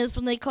funny one is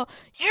when they call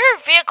your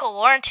vehicle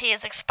warranty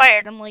is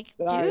expired. I'm like,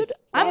 dude,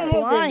 I'm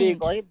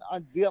blind.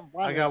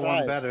 I got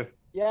one better.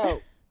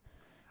 Yo.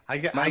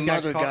 My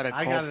mother got a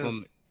call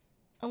from.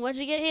 What'd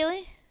you get,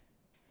 Haley?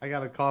 I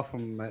got a call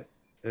from. I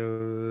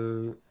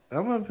don't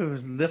know if it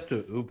was Lyft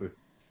or Uber.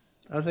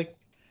 I was like,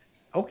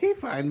 okay,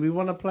 fine, we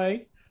want to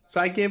play. So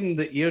I gave him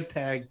the ear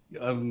tag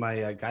of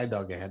my guide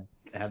dog I had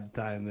at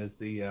the time as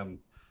the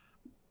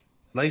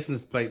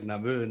license plate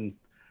number, and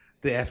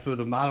they asked for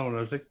the model, and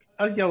I was like,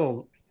 a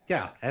yellow.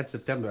 Yeah, that's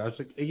September. I was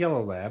like, a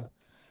yellow lab.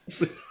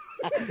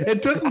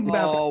 It took him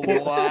about.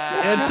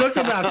 It took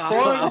about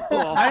 4.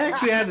 I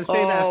actually had to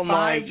say that. Oh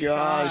my 5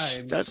 gosh,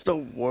 times. that's the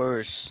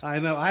worst. I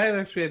know. I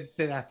actually had to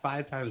say that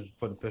 5 times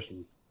before the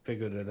person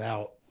figured it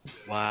out.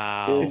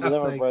 Wow. I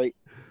was like,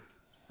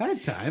 I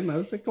had time. I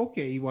was like,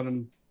 okay, you want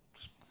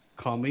to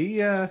call me?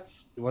 You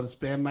want to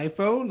spam my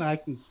phone? I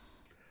can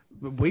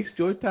waste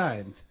your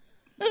time.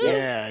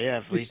 Yeah,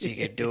 at least you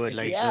can do it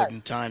like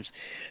certain times.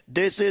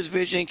 This is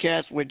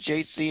VisionCast with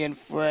JC and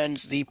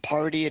Friends, the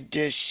party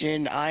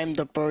edition. I'm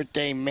the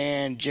birthday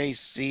man,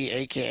 JC,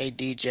 aka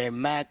DJ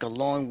Mac,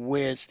 along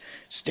with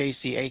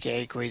Stacy,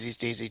 aka Crazy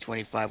Stacy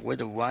 25. We're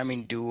the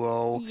rhyming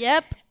duo.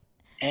 Yep.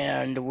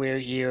 And we're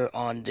here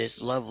on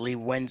this lovely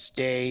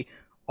Wednesday,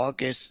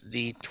 August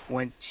the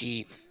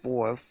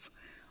 24th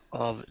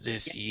of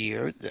this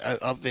year,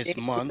 of this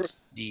month.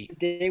 The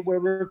day we're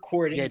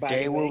recording. Yeah, by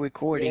day the we're way.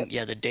 recording. Yep.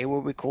 Yeah, the day we're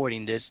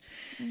recording this.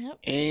 Yep.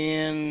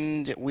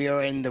 And we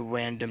are in the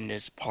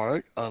randomness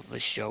part of the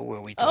show where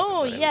we talk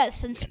Oh about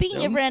yes, and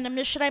speaking of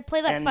randomness, should I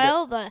play that And,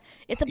 file?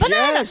 It's a banana,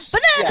 Yes!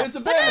 banana, It's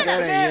a banana. I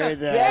gotta hear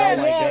that. Yeah,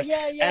 oh my yeah, gosh.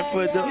 yeah, And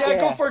for the, Yeah,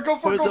 go for it, go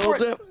for it, go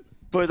for it.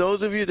 For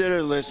those of you that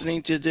are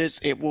listening to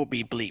this, it will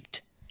be bleeped.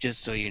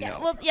 Just so you know.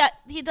 Well, yeah,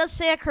 he does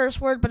say a curse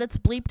word, but it's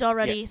bleeped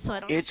already, so I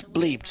don't. It's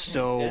bleeped,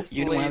 so It's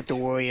you don't have to bleeped.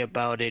 worry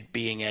about it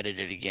being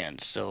edited again.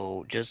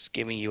 So just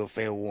giving you a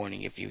fair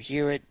warning. If you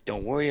hear it,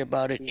 don't worry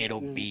about it. It'll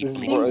be This is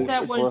bleeped. worth- think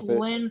that it's was worth it.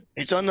 when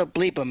It's on the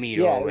bleeper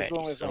meter Yeah, it's already.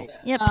 only So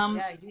Yep.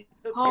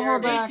 call her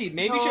back. Stacy,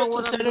 maybe you Tell her should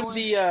what set I'm up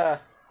doing.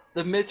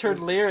 the misheard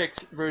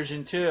lyrics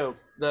version too.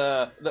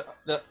 The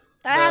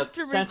I have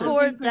to censored-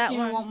 record that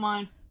Christina one. won't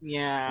mind.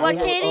 Yeah. What,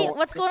 Katie?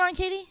 What's going on,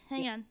 Katie?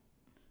 Hang on.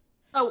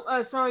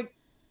 Oh, sorry.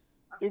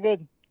 You're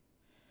good.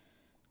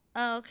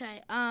 Oh,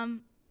 okay.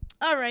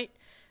 All right.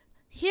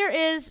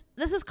 This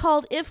is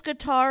called If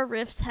Guitar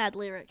Riffs Had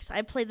Lyrics.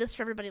 I played this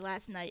for everybody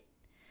last night.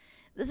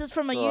 This is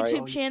from a All right.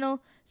 YouTube channel,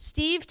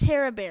 Steve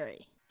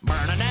Terraberry.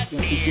 Burning that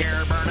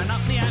beer, burning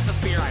up the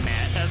atmosphere. I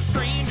met a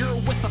stranger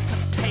with a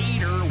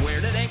potato.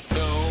 Where did it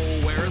go?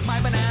 Where is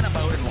my banana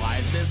boat? And why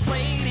is this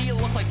lady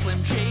look like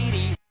Slim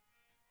Shady?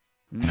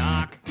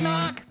 Knock,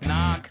 knock,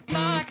 knock,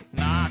 knock,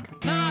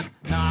 knock, knock,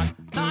 knock,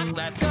 knock.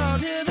 Let's go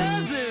to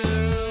the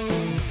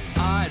zoo.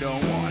 I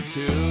don't want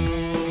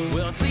to.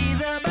 We'll see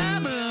the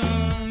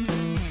baboons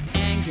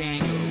and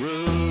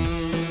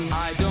kangaroos.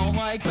 I don't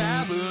like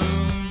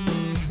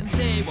baboons.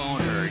 They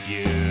won't hurt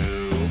you.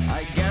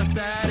 I guess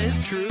that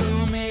is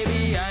true.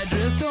 Maybe I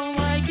just don't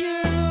like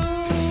you.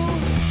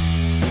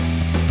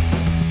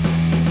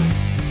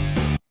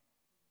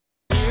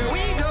 Here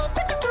we go.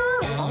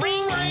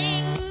 Ring,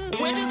 ring.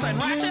 Witches and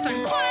ratchets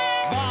and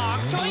clang.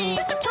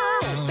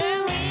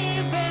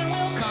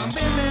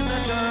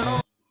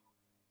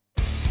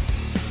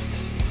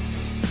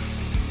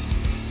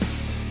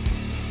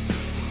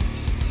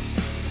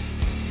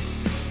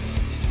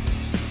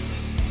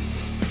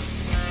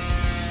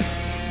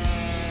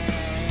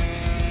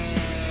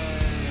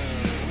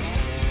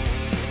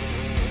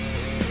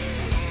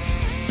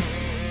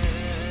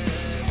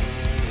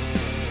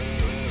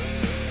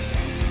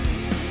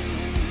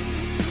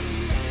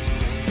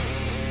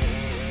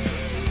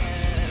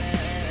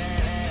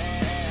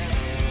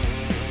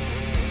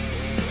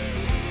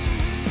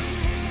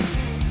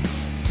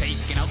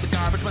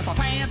 with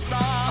my pants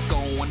off.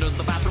 Going to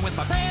the bathroom with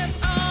my pants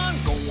on.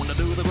 Going to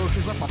do the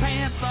groceries with my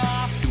pants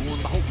off.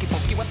 Doing the hokey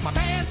pokey with my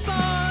pants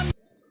on.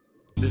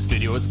 This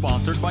video is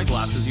sponsored by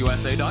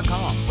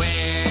GlassesUSA.com.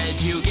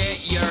 Where'd you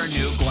get your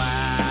new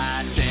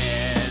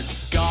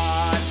glasses?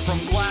 Got from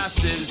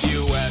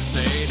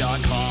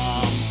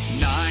GlassesUSA.com.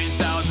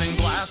 9,000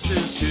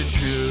 glasses to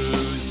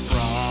choose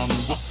from.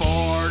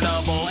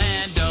 Affordable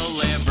and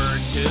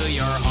delivered to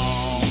your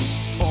home.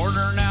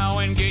 Order now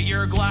and get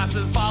your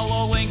glasses.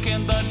 Follow link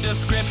in the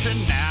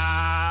description now.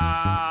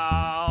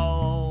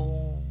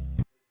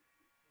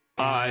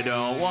 I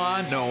don't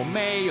want no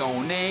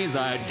mayonnaise,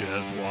 I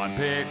just want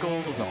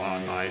pickles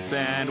on my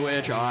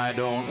sandwich. I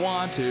don't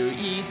want to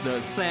eat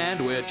the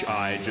sandwich,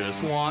 I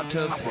just want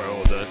to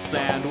throw the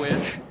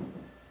sandwich.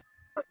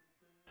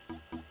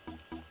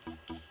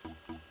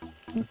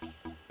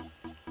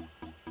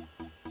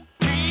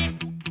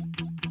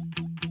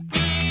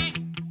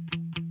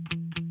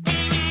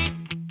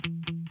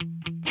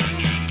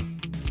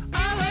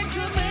 I like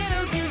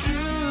tomatoes and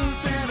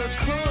juice and a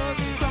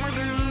cooked summer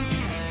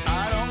goose.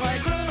 I don't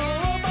like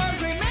granola bars,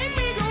 they make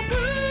me go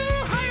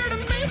poo. Hired a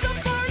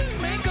makeup artist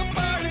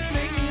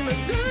make me look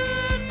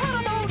good. On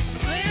a boat,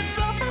 it's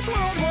the first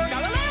world war.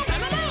 Galileo,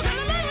 let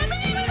me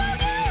even go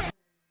too.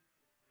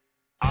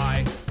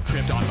 I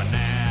tripped on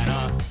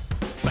banana.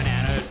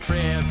 Banana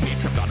tripped me,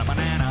 tripped on a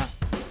banana.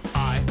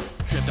 I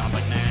tripped on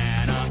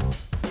banana.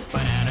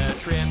 Banana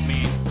tripped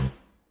me.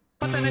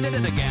 But then I did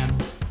it again.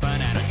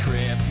 Banana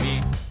tripped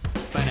me.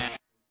 Banana.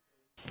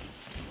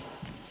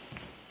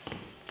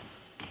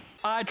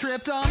 I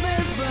tripped on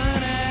this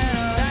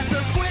banana. That's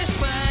a squish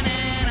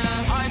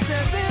banana. I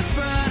said this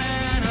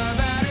banana.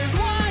 That is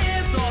why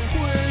it's all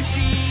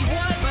squishy.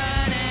 What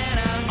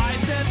banana? I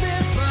said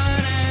this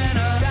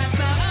banana. That's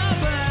not a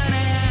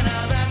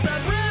banana. That's a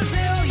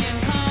Brazilian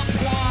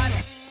kumquat.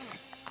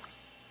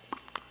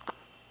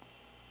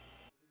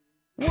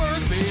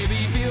 Work,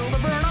 baby, feel the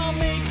burn. I'll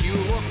make you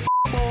look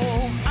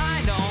f***able.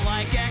 I don't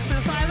like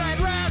exercise. I'd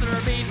rather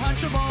be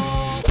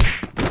punchable.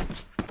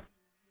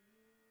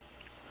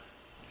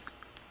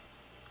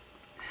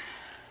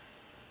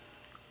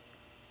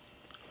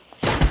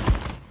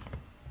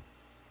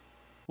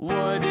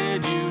 What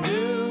did you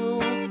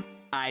do?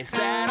 I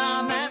sat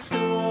on that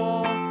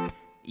stool.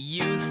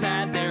 You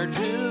sat there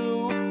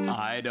too.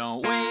 I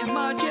don't weigh as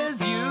much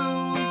as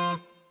you.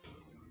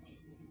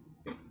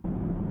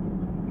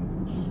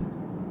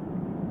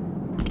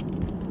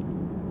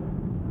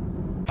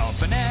 A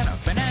banana,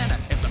 banana,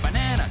 it's a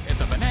banana,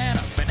 it's a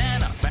banana,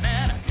 banana,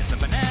 banana, it's a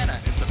banana,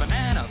 it's a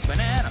banana,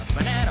 banana,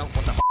 banana,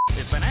 what the f***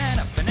 is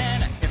banana,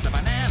 banana, it's a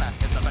banana,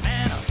 it's a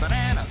banana,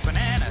 banana,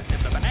 banana,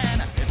 it's a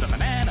banana, it's a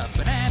banana,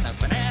 banana,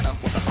 banana,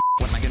 what the f***,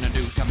 what am I gonna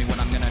do? Tell me what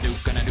I'm gonna do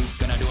with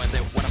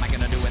it, what am I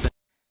gonna do with it?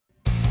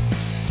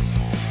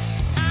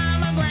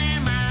 I'm a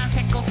grandma,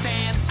 pickle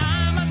stand,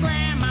 I'm a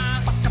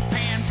grandma,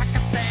 Buscapan,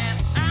 Pakistan,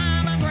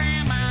 I'm a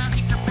grandma,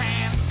 Peter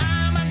Pan,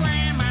 I'm a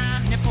grandma,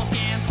 nipple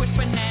scan, squish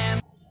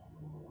banana.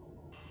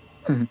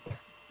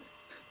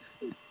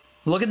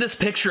 Look at this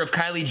picture of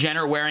Kylie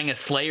Jenner wearing a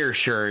Slayer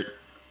shirt.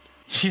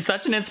 She's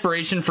such an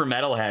inspiration for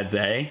metalheads,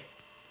 eh?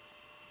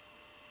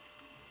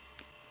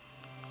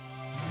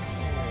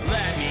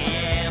 Let me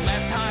in,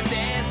 let's talk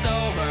this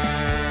over.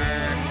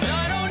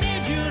 I don't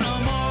need you no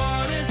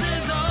more, this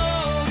is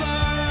over.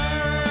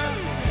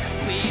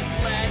 Please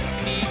let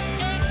me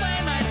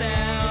explain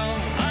myself.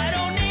 I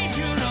don't need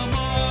you no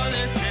more,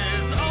 this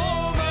is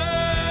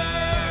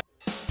over.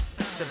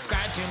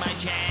 Subscribe to my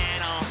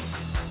channel.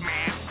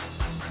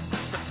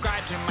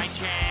 Subscribe to my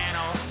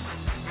channel,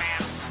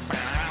 man.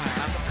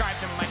 Subscribe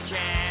to my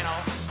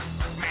channel,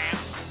 man.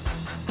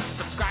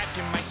 Subscribe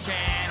to my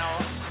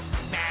channel,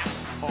 man.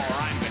 Or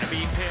I'm gonna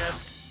be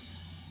pissed.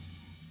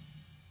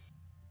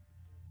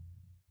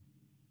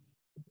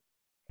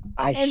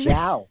 I And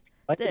shall.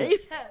 There you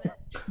have it.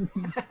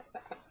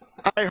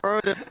 I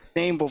heard his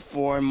name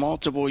before in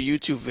multiple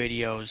YouTube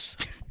videos.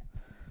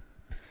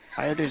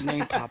 I heard his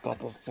name pop up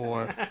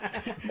before.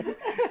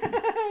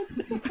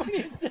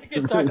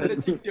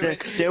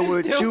 There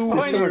were two There's so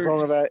much wrong with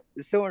words. that.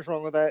 There's so much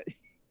wrong with that.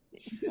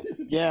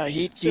 Yeah,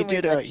 he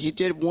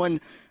did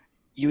one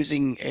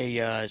using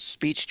a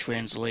speech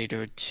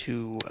translator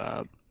to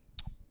I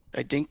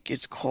think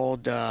it's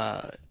called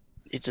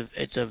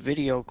it's a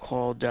video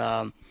called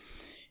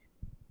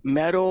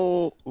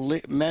misheard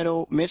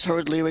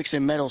lyrics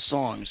in metal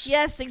songs.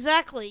 Yes,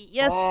 exactly.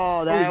 Yes.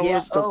 Oh, that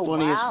was the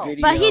funniest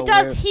video. But he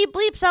where- he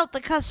bleeps out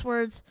the cuss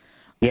words.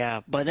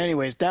 Yeah, but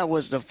anyways, that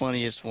was the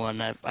funniest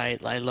one. I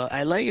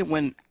like it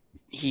when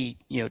he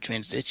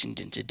transitioned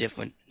into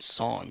different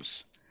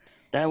songs.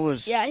 That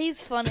was Yeah,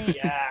 he's funny.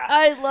 Yeah.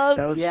 I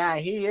love. Yeah,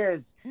 he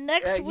is.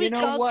 Next You week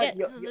know I'll what?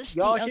 get to the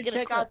Y'all I'll should get a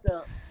check out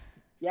clip.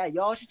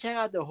 y'all should check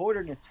out the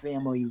Holderness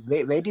family.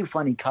 They do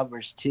funny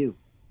covers too.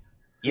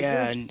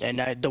 Yeah, and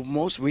the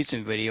most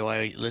recent video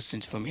I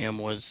listened from him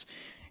was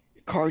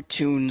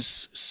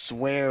cartoons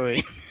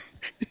swearing.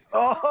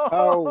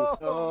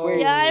 Oh,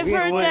 wait, Yeah, I've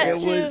heard that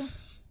it too.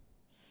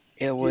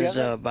 It was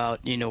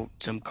about,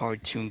 some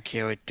cartoon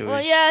characters.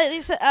 Well, yeah,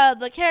 he said,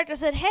 the character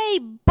said, "Hey,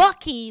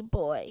 Bucky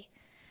boy,"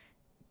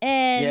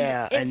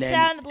 and it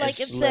sounded like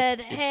it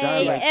said,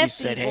 "Hey,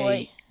 Effie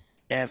boy."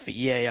 Effie,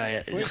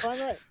 yeah. Can we find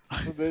that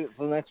for the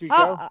next week's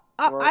show?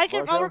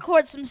 I'll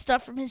record some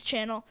stuff from his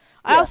channel.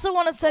 I also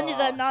want to send you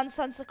the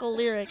nonsensical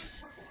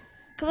lyrics,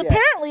 because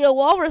apparently a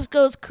walrus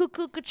goes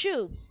cuckoo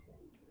ka-choo.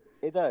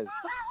 It does.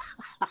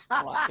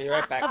 Be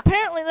right back.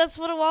 Apparently that's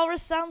what a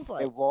walrus sounds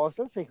like. A walrus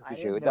does say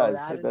cuckoo. It does.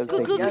 It does say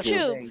cuckoo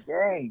cuckoo.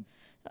 ka-choo.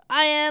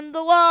 I am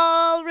the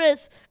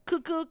walrus,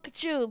 cuckoo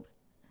ka-choo.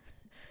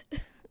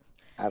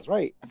 That's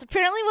right. That's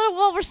apparently what a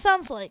walrus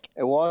sounds like.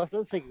 A walrus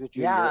does say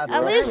cuckoo. Yeah,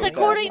 at least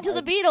according to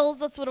the Beatles,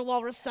 that's what a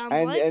walrus sounds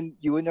like. And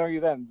you wouldn't argue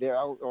them. They're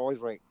always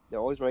right. They're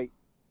always right,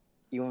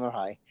 even when they're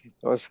high.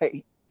 They're always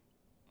right.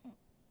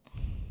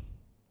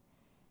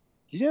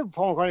 Did you know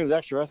Paul McCartney was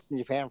actually arrested in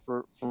Japan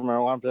for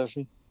marijuana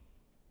possession?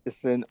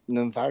 It's a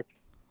known fact.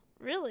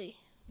 Really?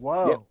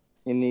 Whoa. Yep.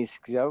 In these,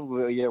 he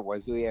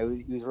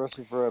was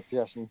arrested for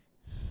possession.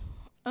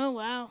 Oh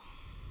wow.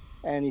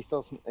 And he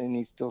still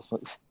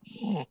smokes.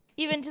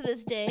 Even to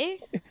this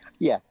day.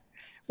 Yeah.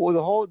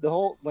 Well, the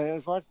whole when I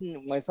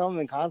saw him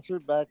in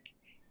concert back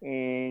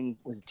in,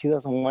 was it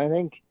 2001, I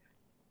think,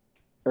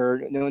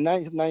 or no,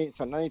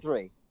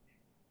 93.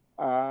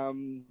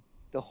 The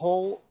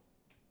whole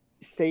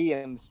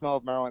stadium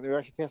smelled marijuana. They were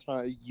actually passing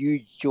around a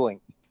huge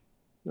joint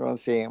around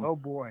the stadium. Oh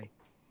boy.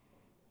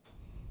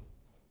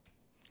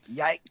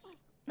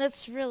 Yikes.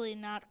 That's really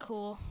not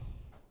cool.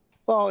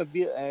 Well, it'd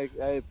be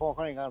a Paul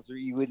McCartney concert.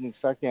 You wouldn't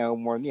expect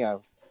more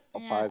than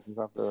pies and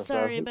stuff.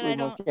 Sorry, but I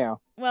don't.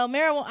 Well,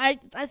 marijuana.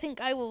 I think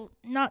I will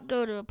not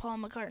go to a Paul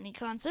McCartney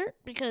concert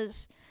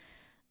because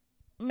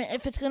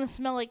if it's gonna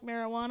smell like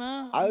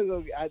marijuana, I would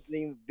go. I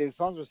think the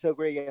songs were so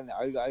great, and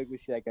I would go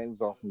see that guy. It was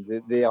awesome.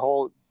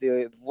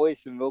 The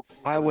voice and vocal.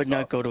 I would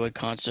not go to a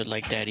concert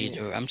like that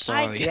either. I'm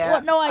sorry.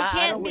 I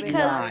can't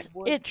because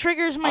it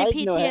triggers my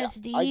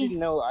PTSD. I didn't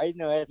know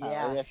that time.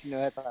 I actually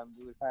know that time.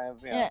 It was kind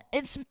of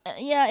it's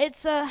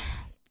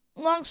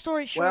long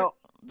story short.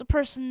 The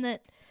person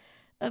that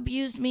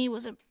abused me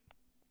was a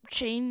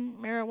chain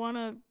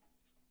marijuana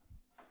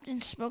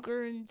and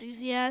smoker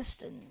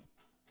enthusiast, and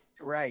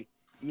right.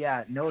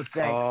 Yeah, no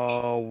thanks.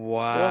 Oh,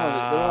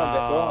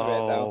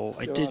 wow.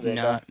 I did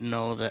not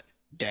know that.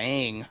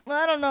 Dang.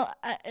 Well, I don't know.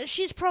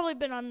 She's probably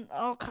been on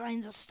all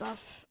kinds of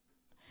stuff.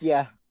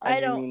 Yeah.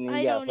 I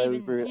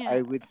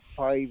would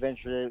probably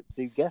venture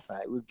to guess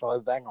that. I would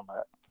probably bang on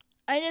that.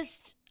 I'm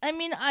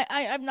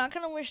not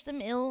going to wish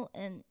them ill,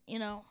 and,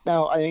 No,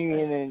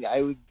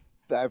 I'd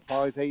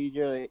probably tell you,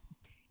 Jerry,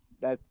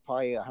 that's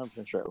probably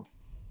 100% true.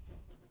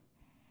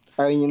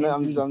 I mean,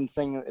 I'm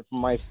saying it from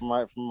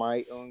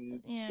my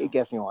own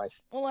guessing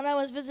wise. Well, when I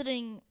was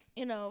visiting,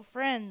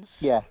 friends.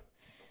 Yeah.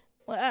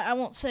 Well, I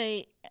won't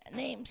say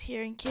names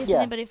here in case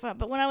anybody found.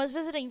 But when I was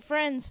visiting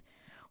friends,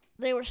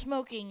 they were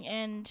smoking,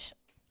 and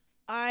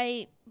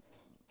I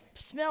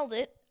smelled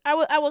it.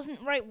 I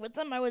wasn't right with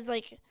them. I was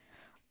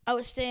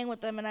staying with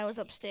them, and I was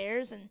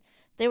upstairs, and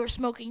they were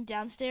smoking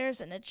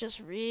downstairs, and it just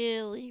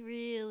really,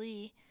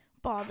 really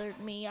bothered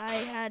me. I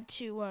had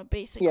to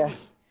basically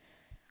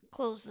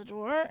close the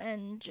door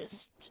and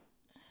just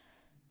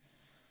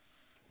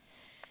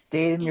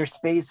stay in your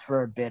space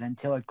for a bit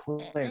until it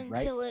cleared, right?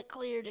 Until it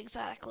cleared,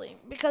 exactly.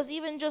 Because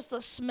even just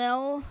the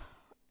smell,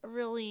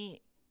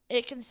 really,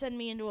 it can send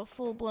me into a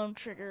full-blown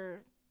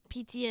trigger,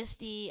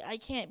 PTSD. I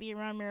can't be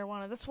around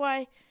marijuana. That's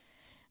why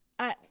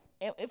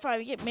if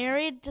I get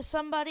married to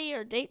somebody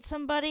or date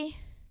somebody,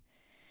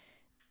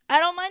 I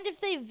don't mind if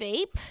they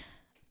vape.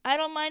 I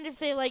don't mind if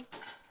they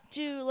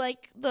do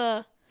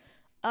the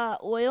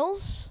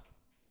oils.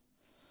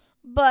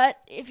 But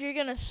if you're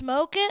gonna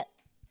smoke it,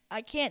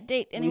 I can't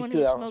date anyone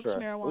who smokes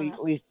marijuana.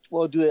 At least,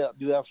 do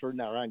that for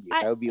not around you.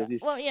 That would be at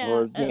least. Well,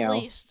 yeah, at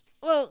least.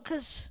 Well,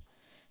 because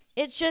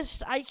it's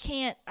just I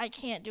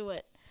can't do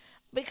it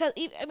because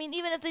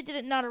even if they did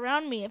it not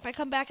around me, if I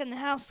come back in the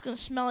house, it's gonna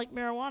smell like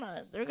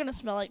marijuana. They're gonna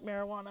smell like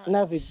marijuana.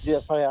 No, if they did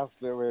outside the house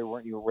where they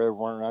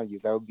weren't around you,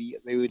 that would be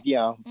they would they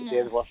had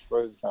to wash the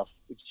clothes and stuff,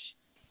 which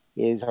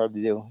is hard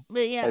to do.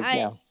 But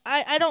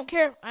I don't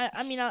care.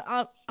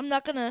 I'm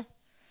not gonna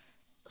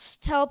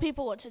tell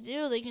people what to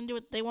do. They can do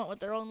what they want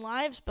with their own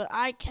lives, but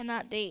I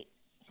cannot date.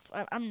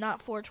 I'm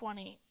not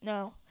 420.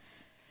 No.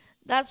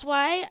 That's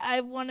why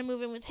I want to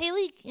move in with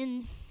Haley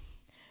and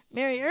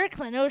marry her, because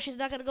I know she's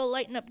not going to go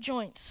lighten up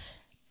joints.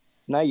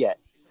 Not yet.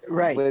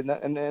 Right. But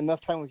enough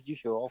time with you,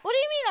 Cheryl. What do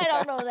you mean I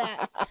don't know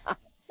that?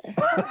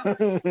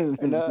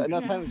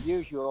 enough time with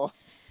you, Cheryl.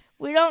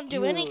 We don't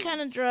do any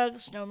kind of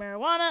drugs, no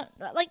marijuana.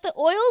 Like, the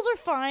oils are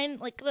fine,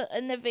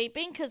 and the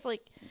vaping, because,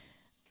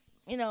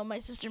 my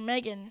sister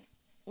Megan,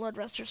 Lord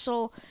rest her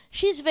soul,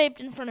 she's vaped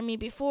in front of me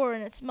before,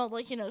 and it smelled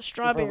like,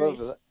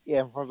 strawberries.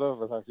 In front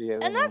of us, actually.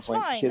 And that's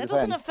fine. That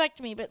doesn't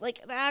affect me, but, the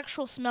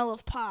actual smell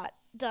of pot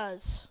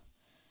does.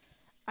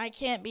 I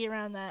can't be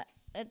around that.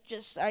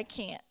 I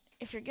can't.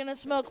 If you're gonna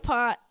smoke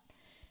pot,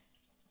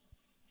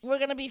 we're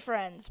gonna be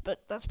friends,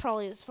 but that's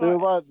probably as There's far.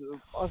 a lot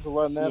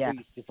of medical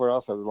uses for it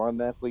also. A lot of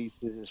medical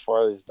uses as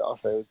far as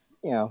also,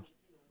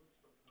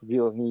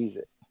 people can use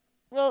it.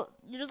 Well,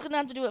 you're just gonna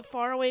have to do it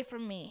far away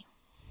from me.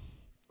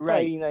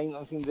 Right.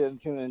 I've seen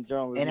the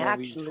journal And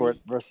uses for it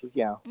actually- versus,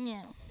 Yeah.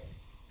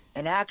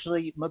 And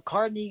actually,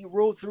 McCartney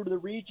rode through the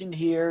region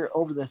here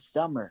over the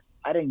summer.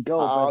 I didn't go,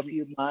 but a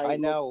few of my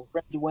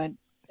friends went,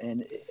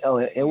 and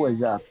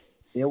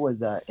it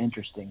was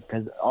interesting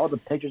because all the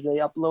pictures they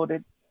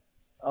uploaded.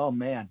 Oh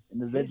man,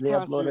 and the vids they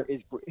uploaded.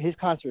 His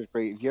concert is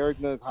great. If you're ever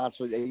going to a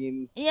concert,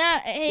 Yeah,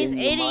 he's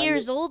 80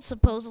 years old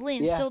supposedly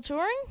and still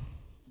touring.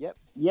 Yep.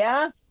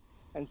 Yeah.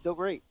 And still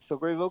great. Still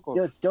great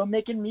vocals. Still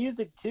making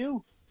music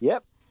too.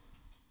 Yep.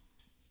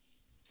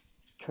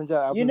 Turns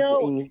out, him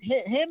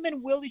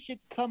and Willie should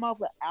come up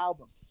with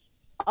albums.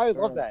 I would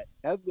love that.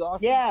 That would be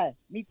awesome. Yeah,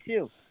 me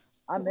too.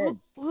 I'm in.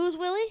 Who's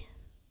Willie?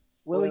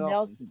 Willie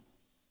Nelson.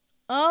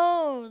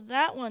 Oh,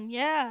 that one,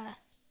 yeah.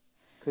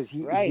 Because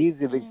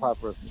he's a big pop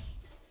person.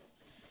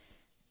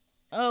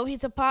 Oh,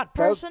 he's a pot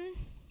person?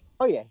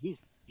 Oh yeah,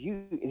 he's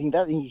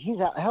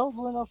how's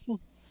Willie Nelson?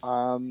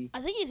 I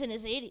think he's in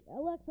his 80s.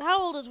 Alexa,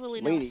 how old is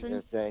Willie Nelson?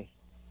 Let's say.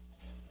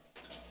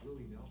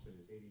 Willie Nelson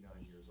is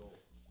 89 years old.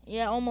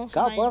 Yeah, almost.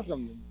 God 90. bless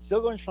him.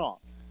 Still going strong.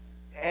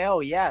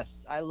 Oh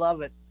yes, I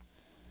love it.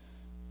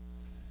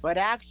 But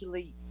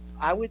actually,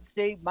 I would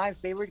say my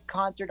favorite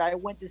concert. I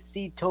went to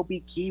see Toby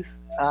Keith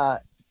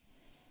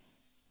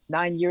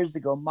 9 years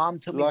ago. Mom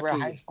took me for a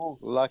high school.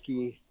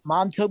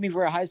 Mom took me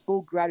for a high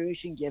school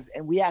graduation gift,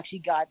 and we actually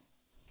got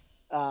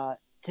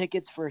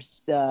tickets for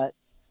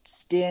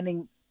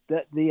standing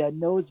the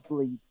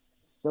nosebleeds.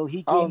 So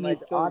he gave me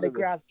his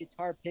autographed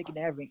guitar pick and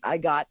everything. I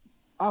got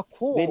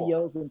cool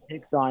videos and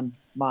pics on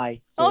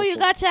my. Oh, you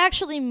got to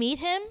actually meet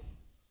him?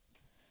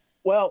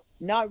 Well,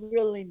 not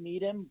really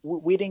meet him.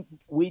 We didn't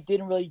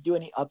really do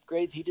any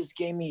upgrades. He just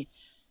gave me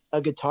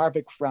a guitar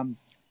pick from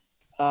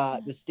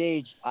the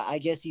stage. I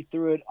guess he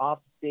threw it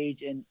off the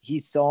stage, and he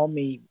saw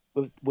me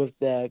with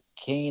the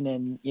cane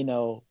and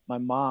my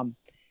mom,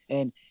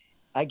 and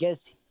I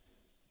guess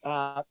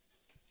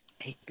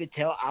he could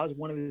tell I was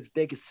one of his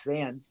biggest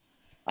fans.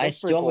 I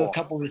still have a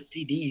couple of his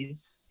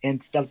CDs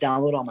and stuff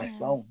downloaded on my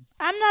phone.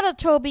 I'm not a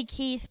Toby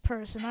Keith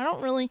person. I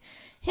don't really.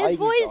 His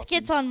voice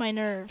gets on my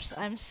nerves.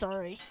 I'm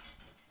sorry.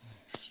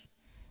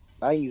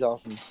 I think he's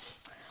awesome.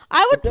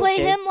 I would play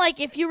him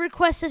if you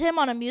requested him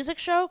on a music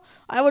show.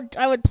 I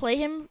would play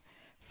him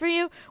for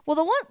you.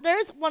 Well,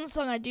 there's one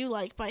song I do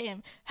like by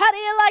him. How do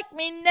you like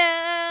me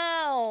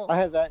now? I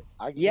have that.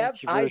 I did it at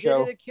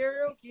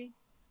karaoke.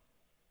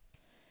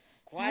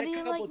 How do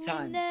you like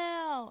me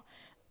now?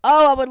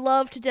 Oh, I would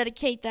love to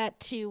dedicate that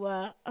to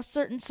a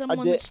certain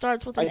someone that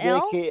starts with an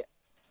L.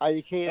 I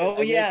dedicated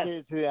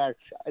it to the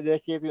X. I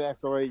dedicated it to the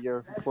X already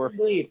before.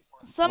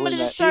 Somebody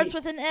that starts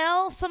with an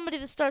L, somebody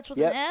that starts with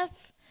an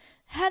F.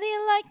 How do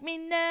you like me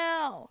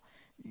now?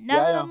 Now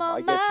that I'm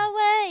on my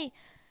way,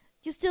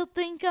 you still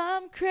think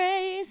I'm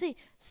crazy,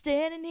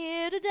 standing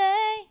here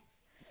today.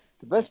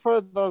 The best part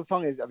about the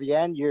song is at the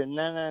end, you're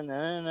na na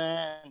na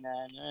na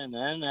na na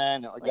na na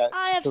na like that.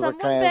 I have someone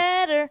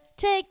better.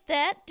 Take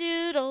that,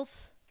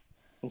 doodles.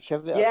 And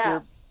shove it up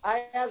your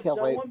I have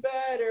someone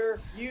better.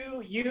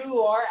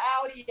 You are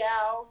outie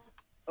out.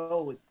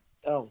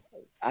 Oh,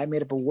 I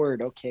made up a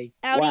word. Okay.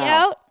 Outie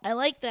out? I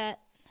like that.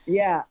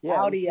 Yeah,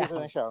 outie out.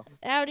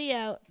 Outie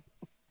out.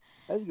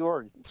 That's a good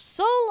word.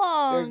 So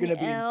long,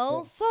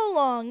 L. So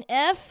long,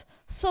 F.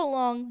 So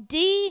long,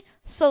 D.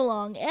 So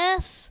long,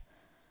 S.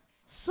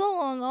 So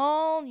long,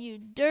 all you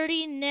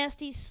dirty,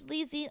 nasty,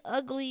 sleazy,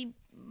 ugly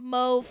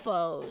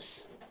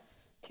mofos.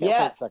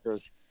 Tailpipe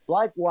suckers.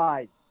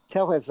 Likewise.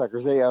 Tailpipe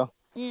suckers. There you go.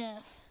 Yeah.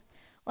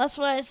 Well, that's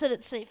why I said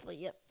it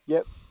safely.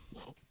 Yep.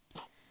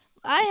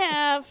 I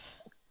have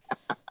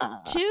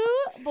 2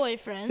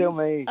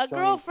 boyfriends, a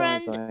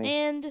girlfriend,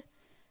 and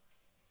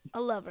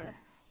a lover.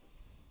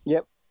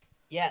 Yep.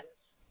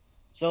 Yes.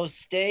 So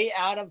stay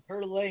out of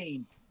her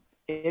lane.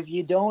 If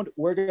you don't,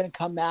 we're gonna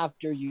come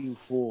after you,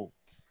 fools.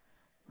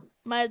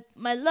 My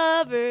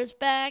lover's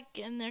back,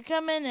 and they're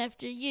coming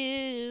after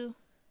you.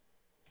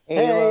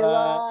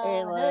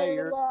 Ayla,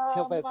 your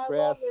tailpipe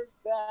grass.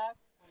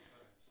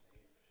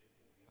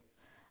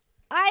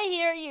 I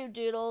hear you,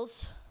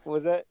 Doodles. What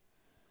was that?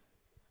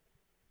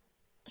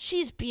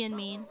 She's being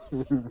mean.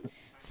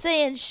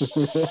 Saying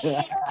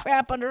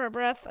crap under her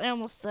breath. I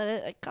almost said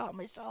it. I caught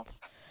myself.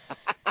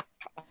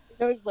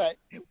 It was like,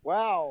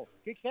 wow,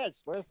 good catch.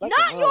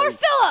 Not your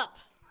Philip!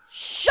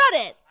 Shut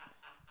it!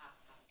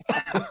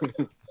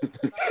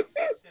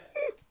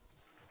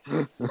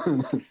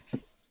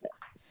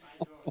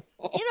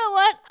 You know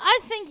what? I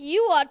think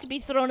you ought to be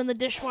thrown in the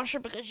dishwasher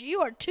because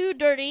you are too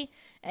dirty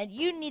and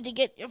you need to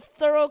get your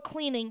thorough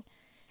cleaning.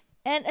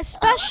 And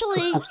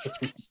especially,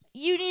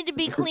 you need to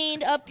be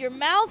cleaned up your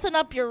mouth and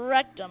up your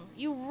rectum.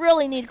 You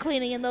really need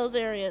cleaning in those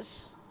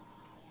areas.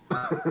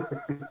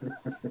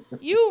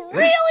 You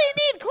really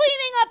need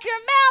cleaning up your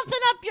mouth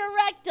and up your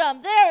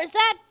rectum. There, is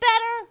that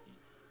better?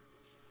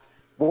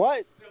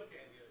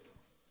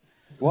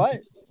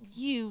 What?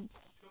 You.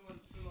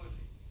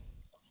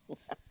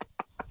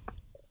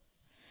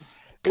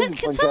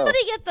 Can somebody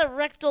get the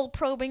rectal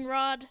probing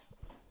rod?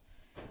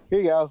 Here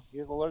you go.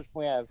 Here's the largest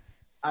we have.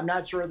 I'm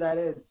not sure what that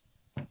is.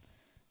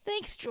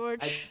 Thanks,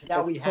 George. I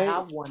doubt we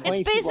have one.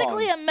 It's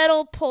basically a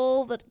metal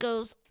pole that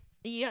goes.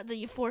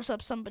 You force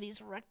up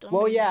somebody's rectum.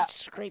 Well, and yeah,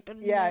 scrape it.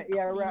 yeah,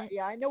 right.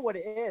 Yeah, I know what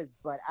it is,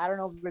 but I don't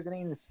know if there's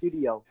any in the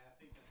studio.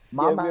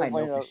 Mom might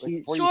know.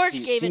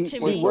 George gave it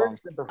to me.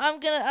 I'm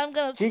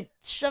gonna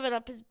shove it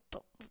up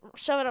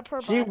her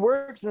butt. She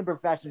works in the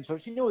profession, so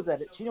she knows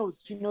that. She knows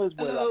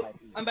where that might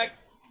be. I'm back.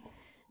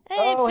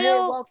 Hey, Oh, Phil.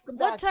 hey, welcome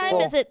what back, time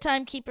Phil. is it,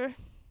 timekeeper?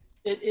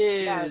 It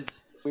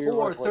is We're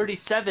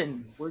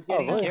 4:37. We're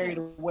getting really? carried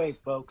away,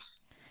 folks.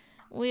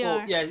 We Well,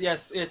 are.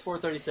 yes, it's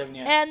 4:37.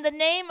 Yeah. And the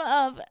name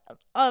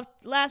of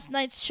last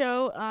night's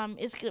show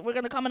is we're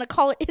gonna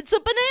call it "It's a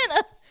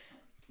Banana"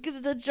 because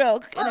it's a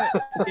joke.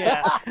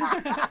 Yeah.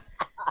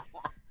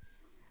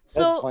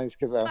 So, That's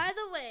funny, by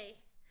the way,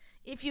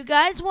 if you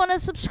guys want to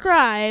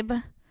subscribe,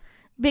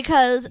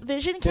 because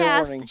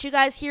VisionCast warning. that you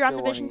guys hear on Fair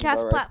the warning, VisionCast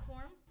alright.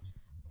 platform,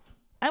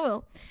 I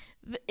will.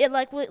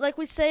 Like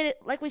we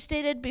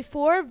stated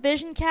before,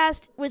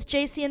 VisionCast with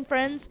JC and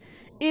Friends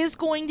is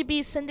going to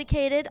be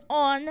syndicated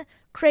on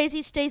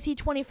Crazy Stacy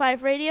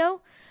 25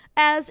 Radio,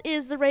 as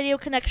is the Radio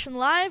Connection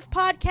Live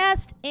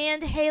podcast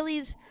and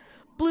Haley's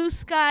Blue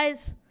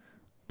Skies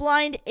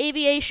Blind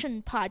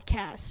Aviation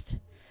podcast.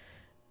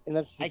 And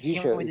that's the I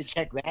can't wait to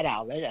check that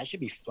out. That should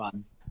be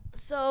fun.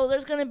 So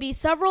there's going to be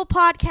several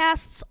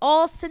podcasts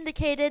all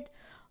syndicated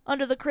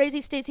under the Crazy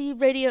Stacy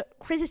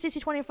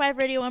 25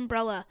 Radio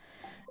umbrella.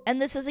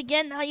 And this is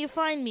again how you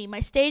find me.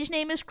 My stage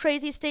name is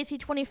Crazy Stacy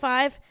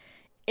 25.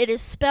 It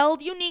is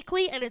spelled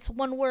uniquely and it's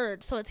one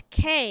word. So it's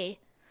K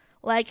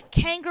like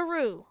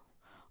kangaroo,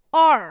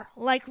 R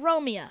like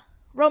Romeo,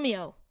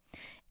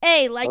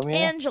 A like Romeo?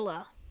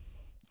 Angela,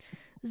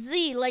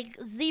 Z like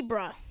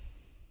zebra,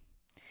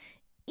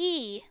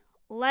 E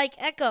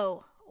like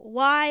echo,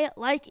 Y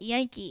like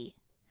Yankee.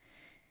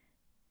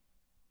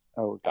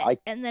 Oh,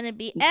 And then it'd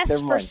be S Never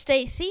for mind.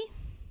 Stacy,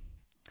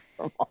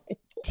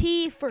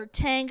 T for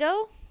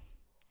Tango,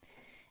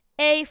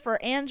 A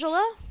for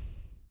Angela,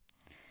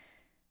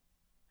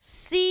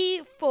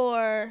 C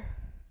for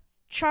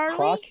Charlie,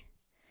 Croc?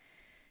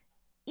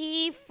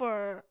 E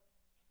for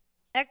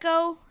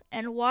Echo,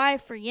 and Y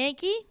for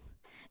Yankee,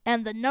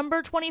 and the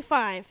number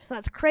 25. So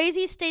that's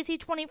Crazy Stacy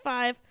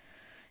 25,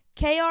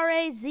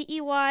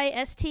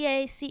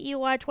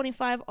 KRAZEYSTACEY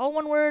 25, all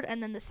one word,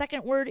 and then the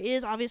second word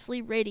is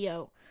obviously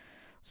radio.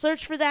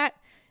 Search for that.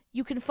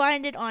 You can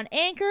find it on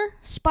Anchor,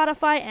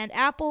 Spotify, and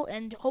Apple,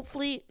 and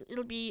hopefully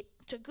it'll be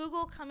to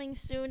Google coming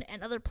soon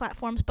and other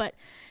platforms, but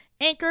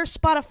Anchor,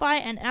 Spotify,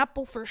 and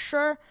Apple for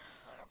sure.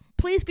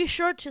 Please be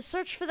sure to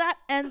search for that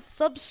and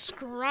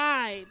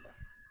subscribe.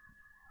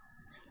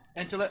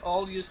 And to let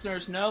all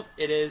listeners know,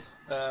 it is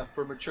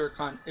for mature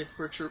It's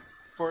for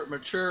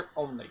mature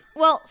only.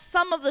 Well,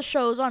 some of the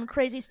shows on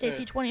Crazy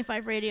Stacy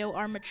 25 Radio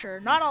are mature,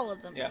 not all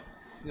of them. Yeah.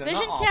 No,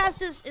 Vision not all.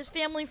 Cast is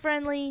family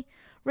friendly.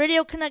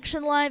 Radio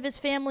Connection Live is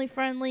family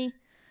friendly.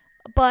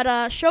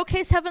 But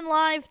Showcase Heaven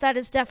Live, that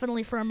is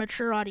definitely for a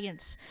mature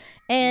audience.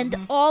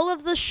 And all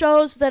of the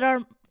shows that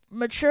are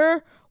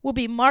mature will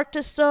be marked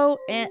as so.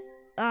 And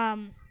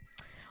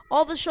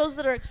all the shows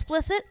that are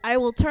explicit, I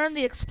will turn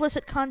the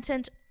explicit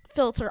content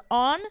filter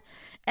on.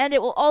 And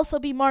it will also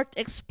be marked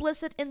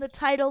explicit in the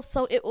title,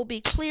 so it will be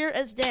clear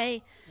as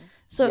day.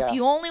 So if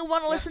you only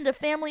want to listen to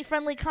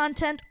family-friendly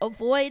content,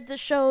 avoid the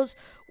shows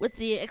with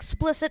the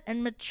explicit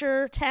and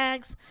mature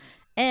tags,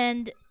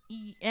 and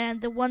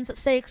the ones that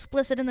say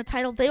explicit in the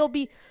title, they will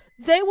be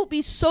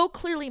so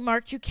clearly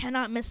marked you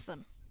cannot miss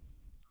them.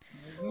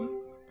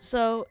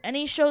 So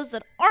any shows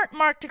that aren't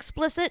marked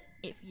explicit,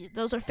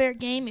 those are fair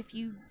game if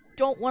you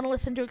don't want to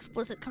listen to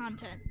explicit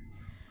content.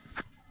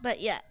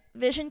 But yeah,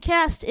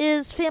 VisionCast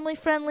is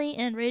family-friendly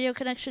and Radio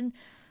Connection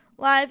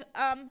Live.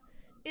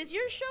 Is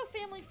your show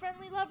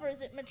family-friendly, love, or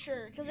is it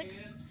mature?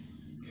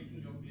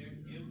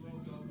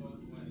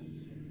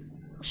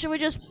 Should we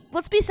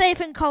let's be safe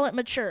and call it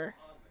mature.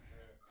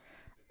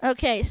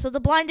 Okay, so the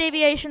Blind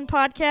Aviation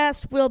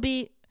podcast will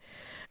be,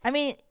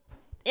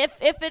 if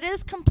it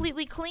is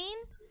completely clean,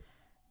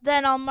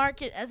 then I'll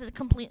mark it as a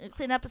completely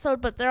clean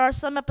episode, but there are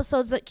some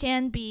episodes that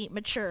can be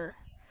mature.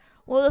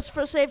 Well, it's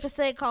for safe to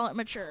say, call it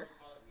mature.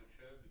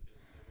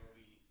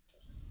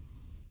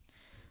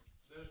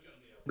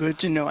 Good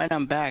to know, and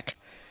I'm back.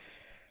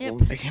 Yep.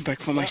 I came back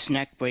from my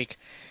snack break.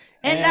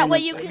 And that way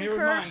you can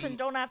curse and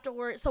don't have to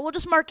worry. So we'll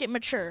just mark it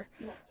mature.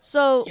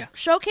 So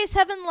Showcase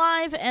Heaven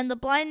Live and the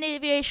Blind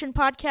Aviation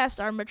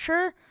podcast are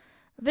mature.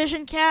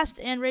 VisionCast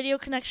and Radio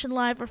Connection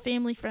Live are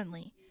family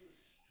friendly.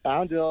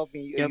 I'll do a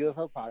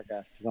UFO podcast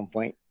at some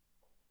point.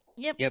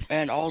 Yep.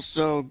 And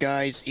also,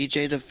 guys,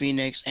 EJ the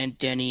Phoenix and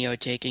Denny are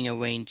taking a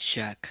rain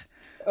check.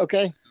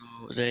 Okay.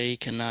 So they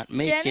cannot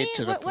make Denny, it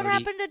to the party. what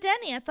happened to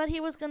Denny? I thought he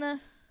was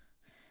gonna.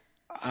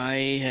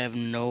 I have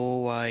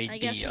no idea. I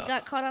guess he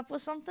got caught up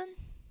with something.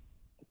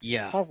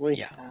 Yeah. Possibly.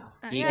 Yeah.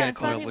 I got caught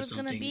thought up he with was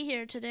gonna something. be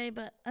here today,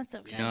 but that's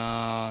okay.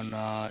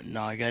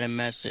 No. I got a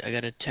message. I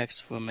got a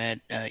text from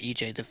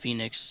EJ the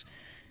Phoenix.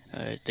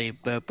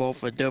 They're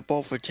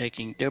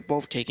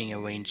both taking a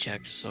rain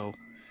check. So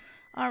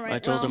All right. I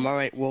told well, them, all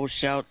right, we'll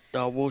shout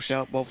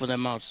both of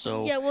them out.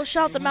 So Yeah, we'll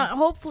shout them out.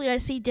 Hopefully, I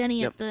see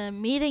Denny at the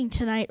meeting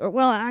tonight. Or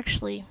well,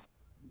 actually,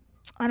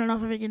 I don't know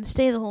if I can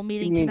stay the whole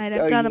meeting tonight.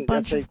 I've got a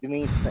bunch of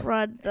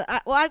crud.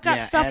 I've got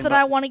stuff that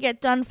I want to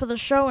get done for the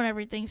show and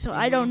everything. So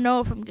I don't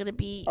know if I'm gonna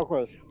be. Of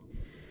course.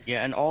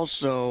 Yeah, and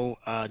also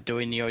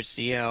during the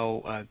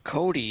RCL,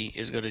 Cody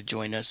is going to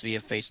join us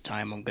via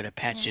FaceTime. I'm going to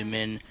patch him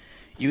in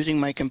using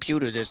my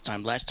computer this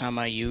time. Last time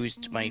I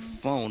used my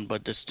phone,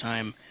 but this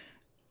time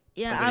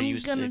Yeah, I'm I'm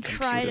gonna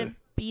try to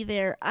be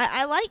there.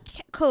 I like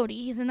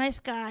Cody. He's a nice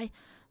guy,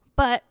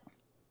 but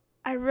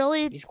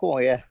He's cool,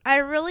 yeah. I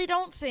really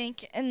don't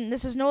think, and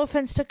this is no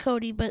offense to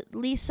Cody, but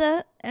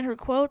Lisa and her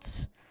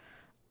quotes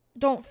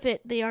don't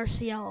fit the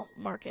RCL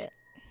market.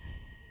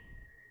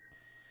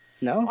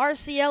 No?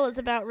 RCL is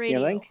about radio.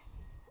 You think?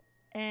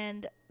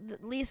 And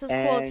Lisa's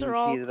quotes are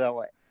all... she's about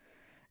what?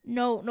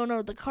 No,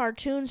 the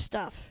cartoon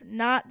stuff,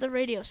 not the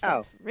radio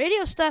stuff. Oh.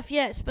 Radio stuff,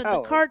 yes, but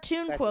the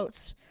cartoon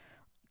quotes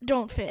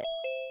don't fit.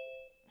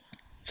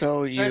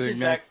 So Chris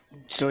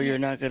you're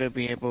not gonna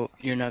be able.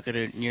 You're not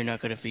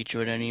gonna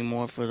feature it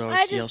anymore for the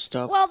RCL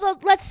stuff. Well,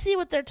 let's see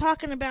what they're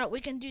talking about. We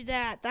can do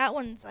that. That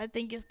one's I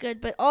think is good.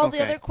 But all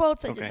the Okay, other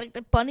quotes, I did okay. like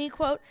the bunny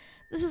quote.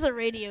 This is a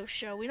radio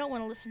show. We don't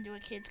want to listen to a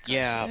kid's cartoon.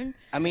 Yeah,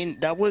 I mean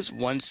that was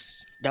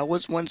once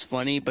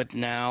funny, but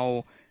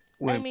now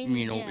I mean,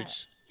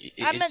 it's.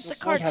 I meant the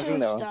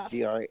cartoon stuff.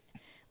 Be all right.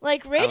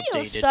 Like radio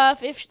Outdated.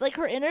 stuff. If like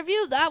her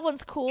interview, that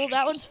one's cool.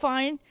 That one's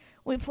fine.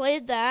 We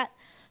played that.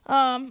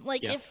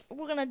 If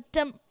we're gonna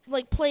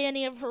play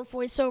any of her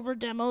voiceover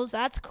demos,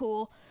 that's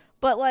cool.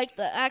 But like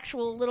the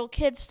actual little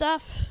kid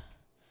stuff,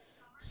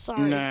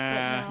 sorry,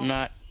 Nah,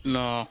 but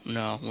no.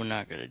 no, we're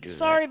not gonna do that.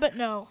 Sorry, but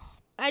no.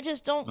 I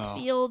just don't No.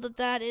 feel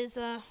that is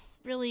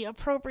really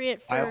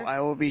appropriate for.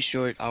 I will be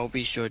sure.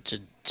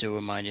 to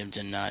remind him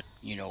to not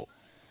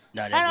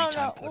not I every don't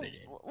time know. put it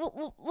in.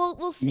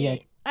 We'll see. Yeah.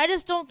 I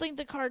just don't think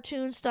the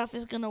cartoon stuff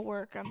is gonna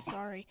work. I'm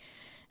sorry.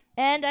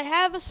 And I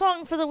have a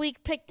song for the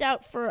week picked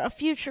out for a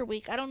future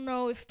week. I don't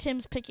know if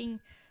Tim's picking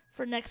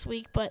for next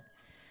week, but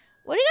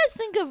what do you guys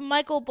think of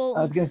Michael Bolton?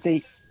 I was gonna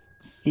say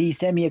he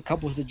sent me a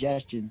couple of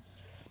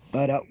suggestions,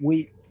 but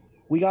we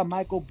got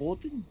Michael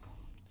Bolton.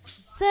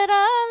 Said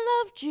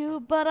I loved you,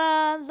 but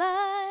I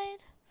lied.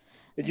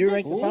 Did you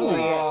write the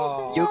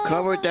song? You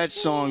covered that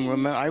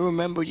song. I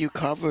remember you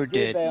covered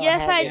it.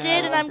 Yes, I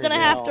did, and I'm gonna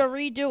have to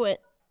redo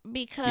it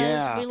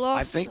because we lost.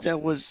 I think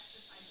that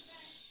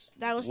was.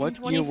 That was what in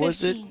 2015 year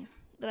was it?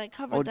 that I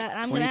covered that. And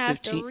I'm gonna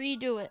have to 2015?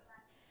 redo it.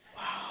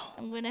 Wow.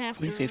 I'm gonna have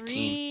to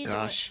 2015. redo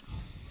Gosh.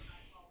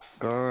 it.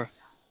 Grr.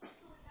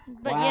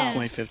 But yeah.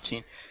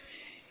 2015.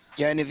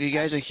 Yeah, and if you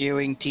guys are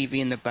hearing TV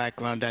in the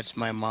background, that's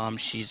my mom.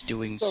 She's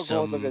doing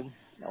some.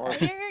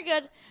 You're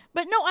good.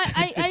 But no,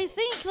 I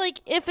think like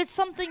if it's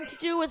something to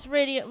do with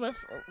radio, with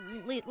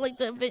like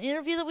the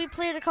interview that we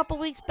played a couple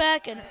weeks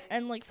back,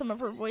 and like some of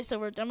her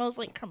voiceover demos,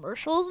 like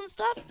commercials and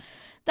stuff,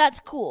 that's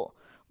cool.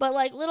 But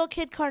like little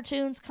kid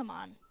cartoons, come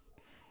on.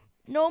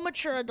 No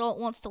mature adult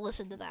wants to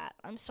listen to that.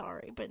 I'm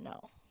sorry, but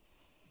no.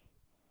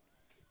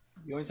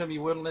 The only time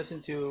you wouldn't listen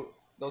to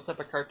those type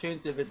of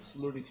cartoons if it's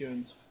Looney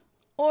Tunes.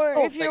 Or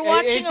if you're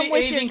watching them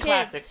with your kids.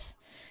 Classic.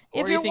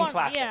 Or anything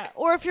classic. Yeah,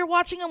 or if you're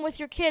watching them with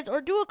your kids, or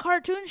do a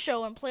cartoon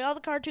show and play all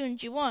the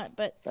cartoons you want.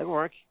 But that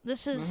work.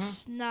 This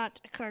is not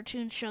a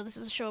cartoon show. This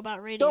is a show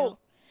about radio.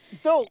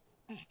 Don't.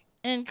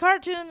 And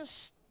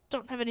cartoons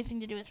don't have anything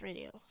to do with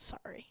radio.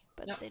 Sorry,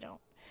 but they don't.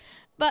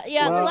 But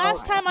yeah, the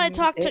last time I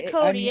talked to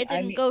Cody, it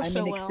didn't go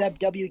so well.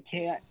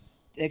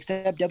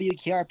 Except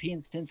WKRP in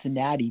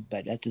Cincinnati,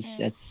 but that's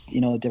a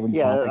different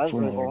topic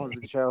for another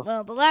day.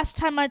 Well, the last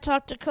time I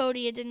talked to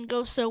Cody, it didn't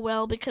go so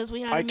well because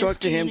we had. I talked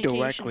to him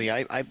directly.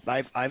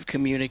 I've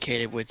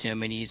communicated with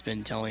him, and he's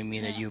been telling me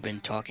that you've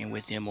been talking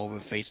with him over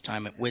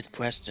FaceTime with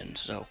Preston.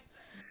 So.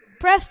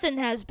 Preston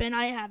has been.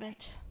 I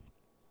haven't.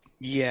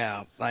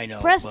 Yeah, I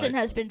know. Preston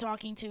has been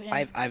talking to him.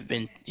 I've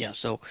been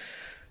so.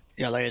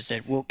 Yeah, like I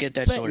said, we'll get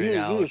that sorted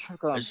out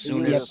as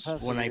soon as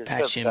when I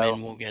patch him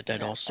in. We'll get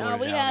that all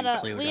sorted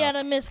out. We had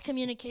a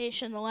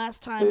miscommunication the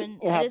last time, and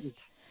I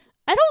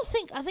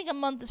think a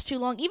month is too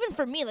long, even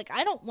for me. Like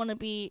I don't want to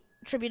be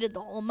attributed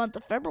the whole month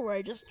of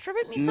February. Just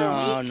attribute me for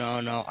a week.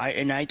 No.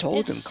 I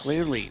told him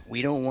clearly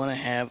we don't want to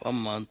have a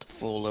month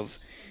full of,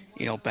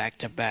 back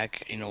to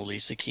back,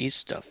 Lisa Keys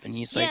stuff, and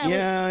he's like,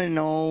 yeah, I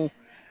know.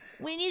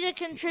 We need to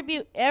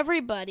contribute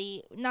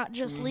everybody, not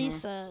just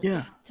Lisa.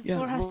 Yeah. The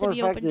floor has to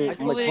be open. I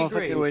totally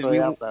agree.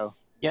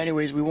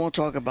 Anyways, we won't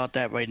talk about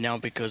that right now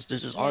because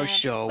this is our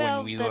show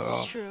and we were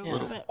a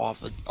little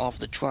off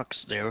the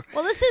trucks there.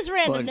 Well, this is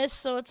randomness,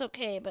 so it's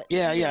okay. But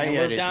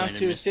we're down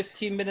to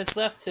 15 minutes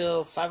left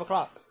till 5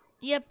 o'clock.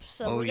 Yep.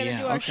 So we're gonna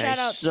do our shout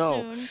outs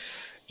soon.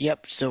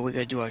 Yep, so we're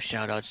gonna do our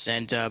shout outs,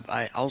 and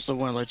I also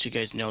want to let you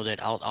guys know that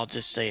I'll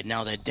just say it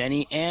now that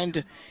Denny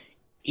and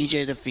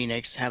EJ the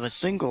Phoenix have a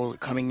single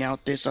coming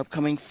out this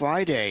upcoming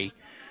Friday.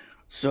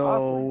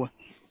 So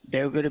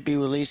they're going to be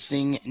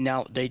releasing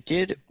now. They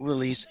did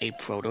release a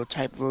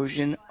prototype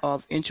version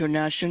of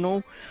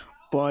International,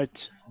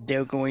 but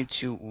they're going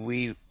to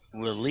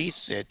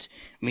re-release it,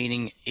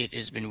 meaning it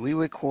has been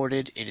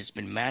re-recorded, it has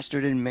been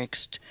mastered and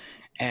mixed,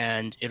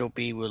 and it'll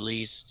be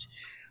released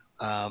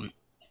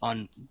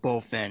on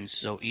both ends.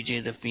 So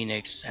EJ the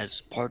Phoenix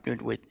has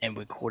partnered with and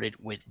recorded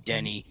with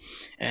Denny,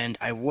 and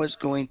I was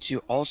going to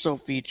also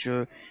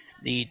feature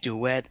the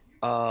duet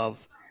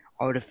of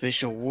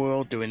Artificial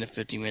World during the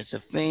 50 Minutes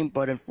of Fame,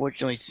 but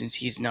unfortunately, since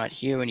he's not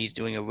here and he's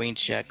doing a rain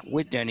check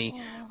with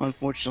Denny,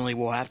 unfortunately,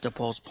 we'll have to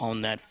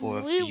postpone that for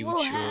a future. We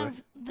will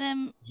have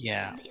them.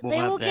 Yeah,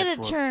 They will get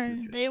a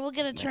turn. They will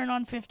get a turn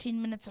on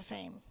 15 Minutes of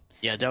Fame.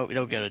 Yeah, they'll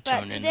get a But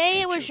turn.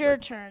 today it was your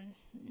turn,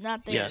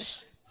 not theirs.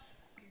 Yes.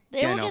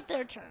 They Yeah, will no. get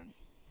their turn.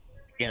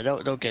 Yeah,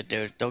 they'll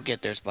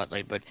get their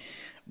spotlight,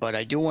 but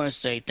I do want to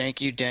say thank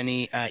you,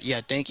 Denny.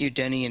 Thank you,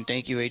 Denny, and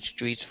thank you, H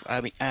Streets.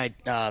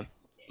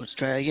 Let's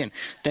try again.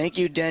 Thank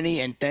you, Denny,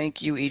 and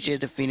thank you,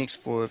 EJ the Phoenix,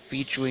 for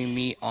featuring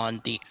me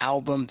on the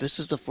album. This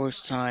is the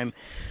first time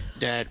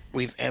that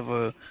we've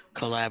ever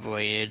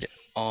collaborated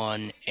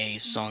on a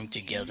song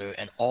together,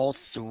 and all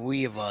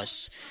three of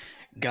us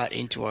got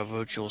into our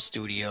virtual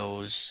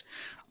studios.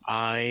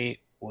 I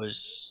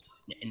was,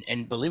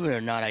 and believe it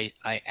or not,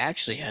 I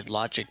actually had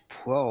Logic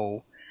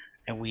Pro,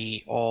 and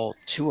we all,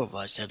 two of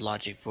us had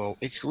Logic Pro,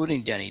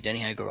 excluding Denny. Denny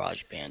had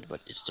GarageBand,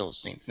 but it's still the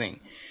same thing.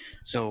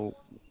 So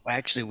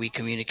actually, we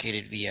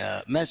communicated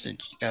via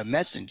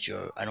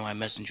Messenger. I don't have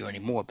Messenger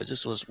anymore, but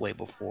this was way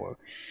before.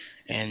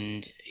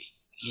 And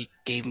he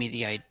gave me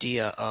the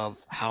idea of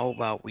how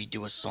about we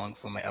do a song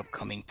for my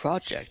upcoming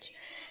project,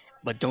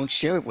 but don't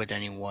share it with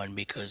anyone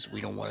because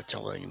we don't want to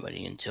tell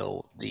anybody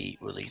until the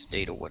release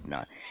date or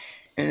whatnot.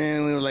 And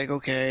then we were like,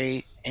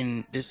 okay,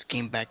 and this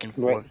came back and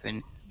forth,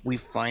 and we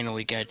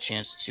finally got a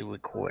chance to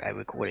record. I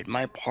recorded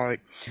my part,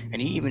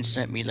 and he even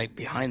sent me like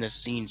behind the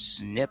scenes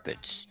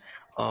snippets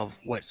of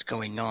what's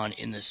going on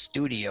in the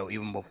studio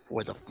even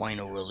before the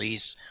final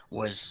release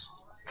was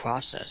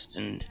processed.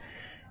 And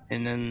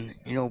then,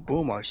 you know,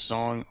 boom, the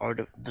song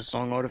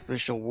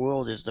Artificial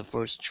World is the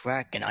first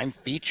track, and I'm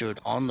featured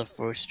on the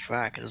first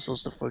track. This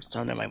was the first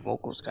time that my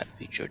vocals got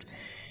featured.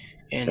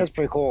 And that's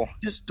pretty cool.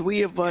 Just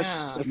three of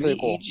us, That's me, pretty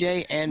cool.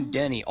 EJ, and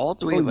Denny, all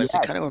three Oh, of us.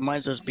 yes. It kind of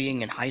reminds us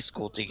being in high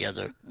school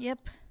together. Yep.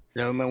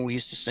 I remember we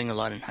used to sing a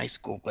lot in high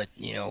school, but,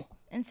 you know.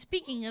 And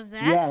speaking of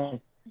that,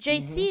 Yes.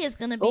 JC is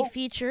going to be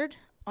featured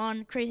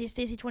on Crazy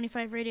Stacy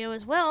 25 Radio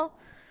as well.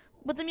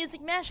 With the music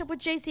mashup with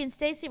JC and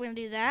Stacy, we're going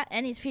to do that.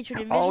 And he's featured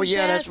in Vision Oh,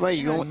 yeah, that's Cast right.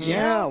 You going,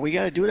 yeah, we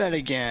got to do that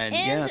again.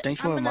 And Yeah, thanks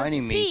for I'm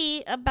reminding gonna me.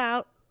 see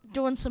about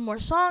doing some more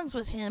songs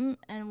with him,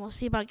 and we'll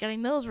see about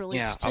getting those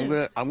released Yeah,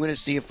 too. I'm gonna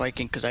see if I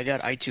can, cause I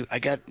got two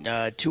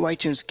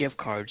iTunes gift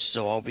cards,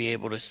 so I'll be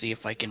able to see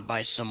if I can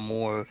buy some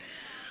more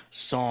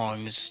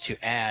songs to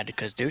add,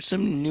 because there's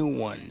some new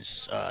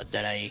ones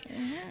that I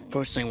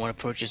personally want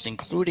to purchase,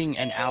 including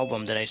an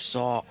album that I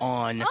saw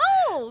on.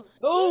 Oh,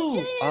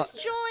 EJ has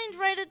joined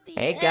right at the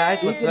Hey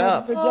guys, what's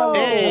up?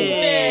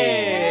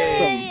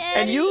 Hey!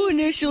 And you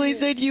initially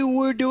said you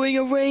were doing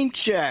a rain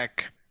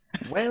check.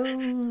 Well,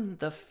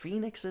 the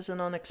phoenix is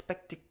an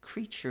unexpected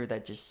creature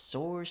that just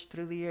soars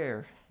through the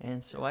air.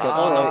 And so I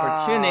saw an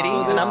opportunity,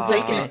 and I'm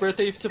taking it.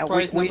 Birthday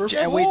surprise number 4.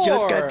 And we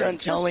just got done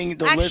telling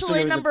the Actually,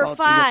 listeners number about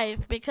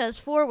 5, because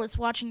 4 was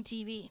watching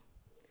TV.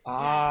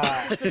 Ah.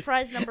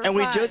 Surprise number 5. And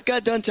we just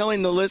got done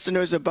telling the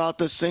listeners about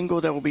the single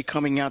that will be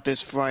coming out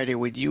this Friday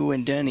with you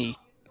and Denny.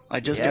 I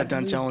just got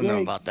done telling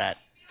them about that.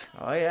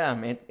 Oh yeah,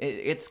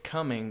 it's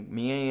coming.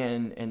 Me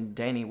and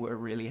Danny were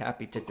really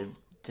happy to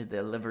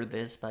deliver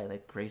this by the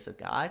grace of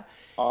God.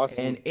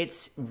 Awesome. And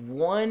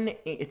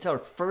it's our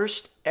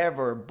first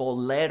ever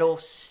bolero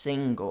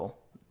single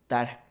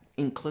that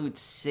includes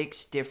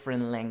 6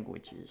 different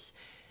languages.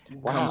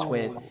 It comes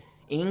with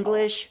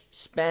English,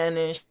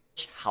 Spanish,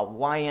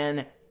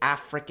 Hawaiian,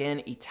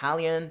 African,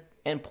 Italian,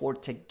 and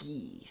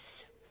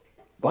Portuguese.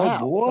 Wow,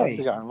 boy. That's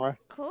a genre.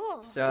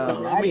 Cool. So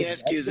let me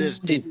ask you this: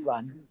 Did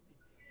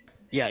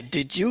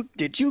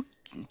you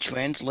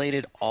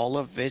translated all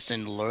of this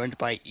and learned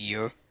by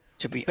ear?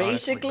 To be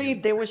basically,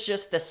 there was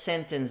just a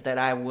sentence that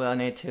I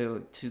wanted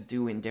to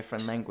do in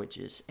different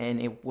languages,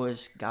 and it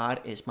was "God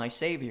is my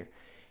savior."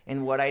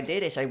 And what I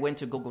did is I went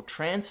to Google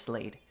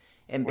Translate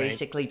and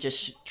basically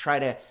just try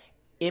to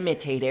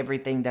imitate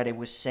everything that it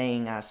was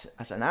saying as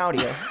an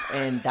audio,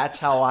 and that's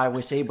how I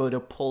was able to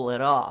pull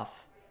it off.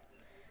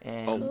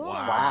 And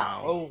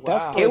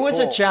it was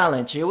a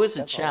challenge. It was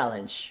a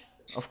challenge.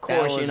 Of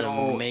course, that was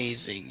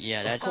amazing.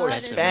 Yeah, that's of course.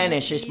 that's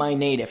Spanish amazing. is my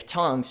native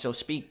tongue, so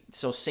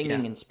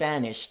singing in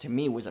Spanish to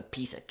me was a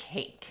piece of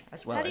cake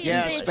as well.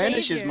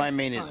 Spanish is my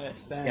main.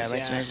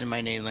 Spanish is my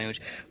native language.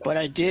 But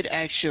I did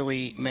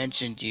actually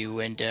mention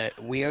you, and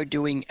we are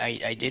doing.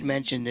 I did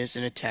mention this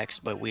in a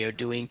text, but we are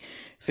doing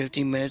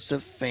 15 Minutes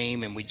of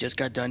Fame, and we just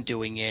got done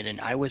doing it, and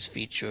I was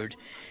featured,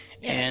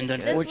 and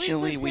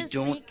unfortunately we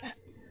don't.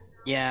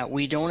 Yeah,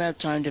 we don't have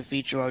time to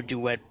feature our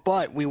duet,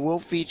 but we will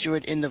feature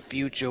it in the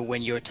future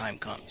when your time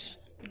comes.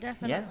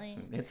 Definitely.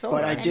 Yeah, it's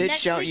But I did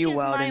shout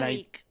you out, and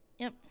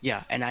Yep.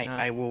 Yeah, and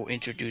I will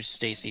introduce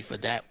Stacy for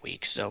that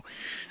week. So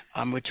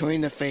I'm returning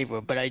the favor,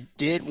 but I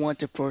did want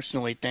to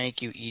personally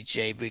thank you,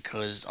 EJ,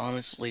 because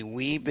honestly,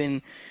 we've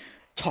been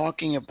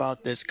talking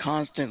about this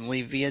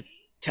constantly via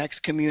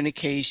text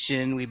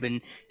communication. We've been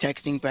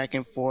texting back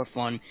and forth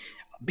on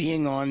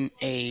being on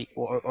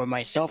or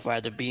myself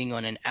rather, being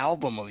on an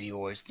album of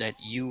yours that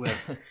you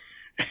have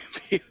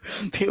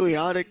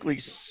periodically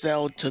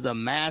sell to the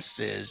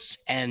masses,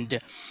 and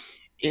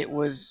it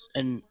was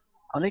an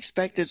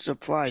unexpected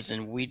surprise,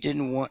 and we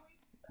didn't want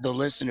the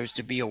listeners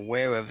to be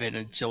aware of it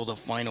until the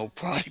final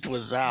product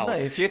was out. No,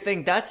 if you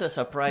think that's a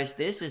surprise,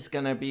 this is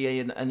gonna be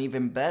an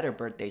even better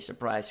birthday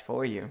surprise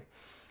for you.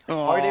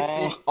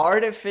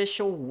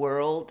 Artificial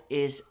World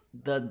is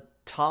the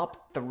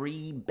top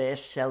 3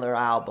 bestseller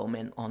album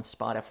on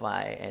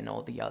Spotify and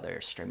all the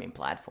other streaming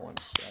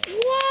platforms. So.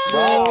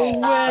 What?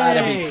 No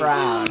gotta be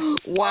proud.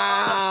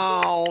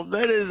 Wow,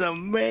 that is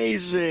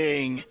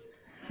amazing.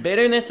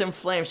 Bitterness and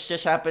Flames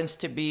just happens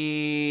to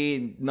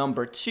be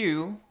number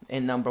 2,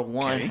 and number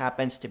 1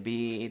 happens to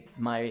be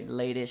my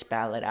latest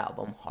ballad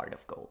album, Heart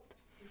of Gold.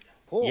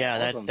 Cool,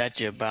 yeah, awesome. That's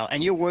your ballad.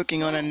 And you're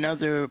working on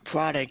another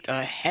product,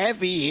 a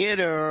heavy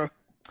hitter.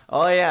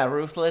 Oh yeah,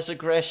 Ruthless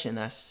Aggression.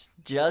 I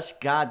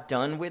just got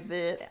done with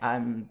it.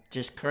 I'm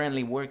just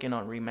currently working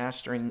on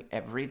remastering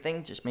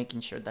everything, just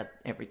making sure that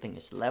everything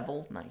is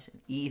level, nice and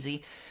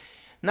easy.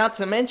 Not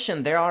to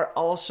mention, there are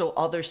also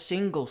other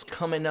singles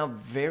coming up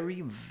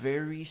very,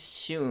 very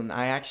soon.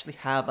 I actually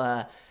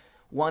have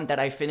one that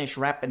I finished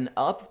wrapping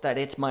up, that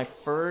it's my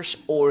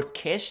first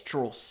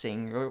orchestral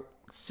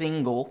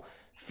single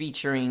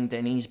featuring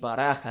Denise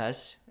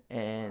Barajas.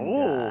 And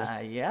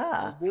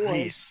yeah,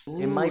 nice.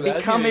 It might be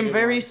coming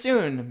very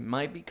soon.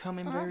 Might be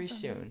coming very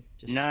soon.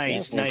 Just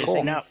nice.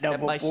 Cool. Now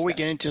before we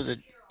get into the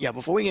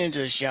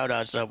shout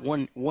outs,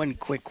 one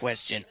quick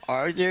question.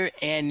 Are there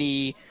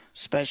any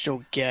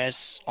special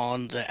guests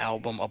on the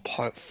album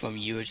apart from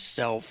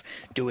yourself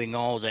doing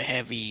all the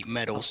heavy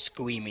metal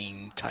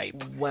screaming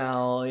type?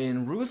 Well,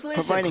 in Ruthless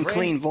providing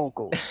clean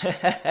vocals.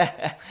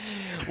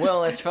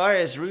 Well, as far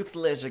as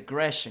Ruthless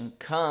Aggression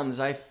comes,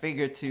 I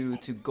figured to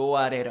go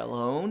at it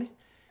alone,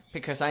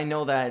 because I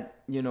know that,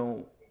 you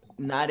know,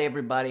 not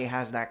everybody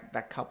has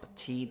that cup of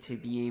tea to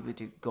be able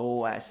to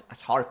go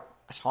as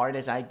hard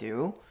as I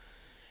do.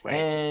 Right.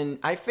 And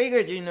I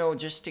figured, you know,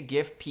 just to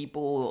give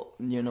people,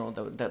 you know,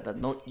 the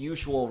not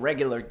usual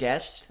regular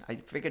guests, I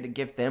figured to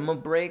give them a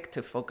break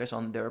to focus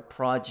on their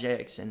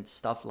projects and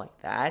stuff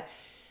like that.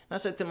 And I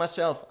said to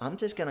myself, I'm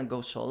just going to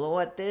go solo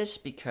at this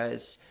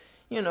because,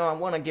 you know, I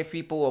want to give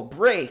people a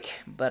break,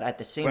 but at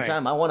the same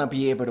time, I want to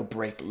be able to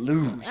break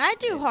loose. I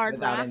do hard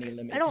rock.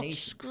 I don't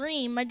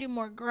scream. I do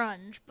more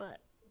grunge, but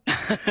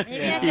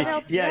maybe I can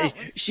help you out.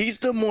 She's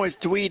the more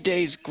 3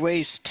 Days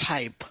Grace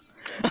type.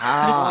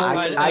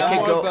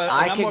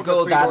 I could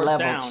go that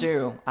level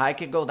too. I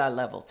could go that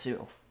level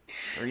too.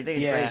 3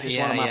 Days Grace is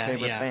one of my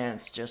favorite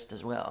bands just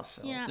as well.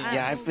 So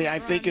I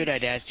figured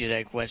I'd ask you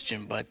that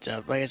question, but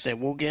like I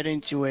said, we'll get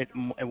into it.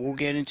 We'll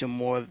get into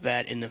more of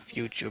that in the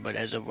future. But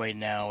as of right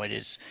now, it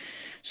is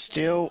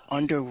still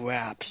under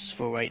wraps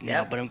for right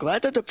now. But I'm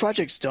glad that the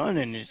project's done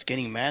and it's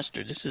getting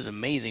mastered. This is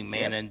amazing,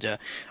 man. And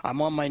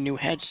I'm on my new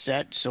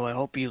headset, so I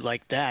hope you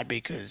like that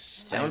because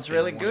sounds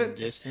really good.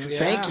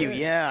 Thank you.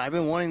 Yeah, I've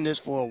been wanting this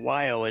for a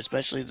while,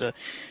 especially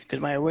because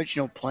my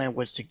original plan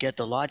was to get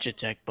the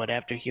Logitech, but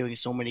after hearing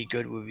so many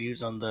good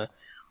reviews on the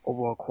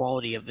overall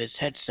quality of this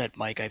headset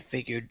mic, I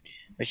figured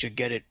I should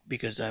get it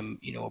because I'm,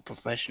 you know, a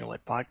professional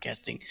at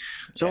podcasting.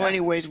 So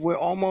anyways, we're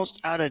almost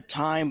out of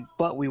time,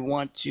 but we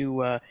want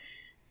to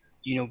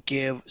you know,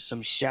 give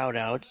some shout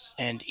outs,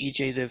 and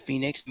EJ the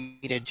Phoenix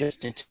made it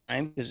just in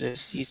time because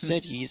as he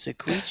said, he's a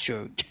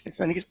creature, an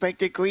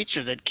unexpected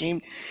creature that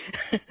came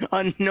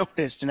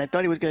unnoticed, and I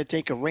thought he was going to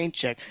take a rain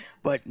check,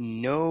 but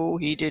no,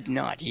 he did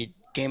not. He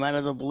came out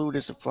of the blue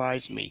to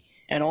surprise me,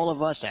 and all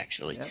of us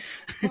actually.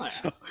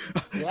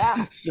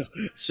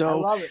 So I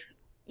love it.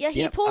 Yeah,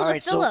 he pulled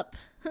a Philip.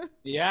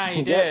 Yeah,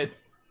 he did.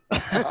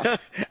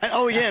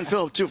 And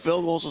Philip too.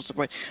 Phil also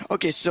surprised.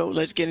 Okay, so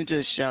let's get into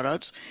the shout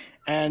outs.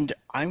 And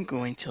I'm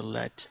going to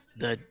let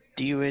the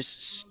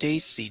dearest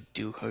Stacy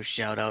do her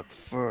shout out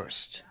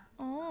first.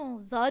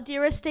 Oh, the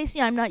dearest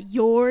Stacy. I'm not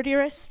your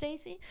dearest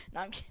Stacy.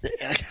 No, I'm kidding.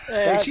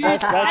 I'd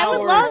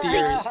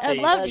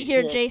love to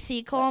hear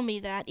JC call me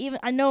that. Even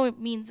I know he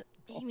means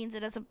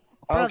it as a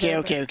brother.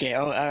 Okay.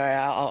 Oh, all right,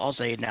 I'll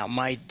say it now.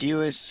 My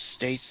dearest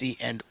Stacy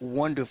and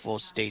wonderful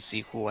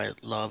Stacy, who I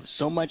love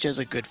so much as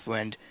a good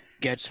friend,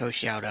 gets her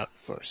shout out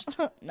first.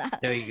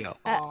 There you go.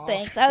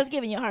 Thanks. I was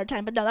giving you a hard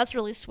time, but no, that's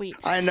really sweet.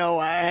 I know.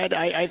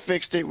 I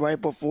fixed it right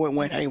before it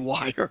went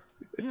haywire.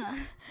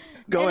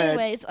 Go ahead.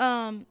 Anyways,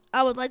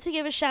 I would like to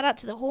give a shout out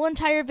to the whole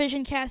entire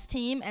VisionCast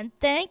team, and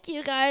thank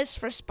you guys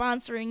for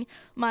sponsoring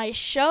my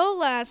show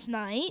last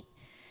night.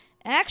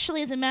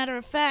 Actually, as a matter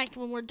of fact,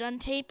 when we're done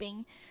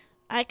taping,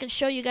 I could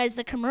show you guys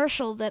the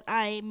commercial that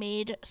I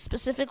made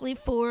specifically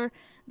for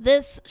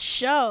this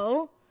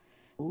show.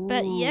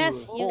 But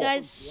yes, you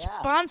guys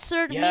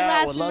sponsored me last night.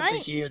 Yeah, I would love to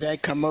hear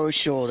that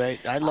commercial.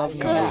 I love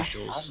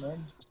commercials.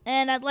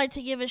 And I'd like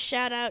to give a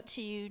shout out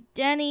to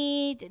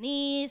Denny,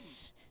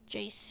 Denise,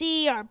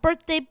 JC, our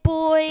birthday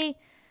boy,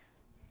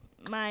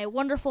 my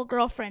wonderful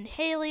girlfriend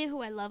Haley,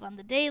 who I love on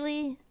the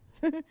daily.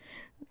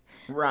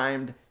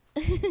 Rhymed.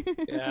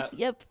 Yeah.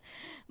 Yep.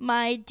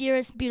 My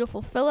dearest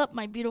beautiful Philip,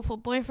 my beautiful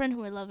boyfriend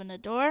who I love and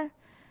adore.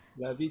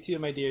 Love you too,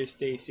 my dear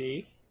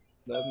Stacy.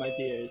 Love my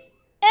dears.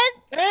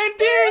 And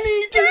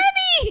Danny!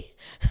 Danny!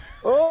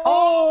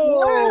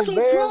 Oh,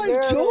 surprise!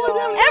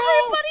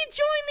 Everybody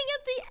joining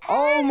at the end.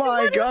 Oh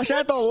my gosh!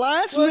 At the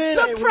last minute,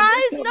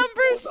 Surprise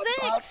number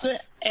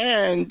 6.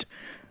 And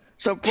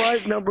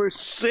surprise number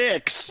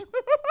 6.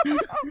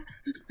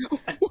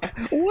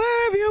 Where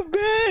have you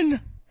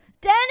been?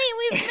 Danny,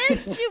 we've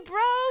missed you,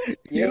 bro.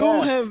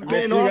 You have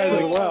been off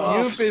the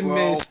cuffs, You've been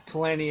bro. missed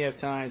plenty of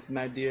times,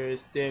 my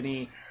dearest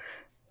Danny.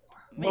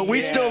 But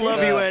we still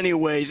love you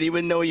anyways,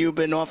 even though you've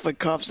been off the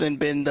cuffs and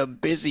been the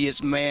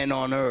busiest man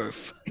on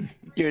earth.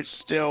 You're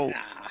still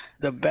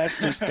the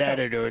bestest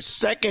editor,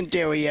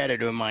 secondary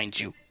editor, mind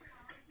you.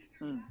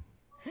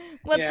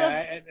 What's up?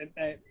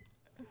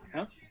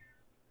 Huh?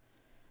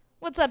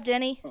 What's up,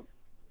 Denny?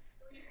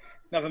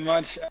 Nothing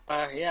much.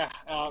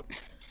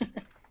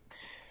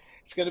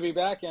 It's good to be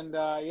back, and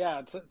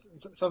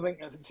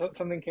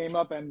something came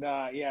up, and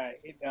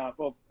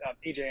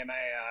EJ and I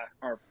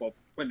are both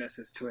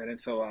witnesses to it, and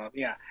so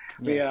it's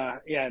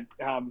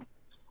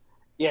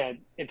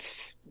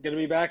good to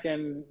be back,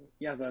 and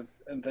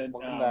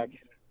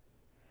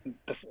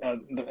the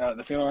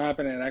funeral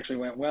happened, and it actually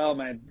went well.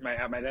 My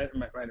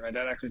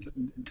dad actually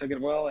took it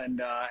well, and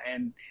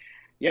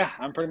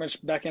I'm pretty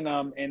much back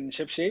in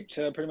ship shape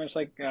to pretty much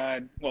to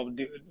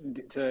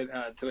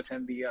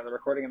attend the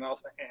recording and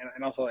also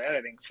the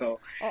editing. So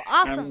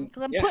awesome!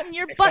 Because I'm putting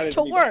your butt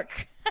to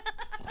work.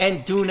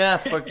 And do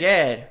not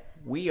forget,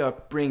 we are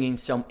bringing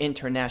some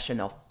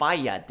international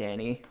fire,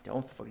 Danny.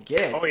 Don't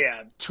forget. Oh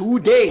yeah. 2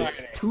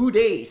 days. 2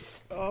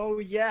 days. Oh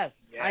yes.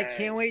 I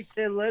can't wait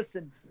to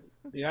listen.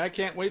 Yeah, I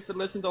can't wait to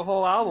listen to the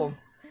whole album.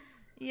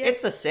 Yeah.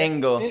 It's a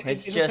single.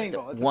 It's a just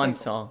single. one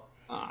song.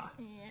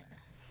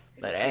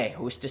 But hey,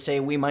 who's to say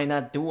we might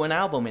not do an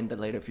album in the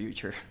later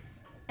future?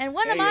 And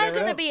when am I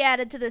going to be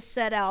added to this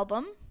said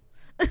album?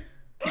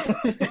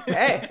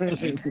 Hey,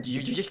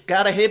 you just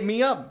gotta hit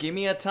me up. Give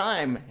me a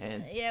time,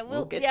 and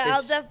I'll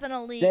this.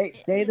 definitely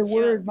say the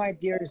word, my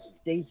dear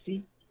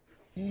Stacy.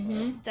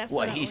 Definitely.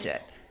 What he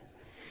said.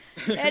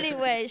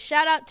 Anyway,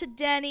 shout out to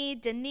Denny,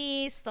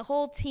 Denise, the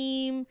whole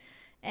team,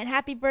 and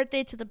happy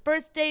birthday to the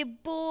birthday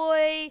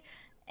boy.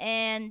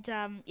 And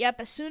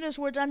as soon as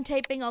we're done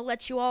taping, I'll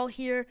let you all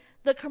hear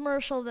the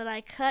commercial that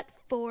I cut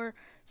for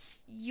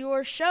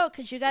your show,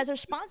 because you guys are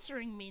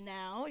sponsoring me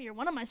now. You're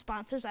one of my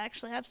sponsors. I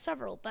actually have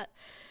several,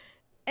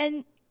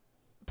 and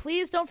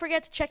please don't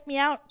forget to check me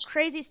out,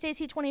 Crazy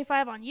Stacy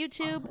 25 on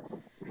YouTube,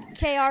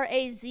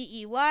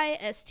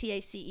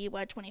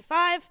 KrazyStacey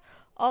 25.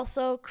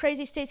 Also,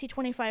 Crazy Stacy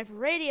 25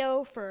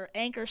 Radio for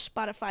Anchor,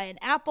 Spotify, and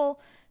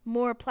Apple.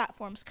 More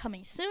platforms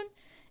coming soon.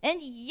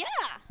 And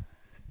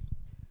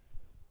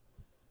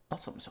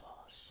awesome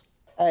sauce.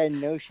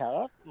 No shout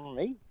out from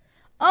me.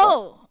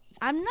 Oh,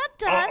 I'm not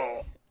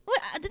done.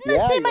 Wait, didn't I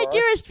say my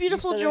dearest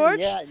beautiful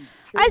George? I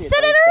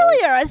said it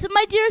earlier. I said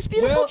my dearest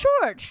beautiful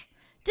George.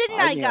 Didn't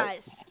I,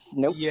 guys?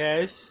 Nope.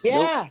 Yes.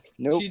 Yeah.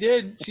 Nope. She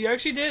did. She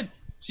actually did.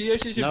 She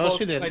actually did both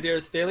my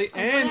dearest Bailey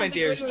and my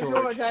dearest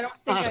George. I don't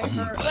think I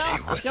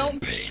heard.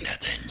 Don't paying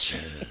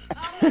attention.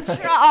 Sure,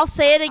 I'll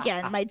say it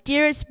again. My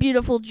dearest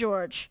beautiful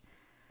George.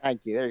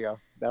 Thank you. There you go.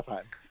 That's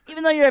fine.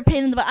 Even though you're a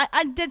pain in the butt.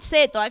 I did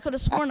say it, though. I could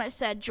have sworn I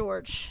said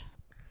George.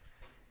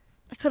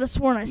 I could have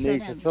sworn I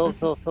said him. Phil.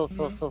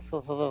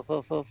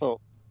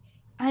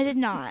 I did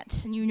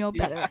not, and you know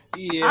better.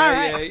 Yeah, all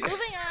right, yeah.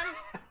 moving on.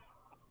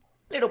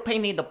 Little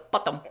pain in the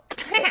bottom.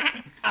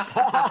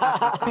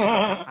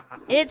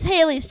 It's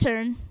Haley's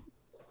turn.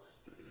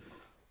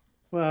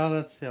 Well,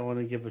 let's see. I want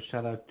to give a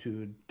shout out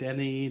to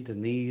Denny,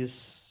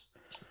 Denise,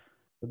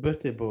 the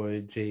birthday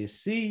boy,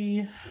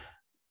 JC,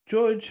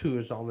 George, who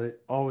is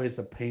always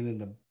a pain in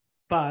the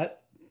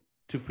butt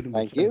to pretty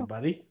much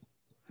everybody.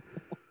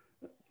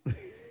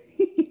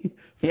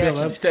 He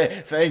actually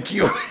said thank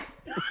you.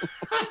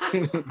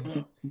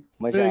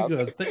 Very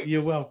good.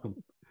 You're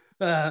welcome.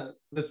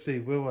 Let's see.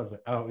 Where was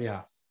it? Oh,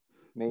 yeah.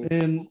 Me.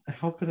 And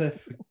how could I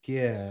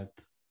forget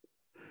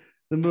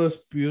the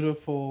most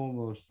beautiful,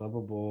 most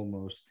lovable,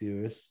 most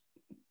dearest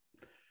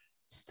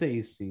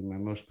Stacy, my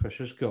most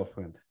precious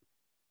girlfriend.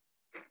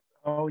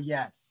 Oh,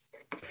 yes.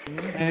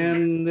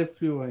 And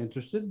if you are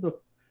interested,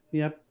 look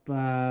me up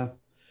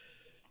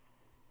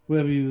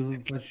wherever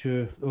you watch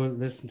your or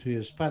listen to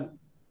your spot.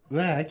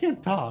 Well, I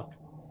can't talk.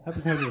 I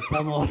haven't had any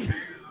time all day.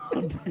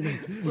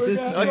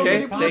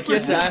 Okay, take your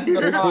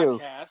time.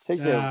 Take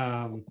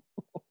two.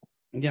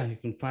 Yeah, you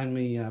can find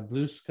me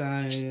Blue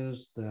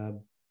Skies,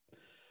 the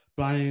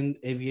Blind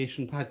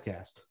Aviation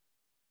Podcast.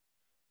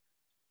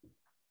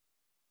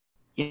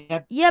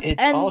 Yep.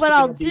 And what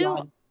I'll do,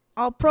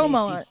 I'll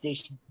promo it.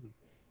 Station.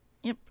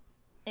 Yep,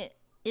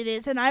 it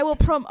is, and I will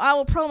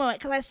promo it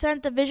because I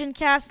sent the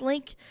VisionCast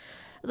link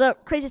the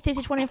Crazy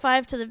Stacy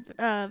 25 to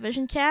the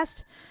Vision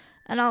Cast,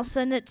 and I'll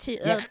send it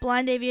to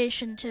Blind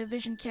Aviation to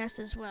Vision Cast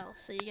as well,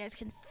 so you guys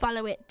can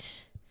follow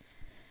it.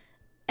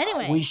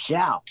 Anyway, we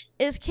shall.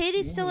 Is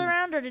Katie still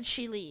around, or did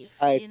she leave?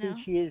 I think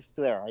she is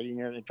still there. I didn't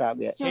hear the drop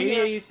yet. Katie,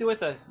 are you still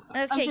with us?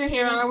 Okay, I'm still Katie.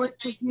 here. I was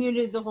just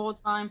muted the whole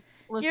time.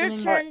 Your Listening.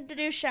 turn to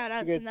do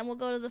shout-outs, and then we'll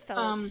go to the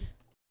fellas.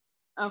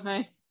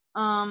 Okay.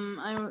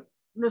 I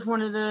just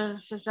wanted to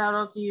shout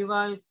out to you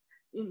guys.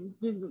 You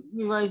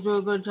guys do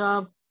a good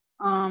job.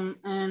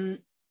 And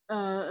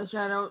a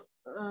shout out.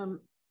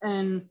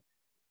 And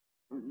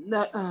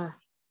that.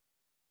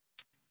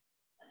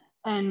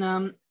 And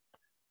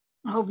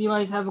I hope you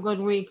guys have a good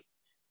week.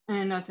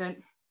 And that's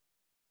it.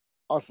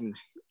 Awesome.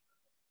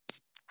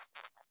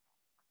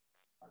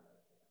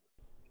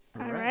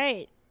 All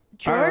right.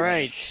 George? All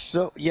right.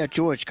 So, yeah,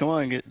 George, come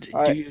on. Do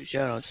your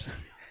shout-outs.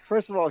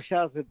 First of all, shout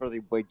out to Birthday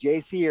Boy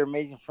JC. You're an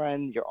amazing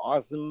friend. You're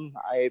awesome.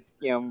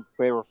 I'm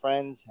glad we're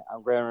friends.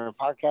 I'm glad we're on a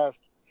podcast.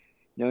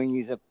 Knowing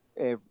you is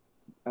an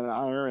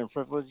honor and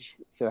privilege.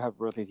 So happy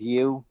birthday to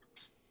you.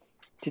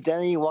 To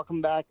Denny,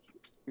 welcome back.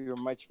 You're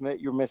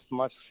missed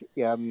much.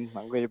 I'm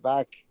glad you're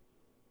back.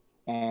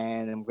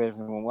 And I'm glad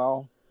everything went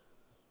well.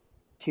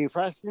 To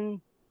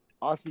Preston,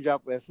 awesome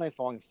job last night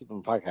falling asleep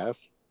on the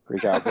podcast.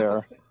 Great job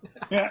there.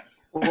 Yeah.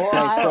 Well,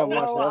 Thanks so I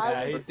much.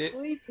 was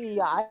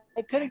sleepy. I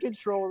couldn't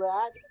control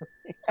that.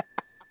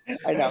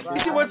 I know. At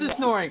least he wasn't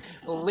snoring.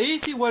 At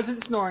least he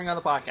wasn't snoring on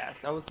the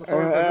podcast. That was the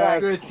sort of the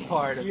good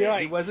part of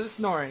it. He wasn't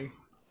snoring.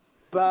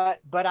 But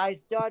I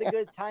still had a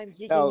good time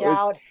geeking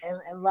out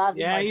and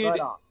laughing my butt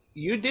off.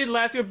 You did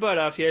laugh your butt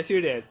off. Yes,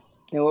 you did.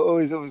 It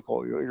was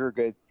cool. You're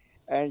good.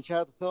 And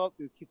shout out to Philip,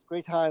 who keeps a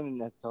great time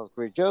and tells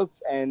great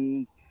jokes,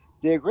 and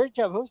did a great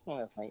job hosting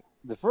last night.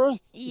 The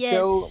first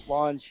show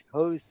launch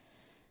host,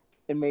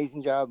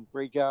 amazing job,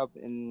 great job,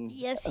 and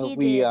yes, he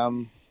did.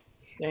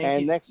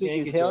 And next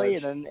week is Haley,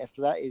 and then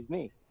after that is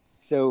me.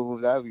 So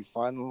that'll be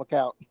fun. Look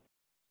out.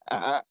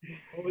 Shout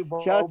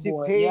out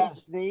to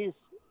Paige,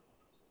 Denise,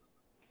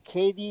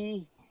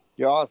 Katie.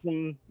 You're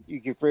awesome. You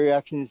give great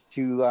reactions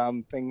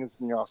to things,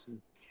 and you're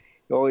awesome.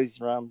 You're always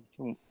around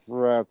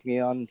for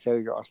Leon, so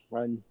you're awesome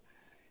friend.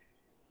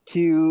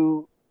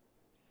 To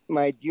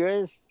my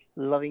dearest,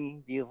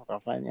 loving, beautiful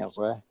girlfriend,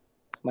 Angela.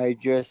 My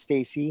dearest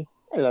Stacy,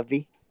 I love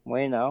you.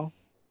 Bueno,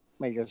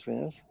 my dearest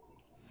friends.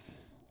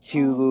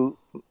 To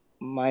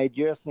my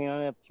dearest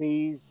Leona,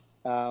 please,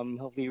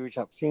 hopefully you reach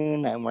out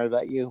soon. I'm worried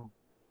about you.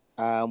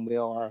 We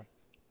are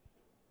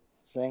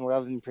saying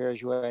love and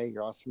prayers your way.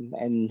 You're awesome.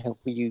 And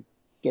hopefully you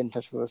get in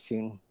touch with us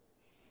soon.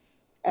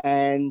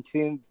 And to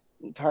the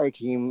entire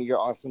team, you're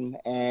awesome.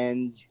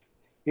 And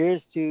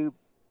here's to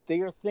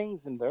bigger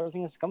things and better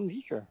things to come in the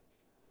future.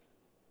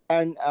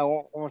 And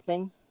one more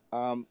thing,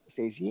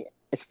 Stacey,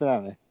 it's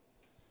banana.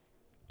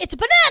 It's a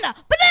banana!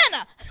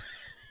 Banana!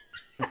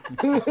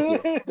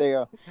 There you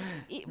go.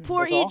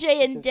 Poor That's EJ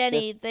all? and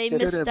Denny, they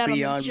missed out on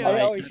the joke.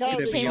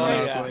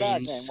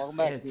 Welcome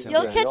back.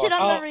 You'll catch it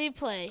on the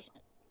replay.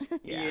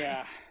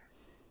 Yeah.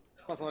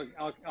 I'll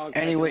catch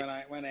Anyway.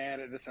 it when I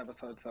edit this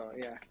episode, so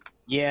yeah.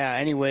 Yeah,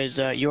 anyways,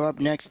 you're up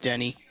next,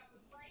 Denny.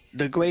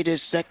 The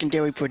greatest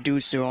secondary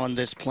producer on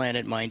this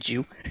planet, mind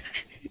you.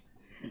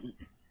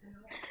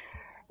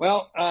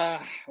 Well, I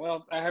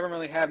haven't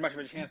really had much of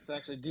a chance to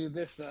actually do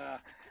this,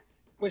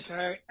 which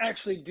I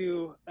actually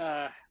do.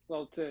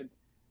 To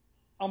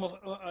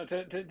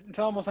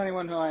almost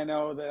anyone who I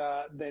know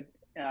that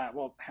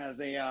has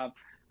a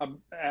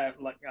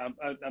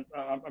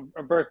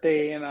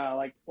birthday in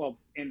a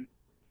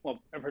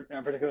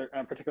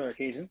particular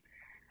occasion.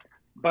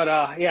 But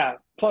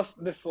plus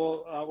this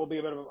will be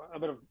a bit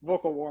of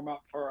vocal warm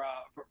up for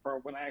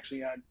when I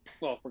actually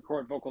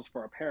record vocals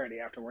for a parody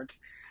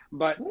afterwards.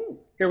 But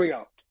here we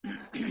go.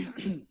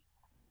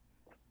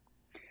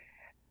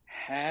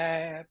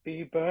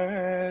 Happy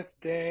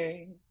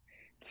birthday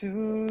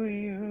to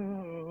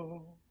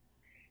you.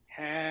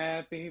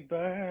 Happy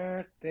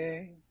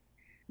birthday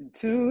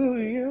to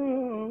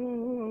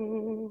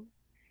you.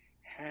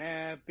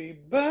 Happy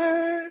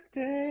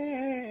birthday,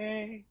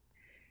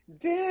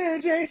 dear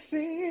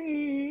JC.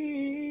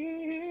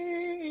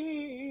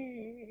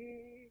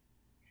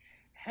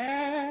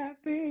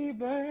 Happy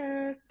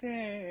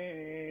birthday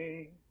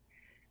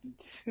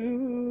to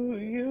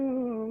you.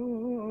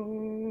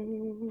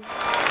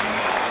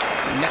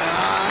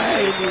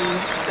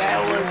 Nice!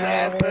 That was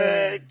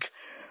epic!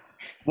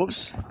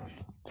 Whoops.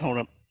 Hold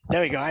up.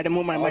 There we go. I had to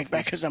move my mic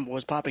back because I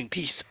was popping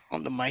peace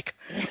on the mic.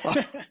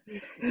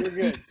 You're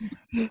good.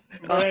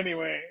 But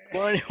anyway.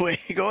 Well, anyway,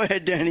 go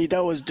ahead, Danny.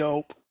 That was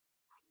dope.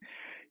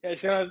 Yeah,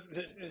 shout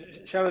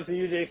out to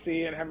you,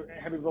 JC, and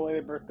happy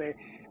belated birthday.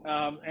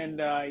 Shout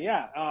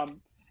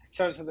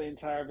out to the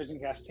entire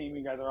VisionCast team.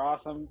 You guys are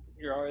awesome.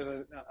 You're always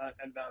a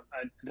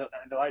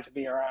delight to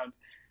be around.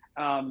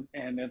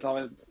 And it's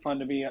always fun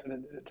to be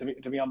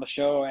on the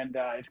show, and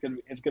it's good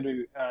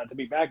to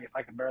be back. If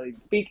I can barely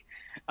even speak,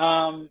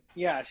 Welcome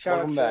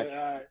back.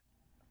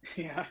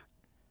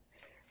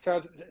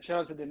 Shout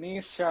out to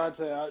Denise. Shout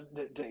out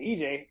to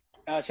EJ.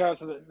 shout out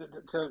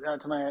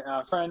to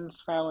my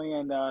friends, family,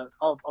 and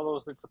all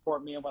those that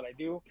support me and what I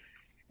do,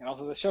 and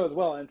also the show as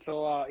well. And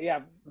so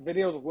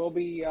videos will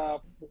be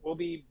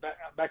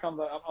back on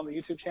the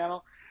YouTube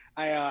channel.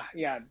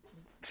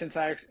 Since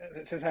I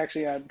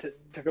actually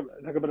took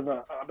a bit of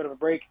a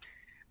break,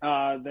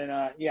 then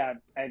I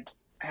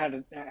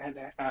had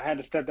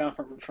to step down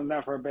from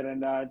that for a bit,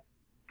 and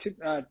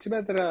too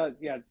bad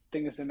that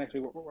things didn't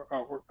actually work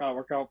out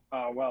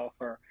well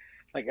for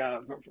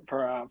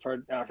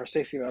for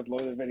Stacy to upload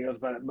the videos,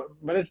 but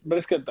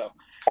it's good though.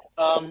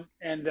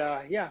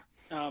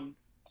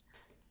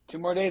 2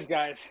 more days,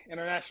 guys.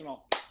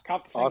 International.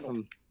 Cop the single.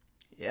 Awesome.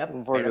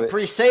 Yep. Better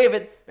pre-save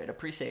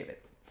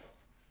it.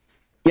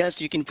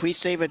 Yes, you can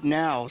pre-save it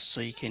now,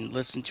 so you can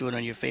listen to it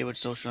on your favorite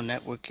social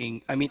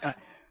networking.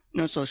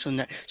 No social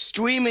net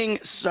streaming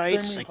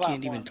sites. I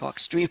can't even talk.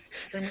 Streaming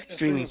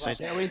sites.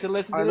 Can't wait to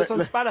listen to this on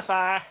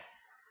Spotify.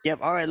 Yep.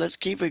 All right, let's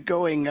keep it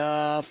going.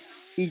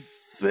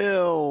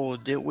 Phil,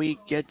 did we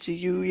get to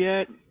you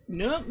yet?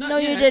 Nope, not No,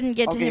 yet. you didn't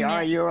get to him Okay, all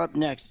right, yet. you're up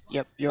next.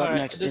 Yep, you're up All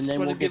right, next, just and then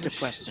wanna we'll get give to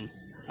Preston.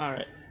 All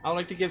right. I'd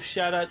like to give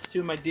shout outs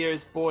to my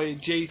dearest boy,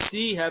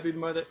 JC.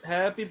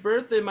 Happy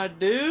birthday, my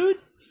dude.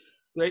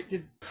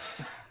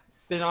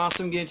 It's been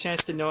awesome getting a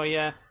chance to know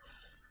you.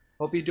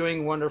 Hope you're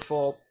doing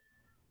wonderful.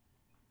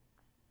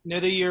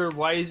 Another year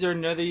wiser,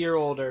 another year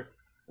older.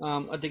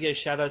 I'd like to give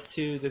shout outs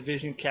to the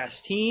Vision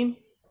Cast team.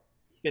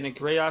 It's been a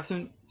great,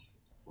 awesome,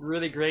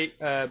 really great,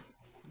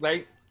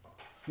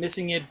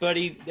 missing it,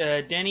 buddy,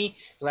 Denny.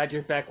 Glad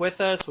you're back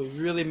with us. We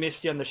really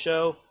missed you on the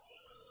show.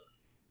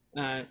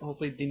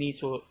 Hopefully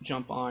Denise will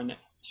jump on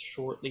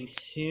shortly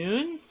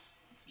soon.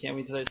 Can't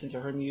wait to listen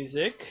to her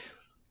music.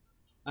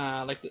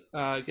 I'd like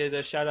to give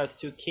the shout outs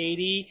to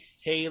Katie,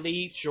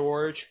 Haley,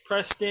 George,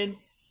 Preston,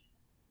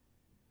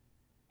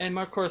 and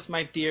of course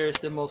my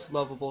dearest and most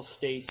lovable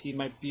Stacy,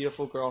 my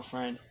beautiful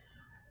girlfriend.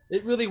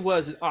 It really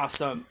was an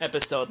awesome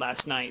episode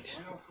last night.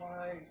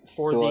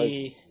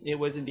 It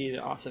was indeed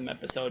an awesome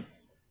episode.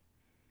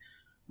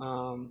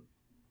 It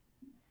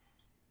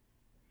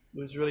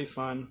was really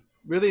fun.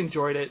 Really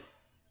enjoyed it.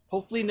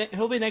 Hopefully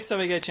next time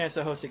I get a chance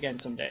to host again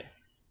someday.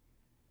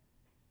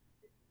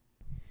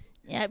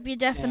 Yep, you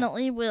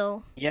definitely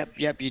will.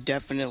 Yep, you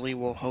definitely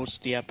will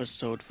host the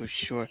episode for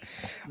sure.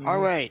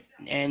 All right,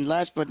 and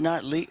last but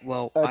not least,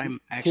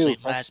 I'm actually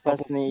last, but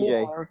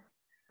before...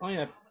 Oh,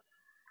 yeah.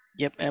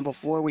 Yep, and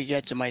before we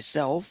get to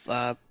myself,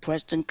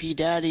 Preston P.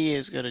 Daddy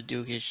is going to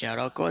do his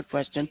shout-out. Go ahead,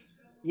 Preston.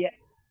 Yeah,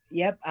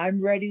 yep,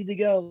 I'm ready to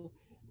go.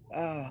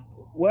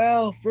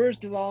 Well,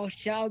 first of all,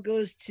 shout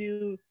goes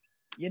to,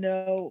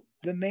 the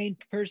main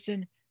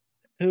person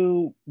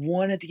who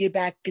wanted to get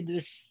back into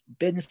this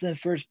business in the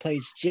first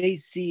place.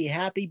 JC,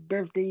 happy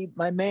birthday,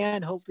 my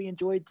man. Hopefully you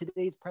enjoyed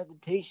today's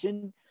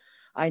presentation.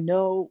 I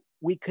know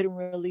we couldn't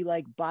really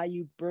buy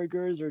you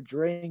burgers or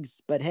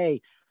drinks, but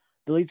hey,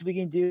 the least we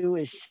can do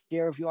is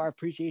share with you our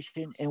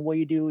appreciation and what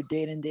you do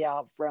day in and day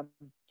out, from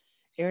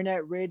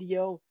internet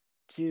radio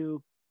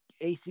to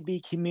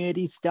ACB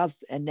community stuff,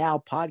 and now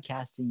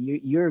podcasting.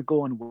 You're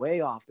going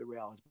way off the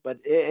rails, but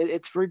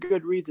it's for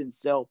good reason.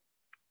 So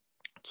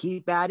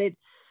keep at it,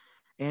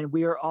 and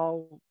we are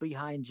all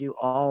behind you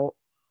all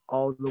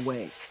the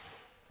way.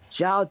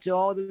 Shout out to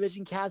all the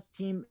Vision Cast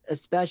team,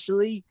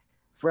 especially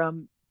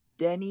from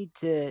Denny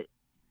to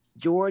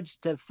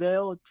George to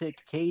Phil to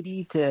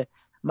Katie to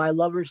my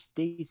lover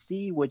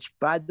Stacy, which,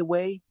 by the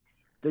way,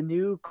 the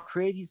new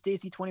Crazy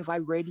Stacy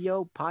 25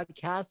 Radio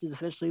podcast is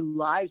officially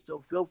live, so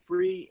feel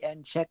free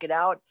and check it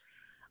out.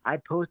 I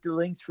posted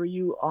links for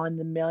you on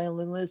the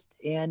mailing list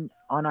and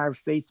on our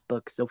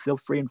Facebook, so feel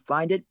free and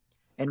find it.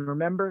 And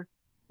remember,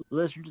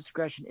 listener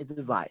discretion is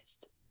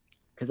advised,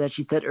 because as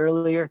she said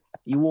earlier,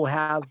 you will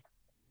have,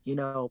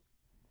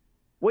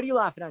 what are you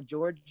laughing at,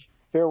 George?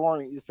 Fair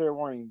warning. Fair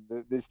warning.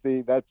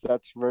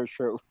 That's very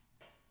true.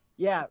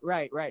 Yeah,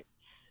 right.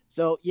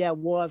 So yeah,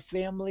 we'll have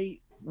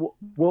family.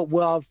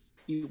 We'll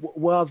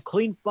have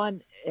clean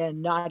fun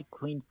and not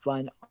clean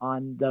fun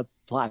on the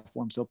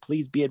platform. So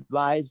please be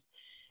advised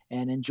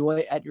and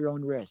enjoy at your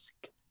own risk.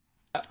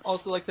 I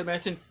also like to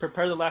mention,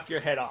 prepare to laugh your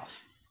head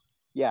off.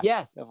 Yeah.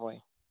 Yes.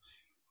 Definitely.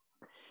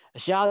 A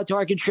shout out to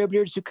our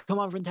contributors who come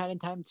on from time to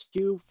time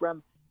too,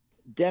 from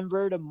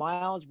Denver to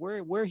Miles.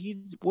 Where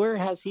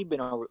has he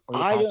been over the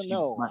I past don't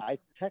know. few months? I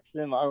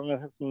texted him. I don't know,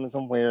 texted him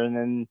somewhere, and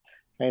then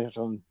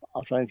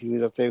I'll try and see who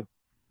he's up to.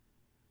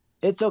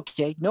 It's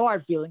okay. No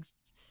hard feelings.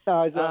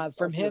 No,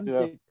 from him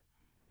to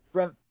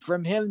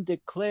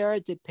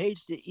Clara to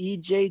Paige to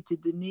EJ to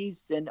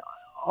Denise and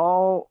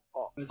all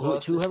as well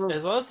as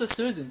to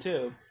Susan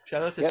too.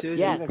 Shout out to Susan.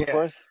 Yes, of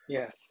course.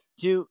 Yes.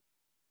 To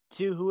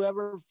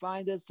whoever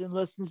finds us and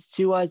listens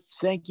to us,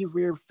 thank you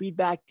for your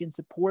feedback and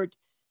support.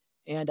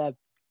 And a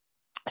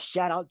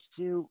shout out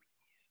to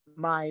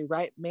my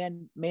right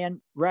hand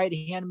man,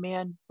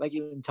 like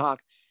you can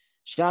talk.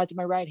 Shout out to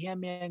my right hand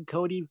man,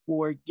 Cody,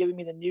 for giving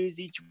me the news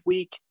each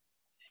week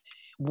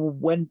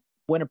when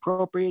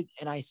appropriate,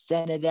 and I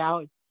send it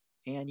out.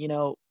 And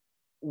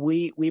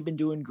we've been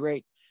doing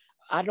great.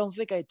 I don't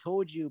think I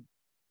told you,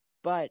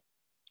 but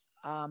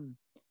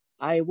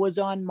I was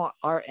on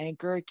our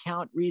Anchor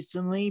account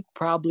recently,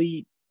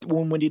 probably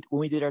when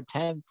we did our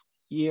 10th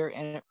year,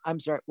 and I'm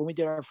sorry, when we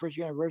did our first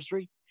year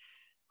anniversary.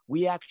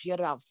 We actually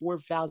had about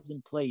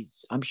 4,000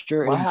 plays. I'm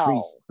sure it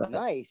increased. But,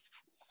 nice,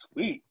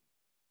 sweet.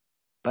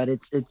 But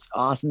it's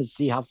awesome to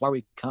see how far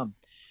we've come.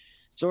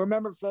 So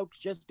remember, folks,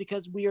 just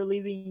because we are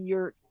leaving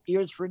your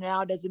ears for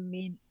now doesn't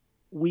mean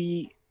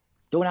we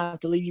don't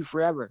have to leave you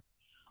forever.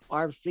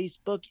 Our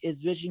Facebook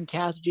is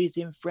VisionCast,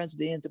 JC and Friends with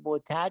the Invincible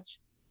attached.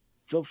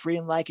 Feel free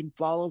and like and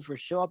follow for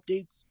show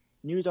updates,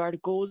 news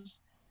articles,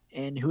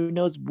 and who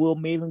knows, we'll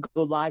maybe even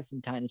go live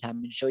from time to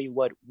time and show you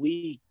what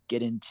we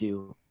get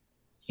into,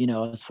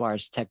 as far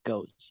as tech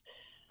goes.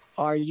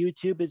 Our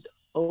YouTube is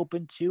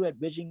open too at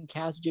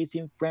VisionCast, JC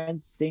and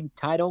Friends, same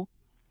title.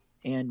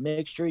 And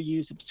make sure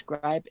you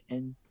subscribe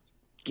and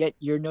get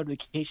your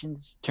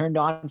notifications turned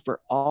on for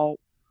all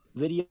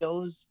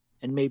videos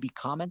and maybe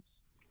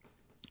comments.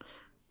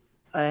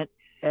 And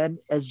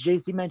as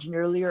JC mentioned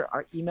earlier,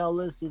 our email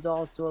list is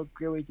also a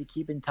great way to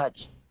keep in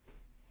touch.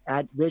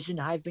 At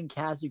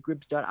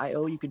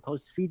vision-castgroups.io, you can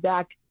post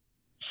feedback,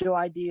 show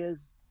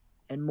ideas,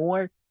 and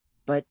more.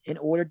 But in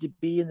order to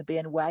be in the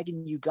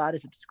bandwagon, you got to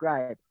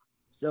subscribe.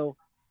 So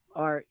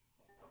our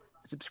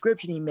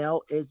subscription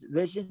email is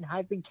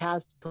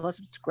vision-cast plus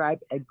subscribe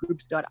at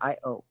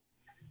groups.io.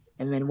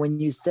 And then when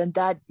you send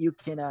that, you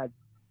can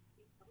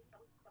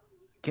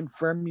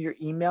confirm your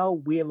email.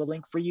 We have a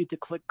link for you to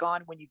click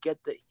on when you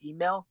get the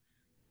email.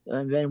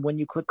 And then when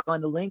you click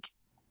on the link,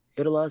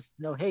 it'll let us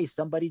know, hey,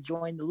 somebody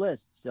joined the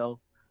list. So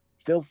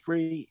feel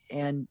free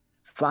and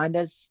find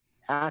us,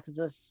 access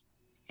us,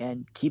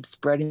 and keep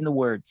spreading the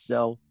word.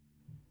 So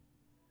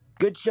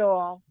good show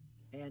all.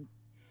 And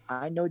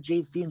I know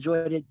JC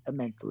enjoyed it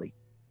immensely.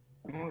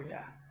 Oh,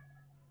 yeah.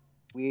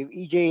 We have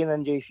EJ and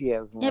then JC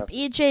as well. Yep,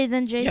 EJ,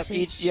 then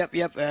JC.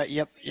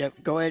 Yep.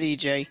 Go ahead,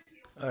 EJ.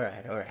 All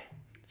right.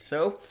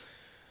 So,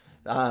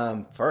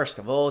 first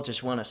of all,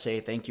 just want to say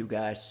thank you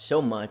guys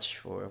so much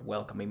for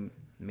welcoming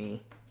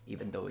me,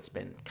 even though it's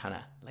been kind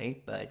of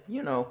late. But,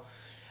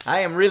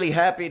 I am really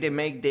happy to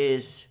make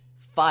this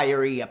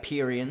fiery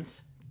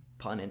appearance.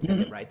 Pun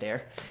intended right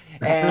there.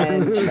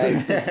 And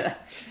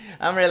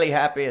I'm really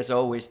happy, as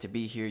always, to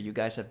be here. You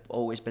guys have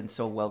always been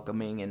so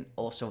welcoming and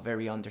also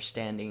very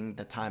understanding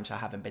the times I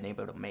haven't been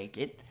able to make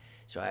it.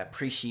 So I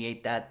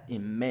appreciate that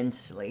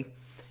immensely.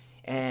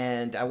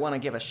 And I want to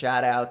give a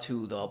shout out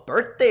to the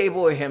birthday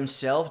boy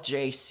himself,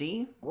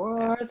 JC.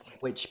 What?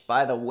 Which,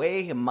 by the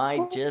way,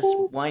 might just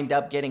wind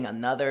up getting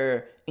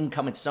another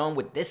incoming song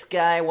with this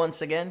guy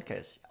once again,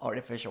 because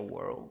Artificial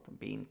World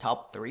being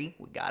top 3,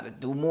 we got to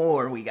do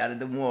more.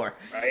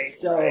 Right.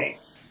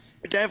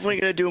 We're definitely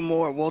going to do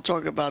more. We'll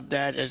talk about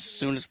that as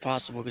soon as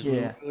possible, because we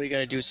really got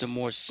to do some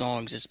more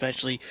songs,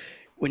 especially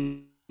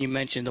when you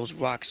mentioned those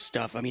rock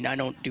stuff. I mean, I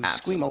don't do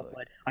Screamo,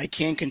 but I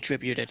can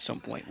contribute at some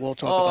point. We'll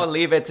talk about it.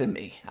 Leave it to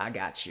me. I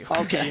got you.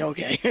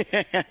 Okay.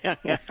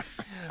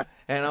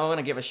 And I want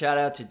to give a shout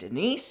out to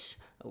Denise.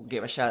 I'll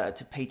give a shout out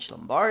to Paige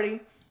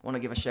Lombardi. I want to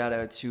give a shout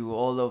out to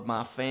all of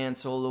my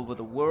fans all over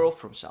the world,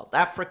 from South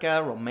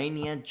Africa,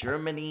 Romania,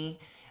 Germany,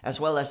 as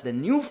well as the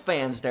new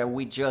fans that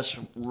we just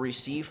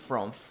received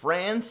from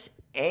France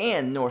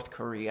and North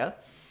Korea.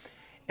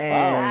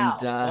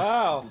 And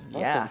wow.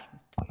 Yeah,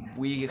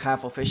 we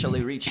have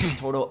officially reached a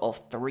total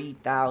of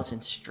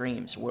 3,000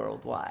 streams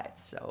worldwide.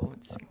 So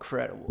it's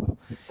incredible.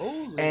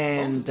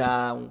 And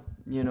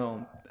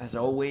as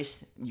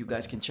always, you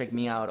guys can check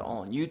me out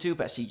on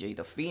YouTube as EJ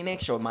the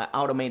Phoenix, or my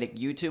automated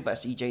YouTube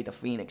as EJ the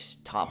Phoenix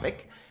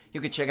Topic.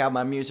 You can check out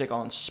my music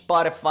on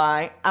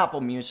Spotify, Apple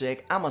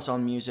Music,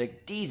 Amazon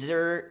Music,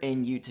 Deezer,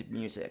 and YouTube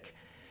Music.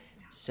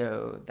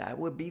 So that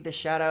would be the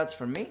shout outs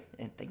for me,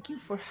 and thank you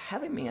for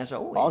having me as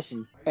always.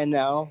 Awesome. And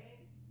now,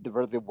 the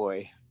birthday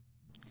boy.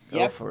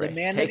 Go for it.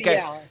 Man Take of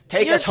the hour.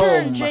 Take us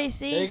home.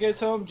 JC. Take us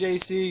home,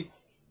 JC.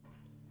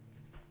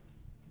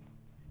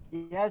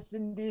 Yes,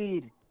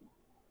 indeed.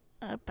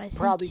 I think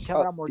Probably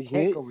coming on more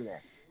take over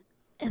there.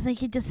 I think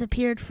he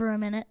disappeared for a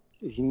minute.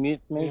 Is he mute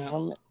me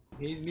from it?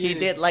 He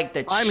did like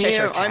the I'm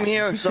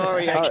here.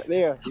 Sorry.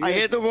 I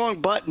hit the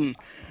wrong button.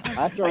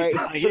 That's all right.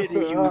 I hit the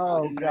mute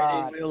button.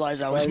 I didn't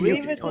realize I was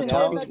Leave muted. it I was to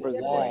him talking at to the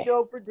end of the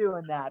show for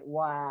doing that.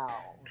 Wow.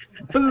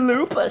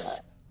 Bloopers.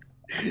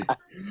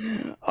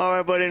 All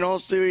right, but in all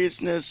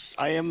seriousness,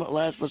 I am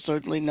last but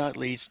certainly not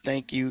least.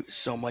 Thank you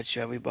so much,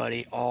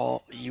 everybody.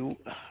 All you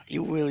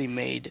really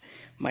made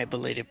my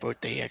belated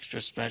birthday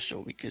extra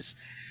special, because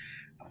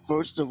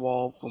first of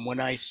all, from when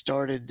I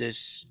started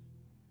this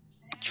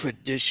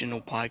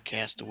traditional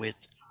podcast with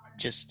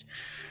just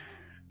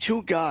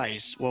two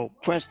guys, well,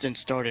 Preston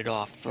started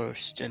off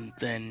first, and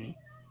then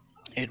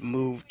it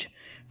moved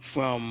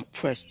from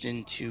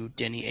Preston to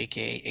Denny,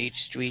 aka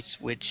H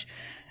Streets, which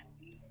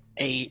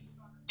a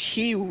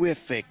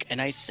terrific,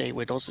 and I say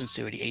with all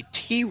sincerity, a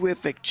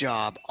terrific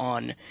job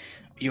on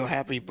your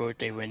happy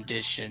birthday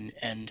rendition.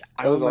 And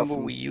I remember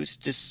we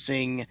used to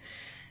sing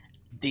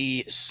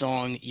the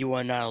song You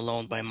Are Not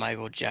Alone by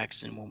Michael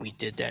Jackson when we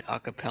did that a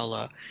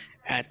cappella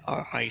at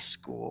our high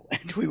school,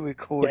 and we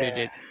recorded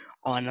it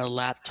on a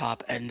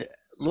laptop, and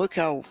look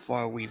how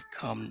far we've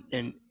come.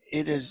 And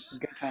it is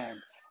good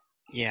times.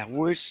 Yeah,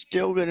 we're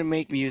still gonna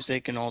make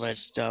music and all that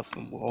stuff,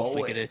 and we're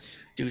hopefully gonna Always.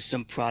 do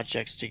some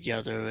projects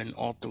together, and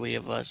all three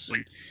of us.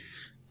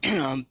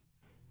 And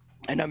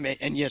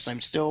and yes,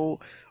 I'm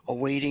still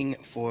awaiting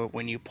for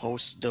when you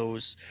post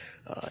those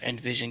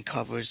Envision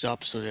covers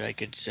up so that I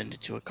could send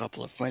it to a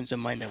couple of friends of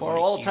mine that For want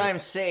to all hear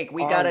time's sake,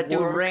 we our gotta do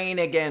work. Rain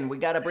again. We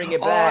gotta bring it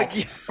Oh, back.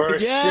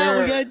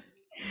 yeah, we got.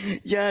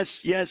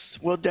 Yes,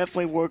 we'll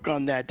definitely work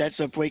on that. That's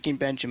a Breaking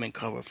Benjamin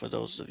cover for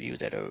those of you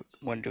that are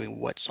wondering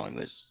what song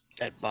was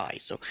that by.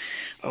 So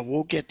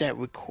we'll get that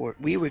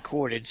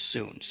re-recorded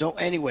soon. So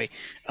anyway,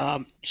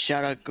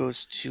 shout out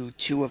goes to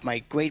two of my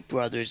great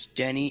brothers,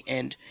 Denny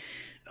and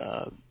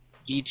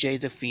EJ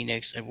the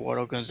Phoenix,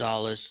 Eduardo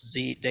Gonzalez.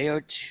 They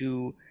are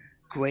two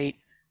great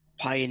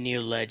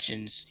pioneer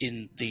legends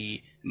in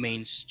the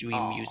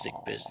mainstream music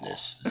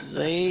business.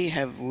 They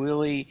have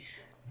really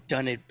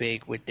done it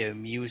big with their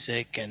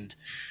music, and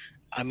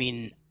I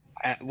mean,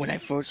 when I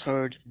first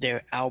heard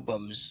their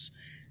albums,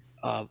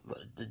 I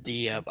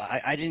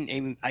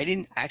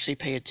didn't actually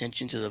pay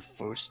attention to the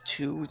first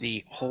two,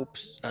 the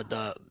Hopes,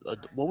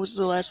 what was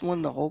the last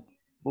one? The Hope,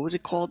 what was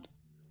it called?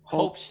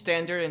 Hope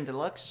Standard and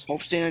Deluxe.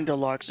 Hope Standard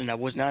Deluxe, and I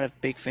was not a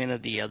big fan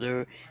of the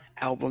other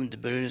album, the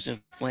Bitterness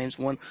and Flames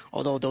one,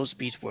 although those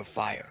beats were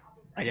fire.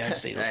 I gotta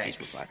say those beats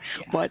were fire.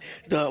 But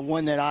the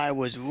one that I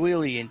was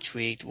really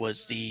intrigued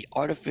was the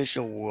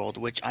Artificial World,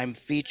 which I'm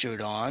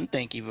featured on.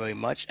 Thank you very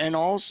much. And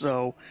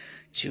also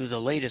to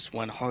the latest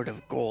one, Heart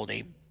of Gold,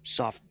 a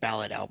soft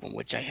ballad album,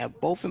 which I have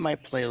both in my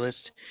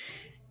playlist.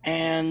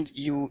 And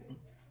you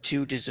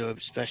two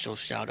deserve special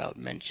shout out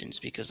mentions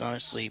because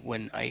honestly,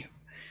 when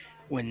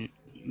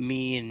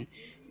me and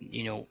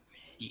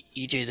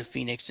EJ the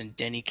Phoenix and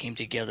Denny came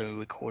together and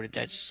recorded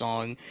that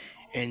song,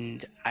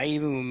 and I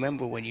even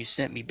remember when you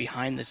sent me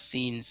behind the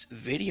scenes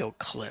video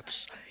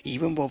clips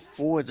even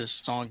before the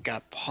song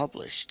got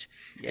published.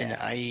 And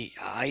I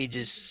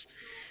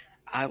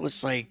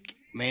was like,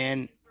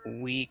 man,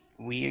 we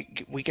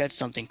got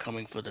something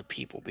coming for the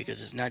people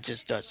because it's not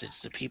just us,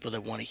 it's the people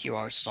that want to hear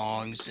our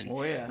songs and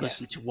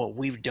listen to what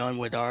we've done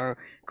with our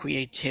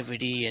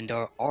creativity and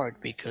our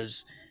art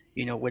because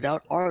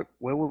without art,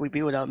 where would we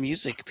be without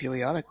music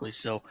periodically?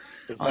 So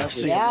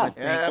honestly, I want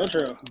to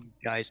thank you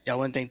guys. I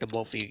want to thank the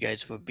both of you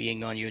guys for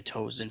being on your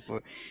toes and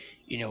for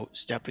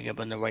stepping up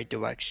in the right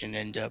direction.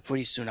 And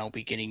pretty soon I'll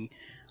be getting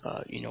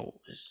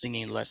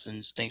singing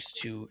lessons thanks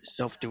to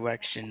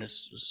self-direction.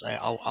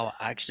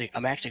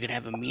 I'm actually gonna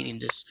have a meeting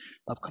this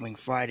upcoming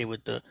Friday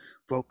with the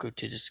broker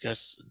to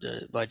discuss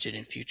the budget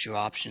and future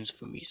options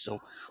for me.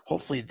 So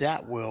hopefully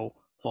that will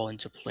fall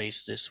into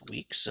place this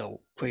week.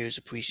 So prayers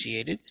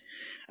appreciated.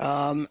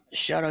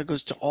 Shout out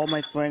goes to all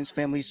my friends,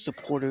 family,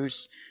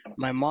 supporters.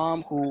 My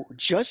mom, who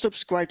just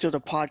subscribed to the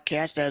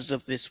podcast as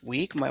of this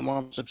week. My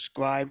mom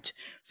subscribed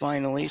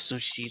finally, so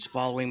she's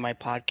following my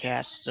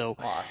podcast. So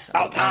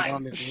my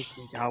mom is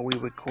listening to how we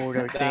record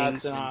our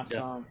things. That's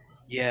awesome.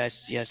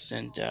 Yes,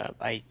 and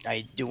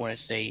I do want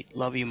to say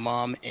love you,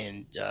 Mom,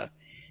 and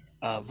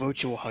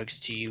virtual hugs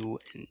to you.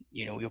 And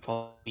you'll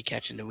probably be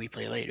catching the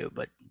replay later,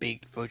 but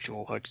big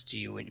virtual hugs to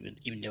you. And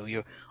even though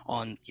you're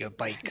on your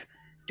bike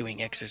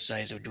doing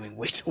exercise or doing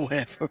weights or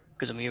whatever,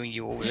 because I'm hearing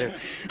you over there.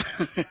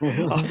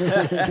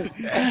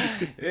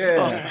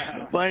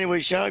 But anyway,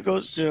 shout out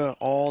goes to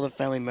all the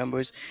family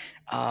members.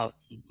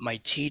 My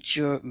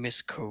teacher,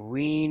 Miss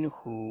Corrine,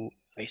 who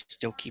I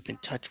still keep in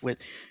touch with,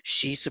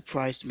 she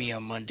surprised me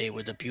on Monday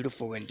with a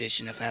beautiful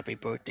rendition of Happy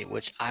Birthday,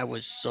 which I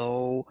was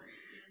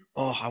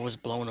I was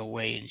blown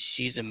away, and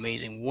she's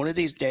amazing. One of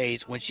these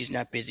days, when she's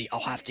not busy, I'll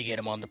have to get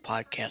him on the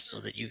podcast so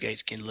that you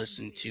guys can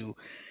listen to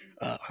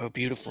her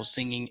beautiful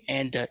singing,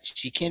 and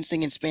she can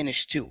sing in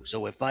Spanish too.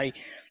 So if I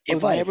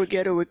ever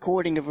get a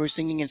recording of her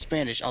singing in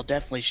Spanish, I'll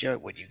definitely share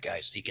it with you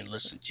guys so you can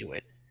listen to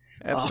it.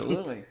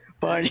 Absolutely.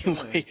 But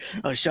anyway,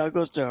 shout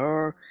goes to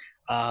her,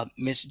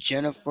 Miss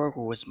Jennifer,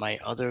 who was my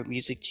other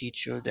music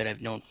teacher that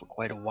I've known for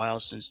quite a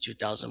while since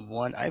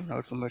 2001. I haven't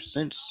heard from her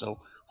since, so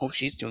hope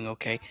she's doing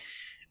okay.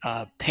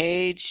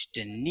 Paige,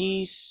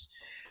 Denise,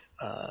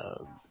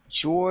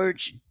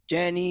 George,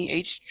 Denny,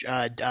 aka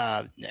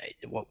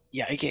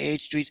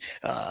H Streets,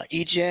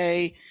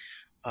 EJ,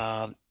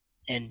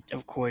 and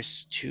of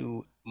course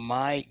to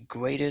my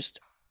greatest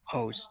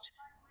host,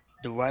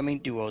 the rhyming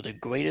duo, the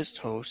greatest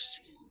host,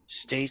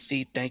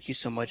 Stacy. Thank you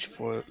so much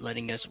for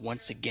letting us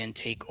once again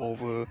take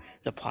over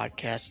the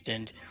podcast,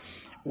 and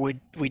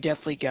we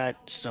definitely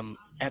got some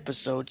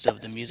episodes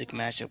of the music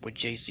mashup with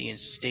JC and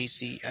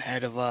Stacy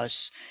ahead of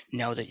us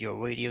now that your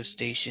radio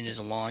station is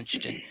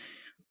launched,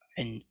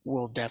 and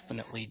we'll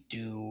definitely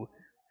do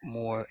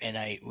more. And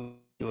I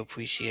do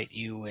appreciate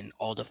you and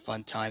all the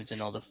fun times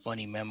and all the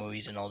funny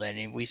memories and all that.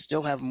 And we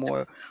still have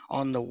more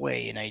on the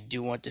way. And I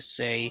do want to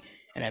say,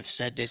 and I've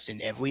said this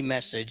in every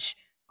message,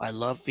 I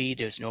love V.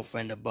 There's no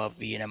friend above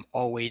V, and I'm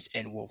always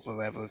and will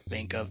forever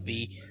think of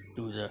V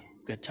through the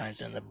good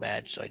times and the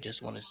bad. So I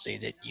just want to say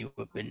that you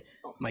have been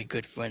my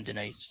good friend, and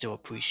I still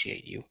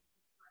appreciate you.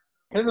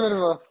 Here's a bit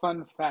of a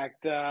fun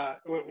fact.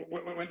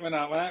 When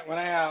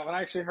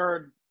I actually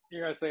heard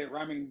you guys say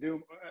rhyming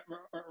duo,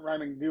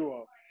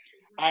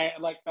 I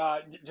like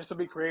just to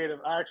be creative.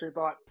 I actually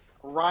thought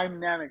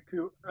rhyme-namic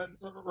duo.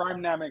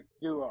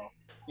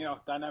 You know,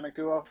 dynamic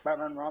duo,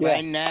 Batman Robin.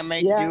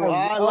 Dynamic duo.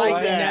 I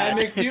like that.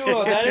 Dynamic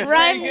duo. That is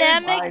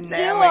Rhyme-namic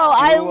duo.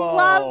 I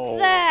love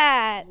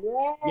that.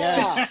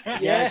 Yes,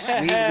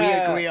 we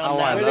agree on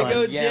that Way to one.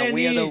 go, Yeah,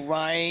 we are the Danny.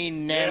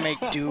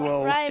 rhyme-namic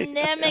duo.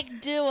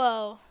 Rhyme-namic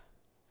duo.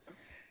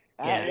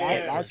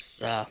 That's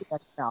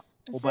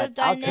Instead of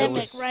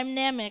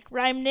dynamic,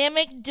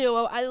 rhyme-namic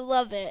duo. I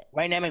love it.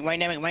 Rhyme-namic.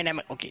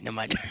 Okay, never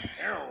mind.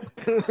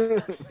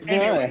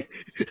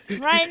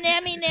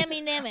 Rhyme-nammy.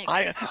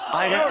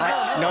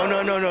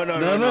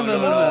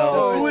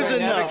 No. Who is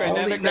enough?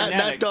 Dynamic.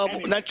 Not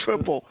double, not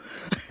triple.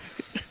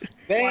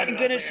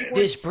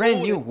 This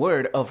brand new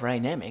word of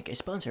Rhynamic is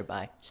sponsored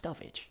by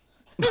Stuffage.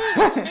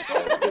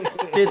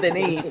 To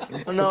Denise.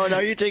 No,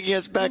 you're taking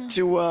us back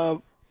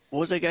to what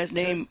was that guy's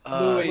name?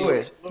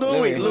 Louis.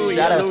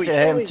 Shout out to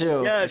him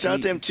too. Yeah, shout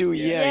out to him too.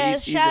 Yeah,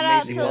 he's shout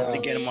out amazing. to We'll have to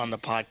Louis. get him on the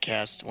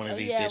podcast one of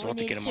these days. We'll have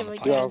to get him on the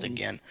again. podcast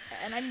again.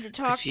 And I need to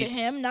talk to he's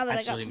him now that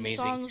I got absolutely some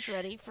amazing. songs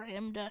ready for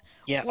him to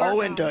Yeah. work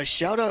Oh, and on.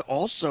 shout out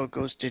also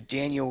goes to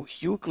Daniel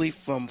Hughley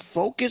from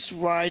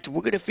Focusrite.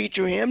 We're gonna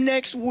feature him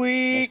next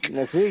week.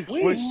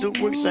 We're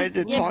super excited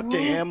to talk to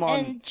him on.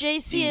 And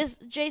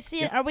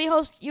JC. Are we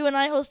you and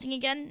I hosting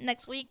again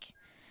next week?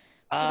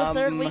 For the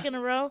third week in a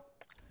row?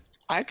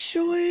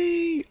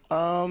 Actually,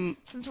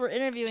 since we're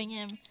interviewing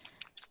him.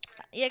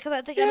 Yeah, because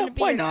I think I'm gonna be.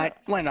 Why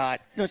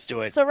not? Let's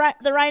do it. So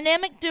the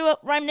Rhynamic duo,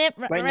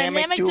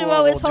 Rhynamic duo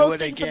duo is will do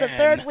it hosting for the again.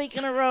 third week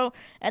in a row,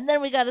 and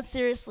then we gotta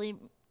seriously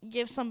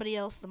give somebody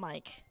else the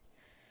mic.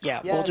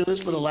 Yeah, we'll do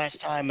this for the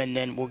last time, and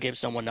then we'll give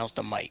someone else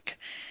the mic.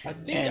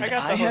 And I got the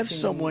I have hosting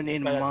someone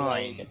in better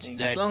mind. As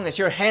That, long as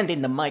you're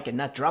handing the mic and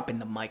not dropping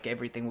the mic,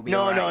 everything will be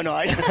no, alright. no.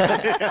 I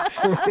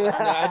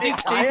think I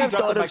Stacey have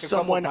dropped thought the of mic a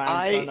couple someone.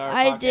 times on our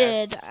I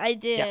podcast.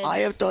 did. Yeah, I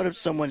have thought of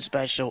someone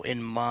special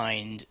in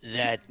mind.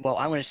 That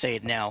I'm going to say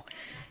it now.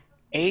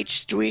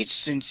 H Street,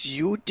 since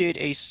you did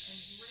a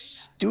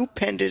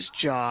stupendous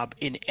job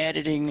in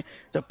editing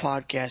the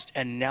podcast,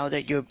 and now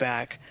that you're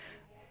back.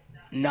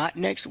 Not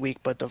next week,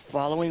 but the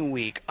following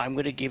week, I'm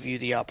going to give you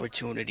the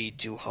opportunity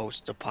to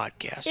host the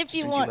podcast. If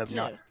you since want you have to.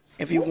 not.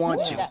 If you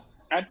want to.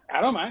 I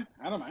don't mind.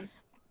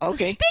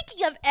 Okay.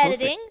 Speaking of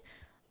editing,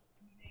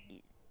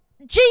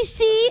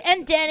 JC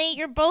and Danny,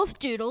 you're both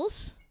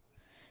doodles.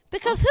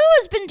 Because who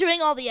has been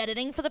doing all the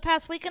editing for the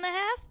past week and a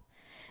half?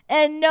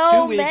 And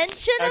no 2 weeks.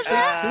 mention of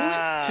Actually,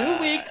 that?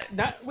 2 weeks.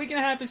 Not week and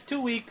a half. It's 2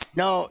 weeks.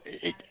 No.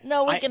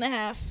 Week and a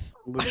half.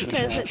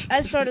 Because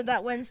I started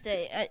that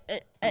Wednesday.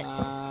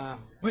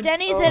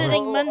 Denny's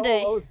editing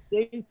Monday. Oh,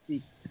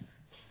 Stacy.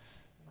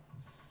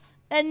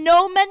 And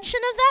no mention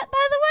of that,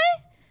 by the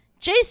way?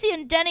 JC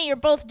and Denny are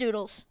both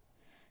doodles.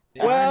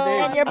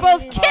 And you're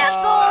both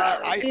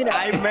canceled.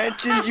 I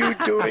mentioned you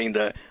doing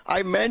the.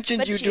 I mentioned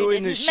But you you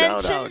doing the didn't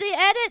shout mention outs. the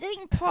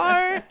editing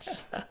part.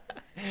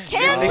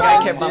 Cancel.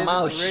 I kept my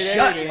mouth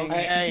shut.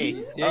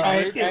 Hey,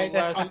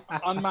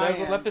 on my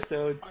several end.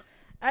 episodes.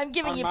 I'm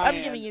giving you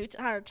a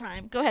hard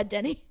time. Go ahead,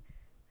 Denny.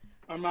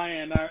 On my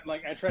end, I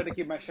tried to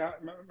keep my shout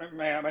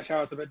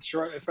outs a bit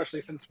short,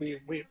 especially since we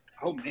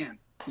oh man,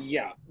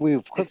 yeah,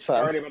 it's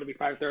already about to be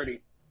 5:30.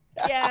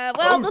 Yeah,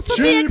 well, this will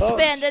be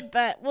expanded,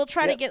 but we'll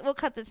try to we'll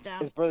cut this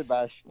down. It's birthday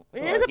bash.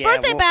 It is a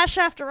birthday bash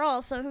after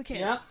all, so who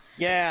cares?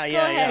 Yeah,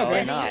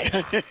 why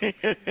not?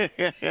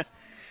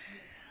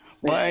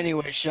 But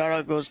anyway, shout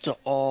out goes to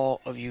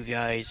all of you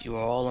guys. You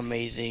are all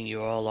amazing.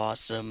 You're all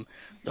awesome.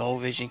 The whole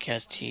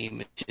VisionCast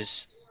team is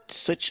just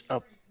such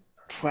a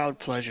proud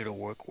pleasure to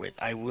work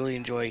with. I really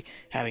enjoy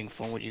having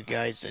fun with you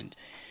guys,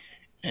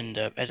 and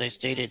as I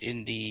stated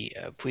in the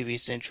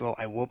previous intro,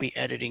 I will be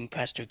editing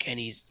Pastor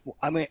Kenny's.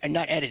 I mean,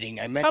 not editing.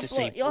 I meant to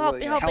say You'll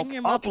be helping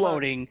him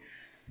uploading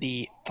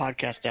the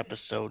podcast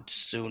episode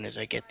soon as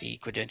I get the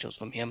credentials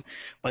from him.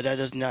 But that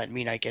does not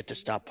mean I get to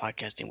stop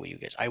podcasting with you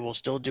guys. I will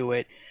still do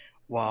it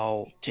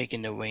while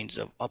taking the reins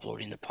of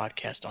uploading the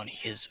podcast on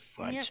his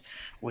front,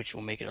 which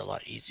will make it a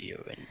lot easier.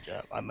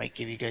 And I might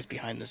give you guys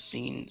behind the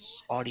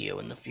scenes audio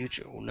in the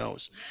future. Who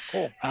knows?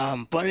 Cool.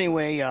 But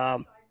anyway,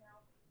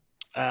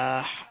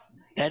 that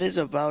is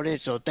about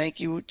it. So thank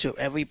you to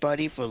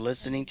everybody for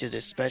listening to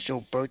this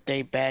special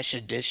birthday bash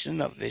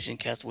edition of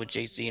VisionCast with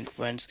JC and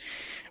Friends.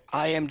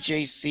 I am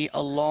JC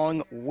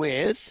along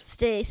with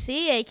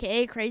Stacy,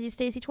 aka Crazy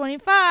Stacy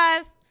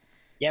 25.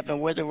 Yep,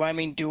 and we're the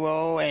rhyming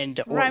duo and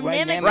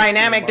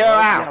Rhynamic duo.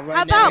 Yeah,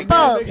 How about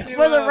both? duo.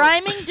 We're the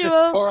rhyming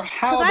duo. Or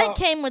how Because I about-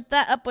 came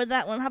up with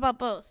that one. How about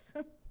both?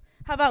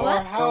 How about Or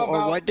what? how Or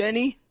about what,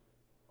 Denny?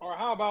 Or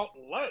how about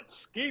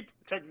let's keep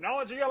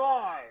technology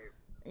alive?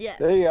 Yes.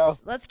 There you go.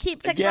 Let's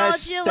keep Yes,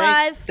 technology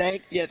alive.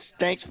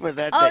 Thanks for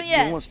that. Oh, You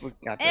almost yes.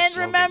 forgot the And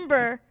slogan.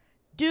 remember,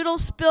 Doodle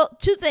spilled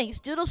two things.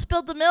 Doodle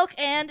spilled the milk,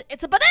 and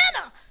it's a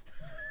banana.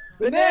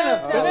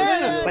 Banana.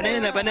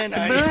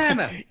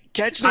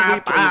 Catch the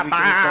replay if you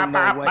guys don't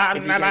know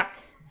what.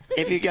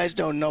 if you guys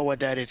don't know what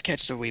that is,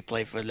 catch the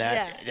replay for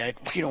that.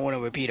 We don't want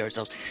to repeat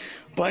ourselves.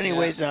 But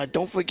anyways,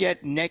 don't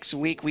forget, next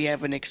week we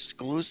have an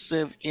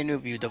exclusive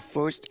interview. The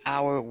first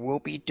hour will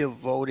be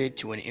devoted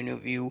to an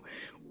interview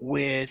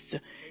with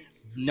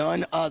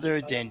none other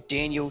than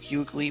Daniel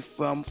Hughley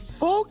from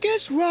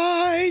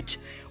Focusrite.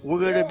 We're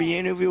going to be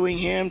interviewing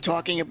him,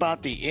 talking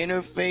about the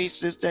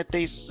interfaces that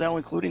they sell,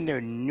 including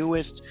their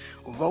newest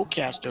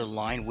Vocaster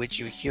line, which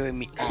you're hearing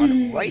me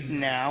on right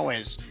now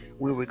as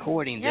we're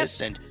recording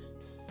this. And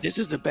this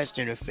is the best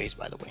interface,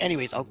 by the way.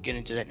 Anyways, I'll get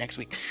into that next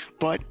week.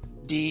 But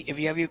if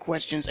you have your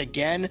questions,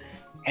 again,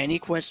 any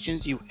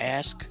questions you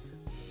ask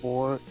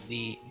for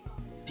the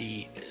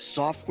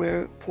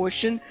software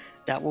portion,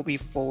 that will be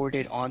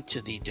forwarded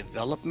onto the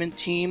development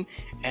team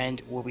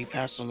and will be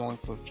passed along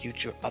for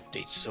future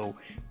updates. So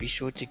be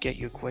sure to get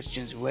your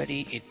questions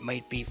ready. It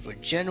might be for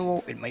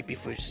general, it might be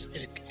for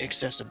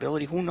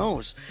accessibility. Who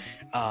knows?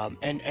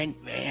 And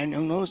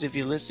who knows, if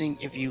you listen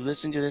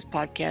to this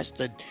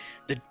podcast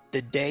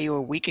the day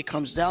or week it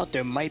comes out,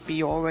 there might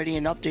be already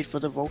an update for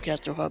the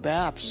Vocaster Hub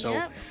app.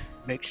 So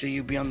make sure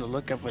you be on the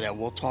lookout for that.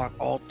 We'll talk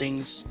all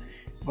things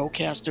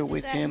Vocaster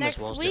with him, as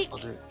well as the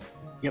other.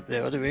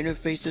 There are other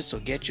interfaces, so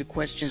get your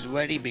questions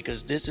ready,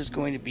 because this is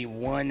going to be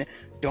one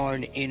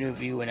darn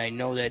interview, and I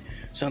know that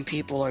some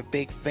people are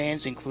big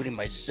fans, including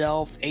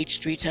myself. H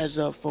Street has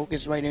a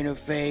Focusrite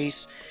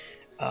interface.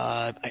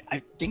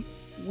 I think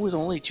we're the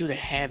only two that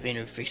have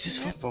interfaces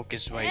for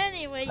Focusrite.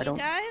 Anyway, you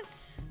guys.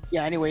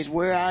 Yeah, anyways,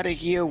 we're out of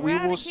here. We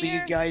will see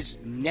you guys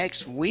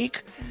next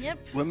week.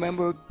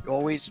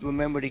 Always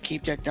remember to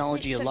keep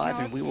technology alive,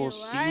 and we will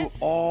see you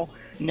all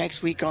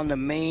next week on the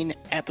main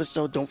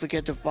episode. Don't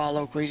forget to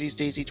follow Crazy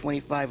Stacy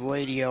 25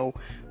 Radio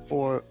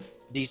for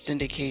the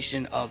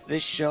syndication of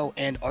this show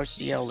and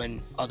RCL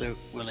and other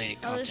related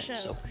content.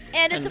 So,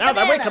 and now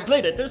that we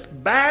completed this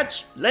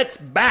batch, let's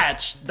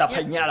batch the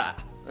piñata.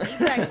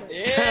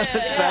 Exactly.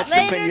 Let's batch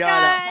the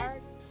piñata.